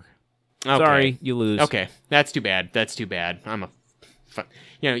ER. Okay. Sorry, you lose. Okay, that's too bad.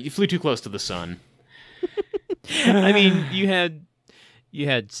 You flew too close to the sun. I mean, you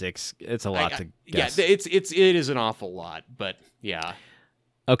had 6. It's a lot to guess. Yeah, it is an awful lot, but yeah.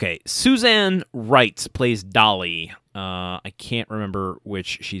 Okay, Suzanne Wright plays Dolly. I can't remember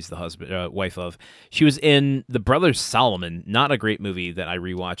which she's the wife of. She was in The Brothers Solomon, not a great movie that I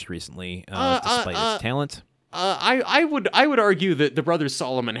rewatched recently, despite its talent. I would argue that The Brothers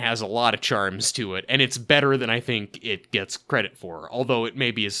Solomon has a lot of charms to it, and it's better than I think it gets credit for, although it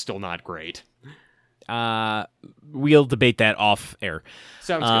maybe is still not great. We'll debate that off air.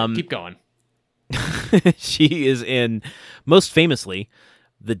 Sounds good. Keep going. She is in, most famously,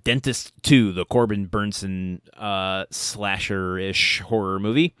 The Dentist 2, the Corbin Burnson slasher-ish horror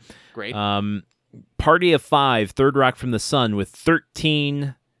movie. Great. Party of 5, Third Rock from the Sun, with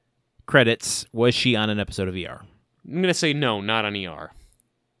 13 credits. Was she on an episode of ER? I'm going to say no, not on ER.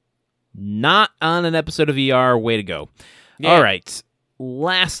 Not on an episode of ER. Way to go. Yeah. All right.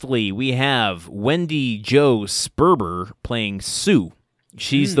 Lastly, we have Wendy Jo Sperber playing Sue.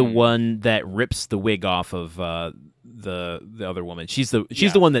 She's the one that rips the wig off of the other woman. She's the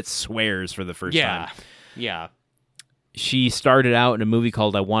one that swears for the first time. Yeah. She started out in a movie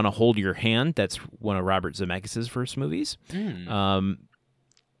called I Want to Hold Your Hand. That's one of Robert Zemeckis' first movies.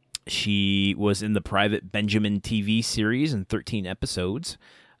 She was in the Private Benjamin TV series in 13 episodes.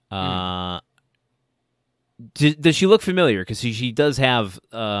 Does she look familiar? Because she does have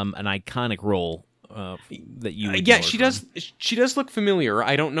an iconic role that you. She does. She does look familiar.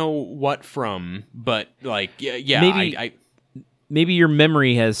 I don't know what from, but maybe your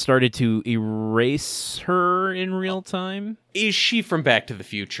memory has started to erase her in real time. Is she from Back to the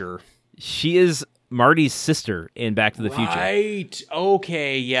Future? She is Marty's sister in Back to the Future. Right.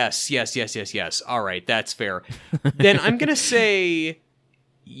 Okay. Yes. All right. That's fair. Then I'm gonna say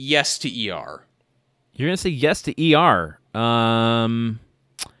yes to ER. You're going to say yes to ER. I'm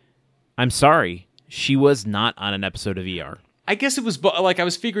sorry. She was not on an episode of ER. I guess it was I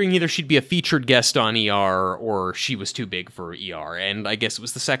was figuring either she'd be a featured guest on ER or she was too big for ER, and I guess it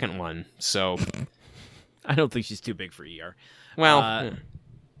was the second one. So I don't think she's too big for ER. Well,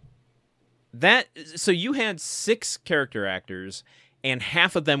 so you had 6 character actors and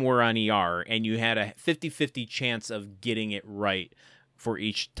half of them were on ER, and you had a 50-50 chance of getting it right for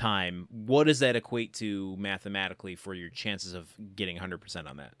each time. What does that equate to mathematically for your chances of getting 100%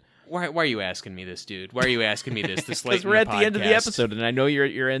 on that? Why are you asking me this, dude? Why are you asking me this? Because we're at the end of the episode, and I know you're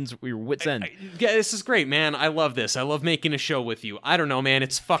at your wit's end. Yeah, this is great, man. I love this. I love making a show with you. I don't know, man.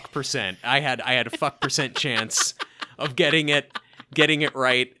 It's fuck percent. I had a fuck percent chance of getting it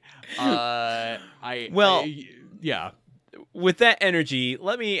right. Yeah. With that energy,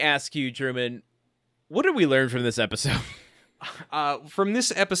 let me ask you, Truman, what did we learn from this episode? From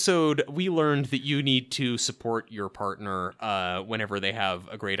this episode, we learned that you need to support your partner whenever they have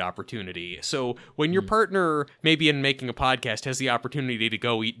a great opportunity. So when your partner, maybe in making a podcast, has the opportunity to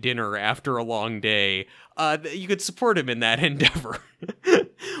go eat dinner after a long day, you could support him in that endeavor.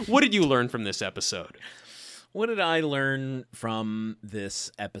 What did you learn from this episode? What did I learn from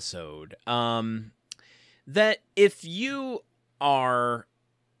this episode? That if you are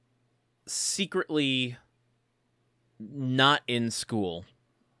secretly not in school,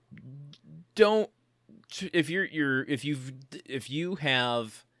 if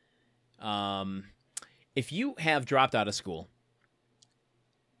you have dropped out of school,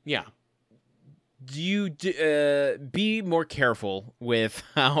 be more careful with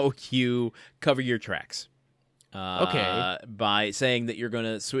how you cover your tracks. Okay. By saying that you're going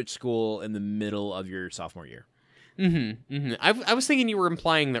to switch school in the middle of your sophomore year. I was thinking you were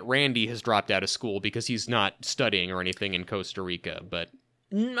implying that Randy has dropped out of school because he's not studying or anything in Costa Rica, but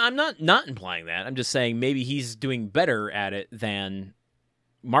I'm not implying that. I'm just saying maybe he's doing better at it than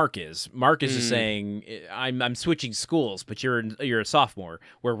Mark is. Mark is just saying, I'm switching schools, but you're a sophomore.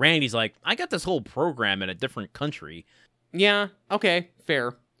 Where Randy's like, I got this whole program in a different country. Yeah. Okay.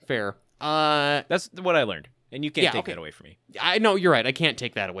 Fair. That's what I learned, and you can't take that away from me. I know you're right. I can't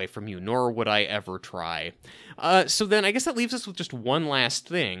take that away from you, nor would I ever try. So then I guess that leaves us with just one last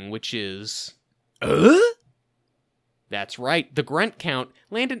thing, which is... That's right, the grunt count.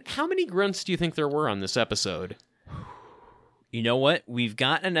 Landon, how many grunts do you think there were on this episode? You know what? We've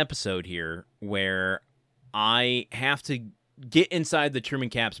got an episode here where I have to get inside the Truman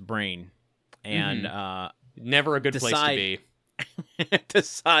Cap's brain and never a good place to be.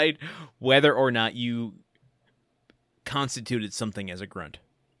 Decide whether or not you constituted something as a grunt.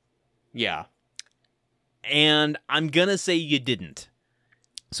 Yeah. And I'm going to say you didn't.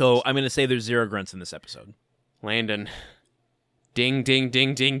 So I'm going to say there's 0 grunts in this episode. Landon, ding, ding,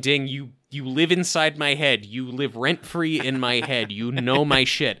 ding, ding, ding. You live inside my head. You live rent-free in my head. You know my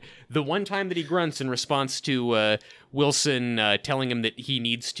shit. The one time that he grunts in response to Wilson telling him that he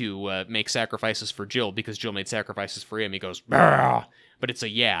needs to make sacrifices for Jill because Jill made sacrifices for him, he goes, "Bah!" But it's a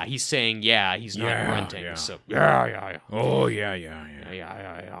yeah. He's saying yeah. He's not grunting. Yeah. So yeah. Oh,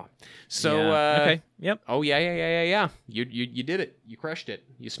 yeah. So, okay. Yep. Oh, yeah. You did it. You crushed it.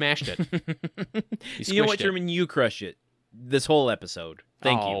 You smashed it. You know what, Truman? You crush it. This whole episode.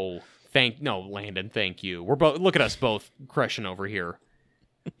 Thank you. No, Landon, thank you. We're both, look at us both crushing over here.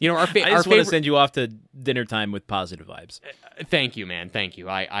 You know, I just want to send you off to dinner time with positive vibes. Thank you, man. Thank you.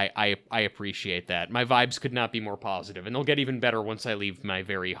 I appreciate that. My vibes could not be more positive, and they'll get even better once I leave my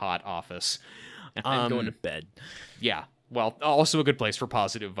very hot office. I'm going to bed. Yeah. Well, also a good place for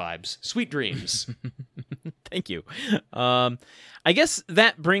positive vibes. Sweet dreams. Thank you. I guess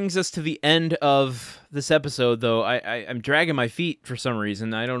that brings us to the end of this episode, though. I'm dragging my feet for some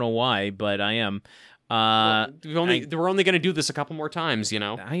reason. I don't know why, but I am. We're only going to do this a couple more times, you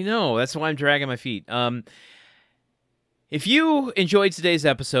know? I know. That's why I'm dragging my feet. If you enjoyed today's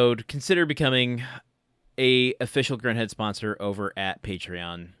episode, consider becoming a official Grunthead sponsor over at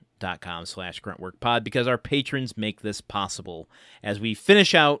patreon.com/gruntworkpod, because our patrons make this possible as we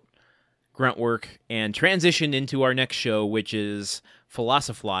finish out Gruntwork and transition into our next show, which is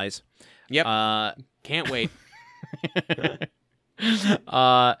Philosophlies. Yep. Can't wait.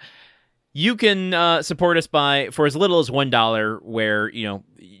 You can support us for as little as $1, where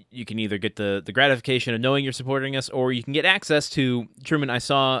you can either get the gratification of knowing you're supporting us, or you can get access to, Truman, I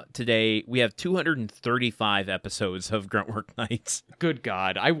saw today we have 235 episodes of Gruntwork Nights. Good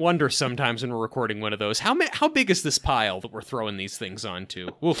God. I wonder sometimes when we're recording one of those, how big is this pile that we're throwing these things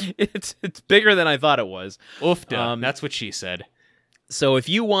onto? Oof. It's bigger than I thought it was. Oofda. That's what she said. So if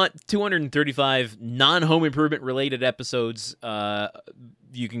you want 235 non-home improvement related episodes,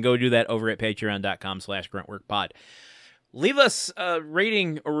 you can go do that over at patreon.com/gruntworkpod. Leave us a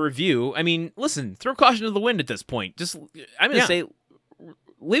rating or review. I mean, listen, throw caution to the wind at this point. I'm going to say,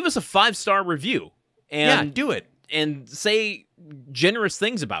 leave us a 5-star review. And do it. And say generous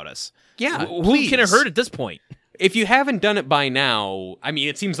things about us. Yeah, Who can have heard at this point? If you haven't done it by now, I mean,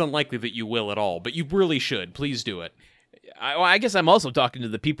 it seems unlikely that you will at all, but you really should. Please do it. I guess I'm also talking to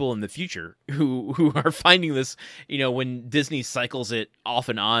the people in the future who are finding this, when Disney cycles it off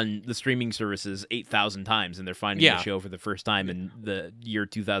and on the streaming services 8,000 times, and they're finding the show for the first time in the year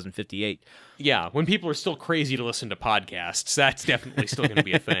 2058. Yeah, when people are still crazy to listen to podcasts, that's definitely still going to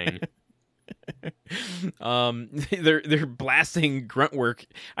be a thing. They're blasting Gruntwork.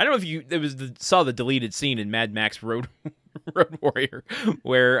 I don't know if you saw the deleted scene in Mad Max Road Warrior,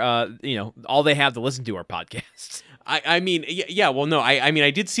 where all they have to listen to are podcasts. I mean, well, no, I mean,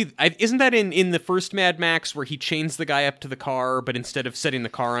 I did see. Isn't that in the first Mad Max where he chains the guy up to the car, but instead of setting the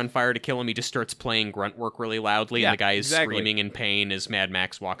car on fire to kill him, he just starts playing Gruntwork really loudly, and the guy is screaming in pain as Mad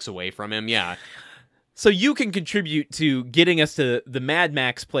Max walks away from him. Yeah. So you can contribute to getting us to the Mad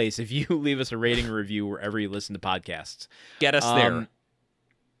Max place if you leave us a rating or review wherever you listen to podcasts. Get us there.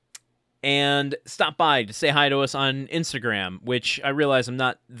 And stop by to say hi to us on Instagram, which I realize I'm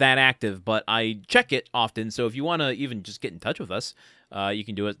not that active, but I check it often. So if you want to even just get in touch with us, you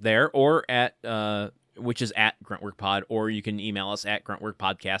can do it there, or at which is at GruntworkPod, or you can email us at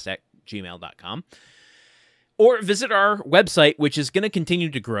gruntworkpodcast@gmail.com. Or visit our website, which is going to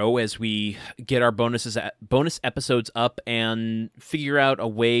continue to grow as we get our bonus episodes up and figure out a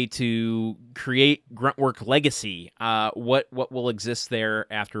way to create Gruntwork Legacy. What will exist there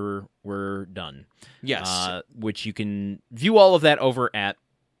after we're done? Yes. Which you can view all of that over at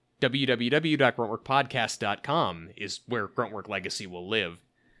www.gruntworkpodcast.com is where Gruntwork Legacy will live.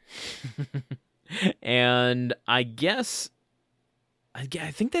 And I guess I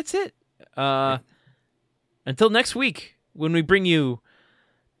think that's it. Until next week, when we bring you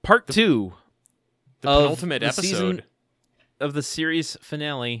part 2 the penultimate the episode season of the series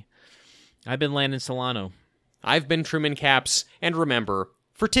finale. I've been Landon Solano. I've been Truman Caps, and remember,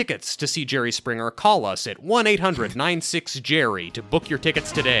 for tickets to see Jerry Springer, call us at 1-800-96-JERRY to book your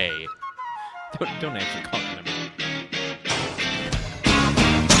tickets today. Don't actually call it.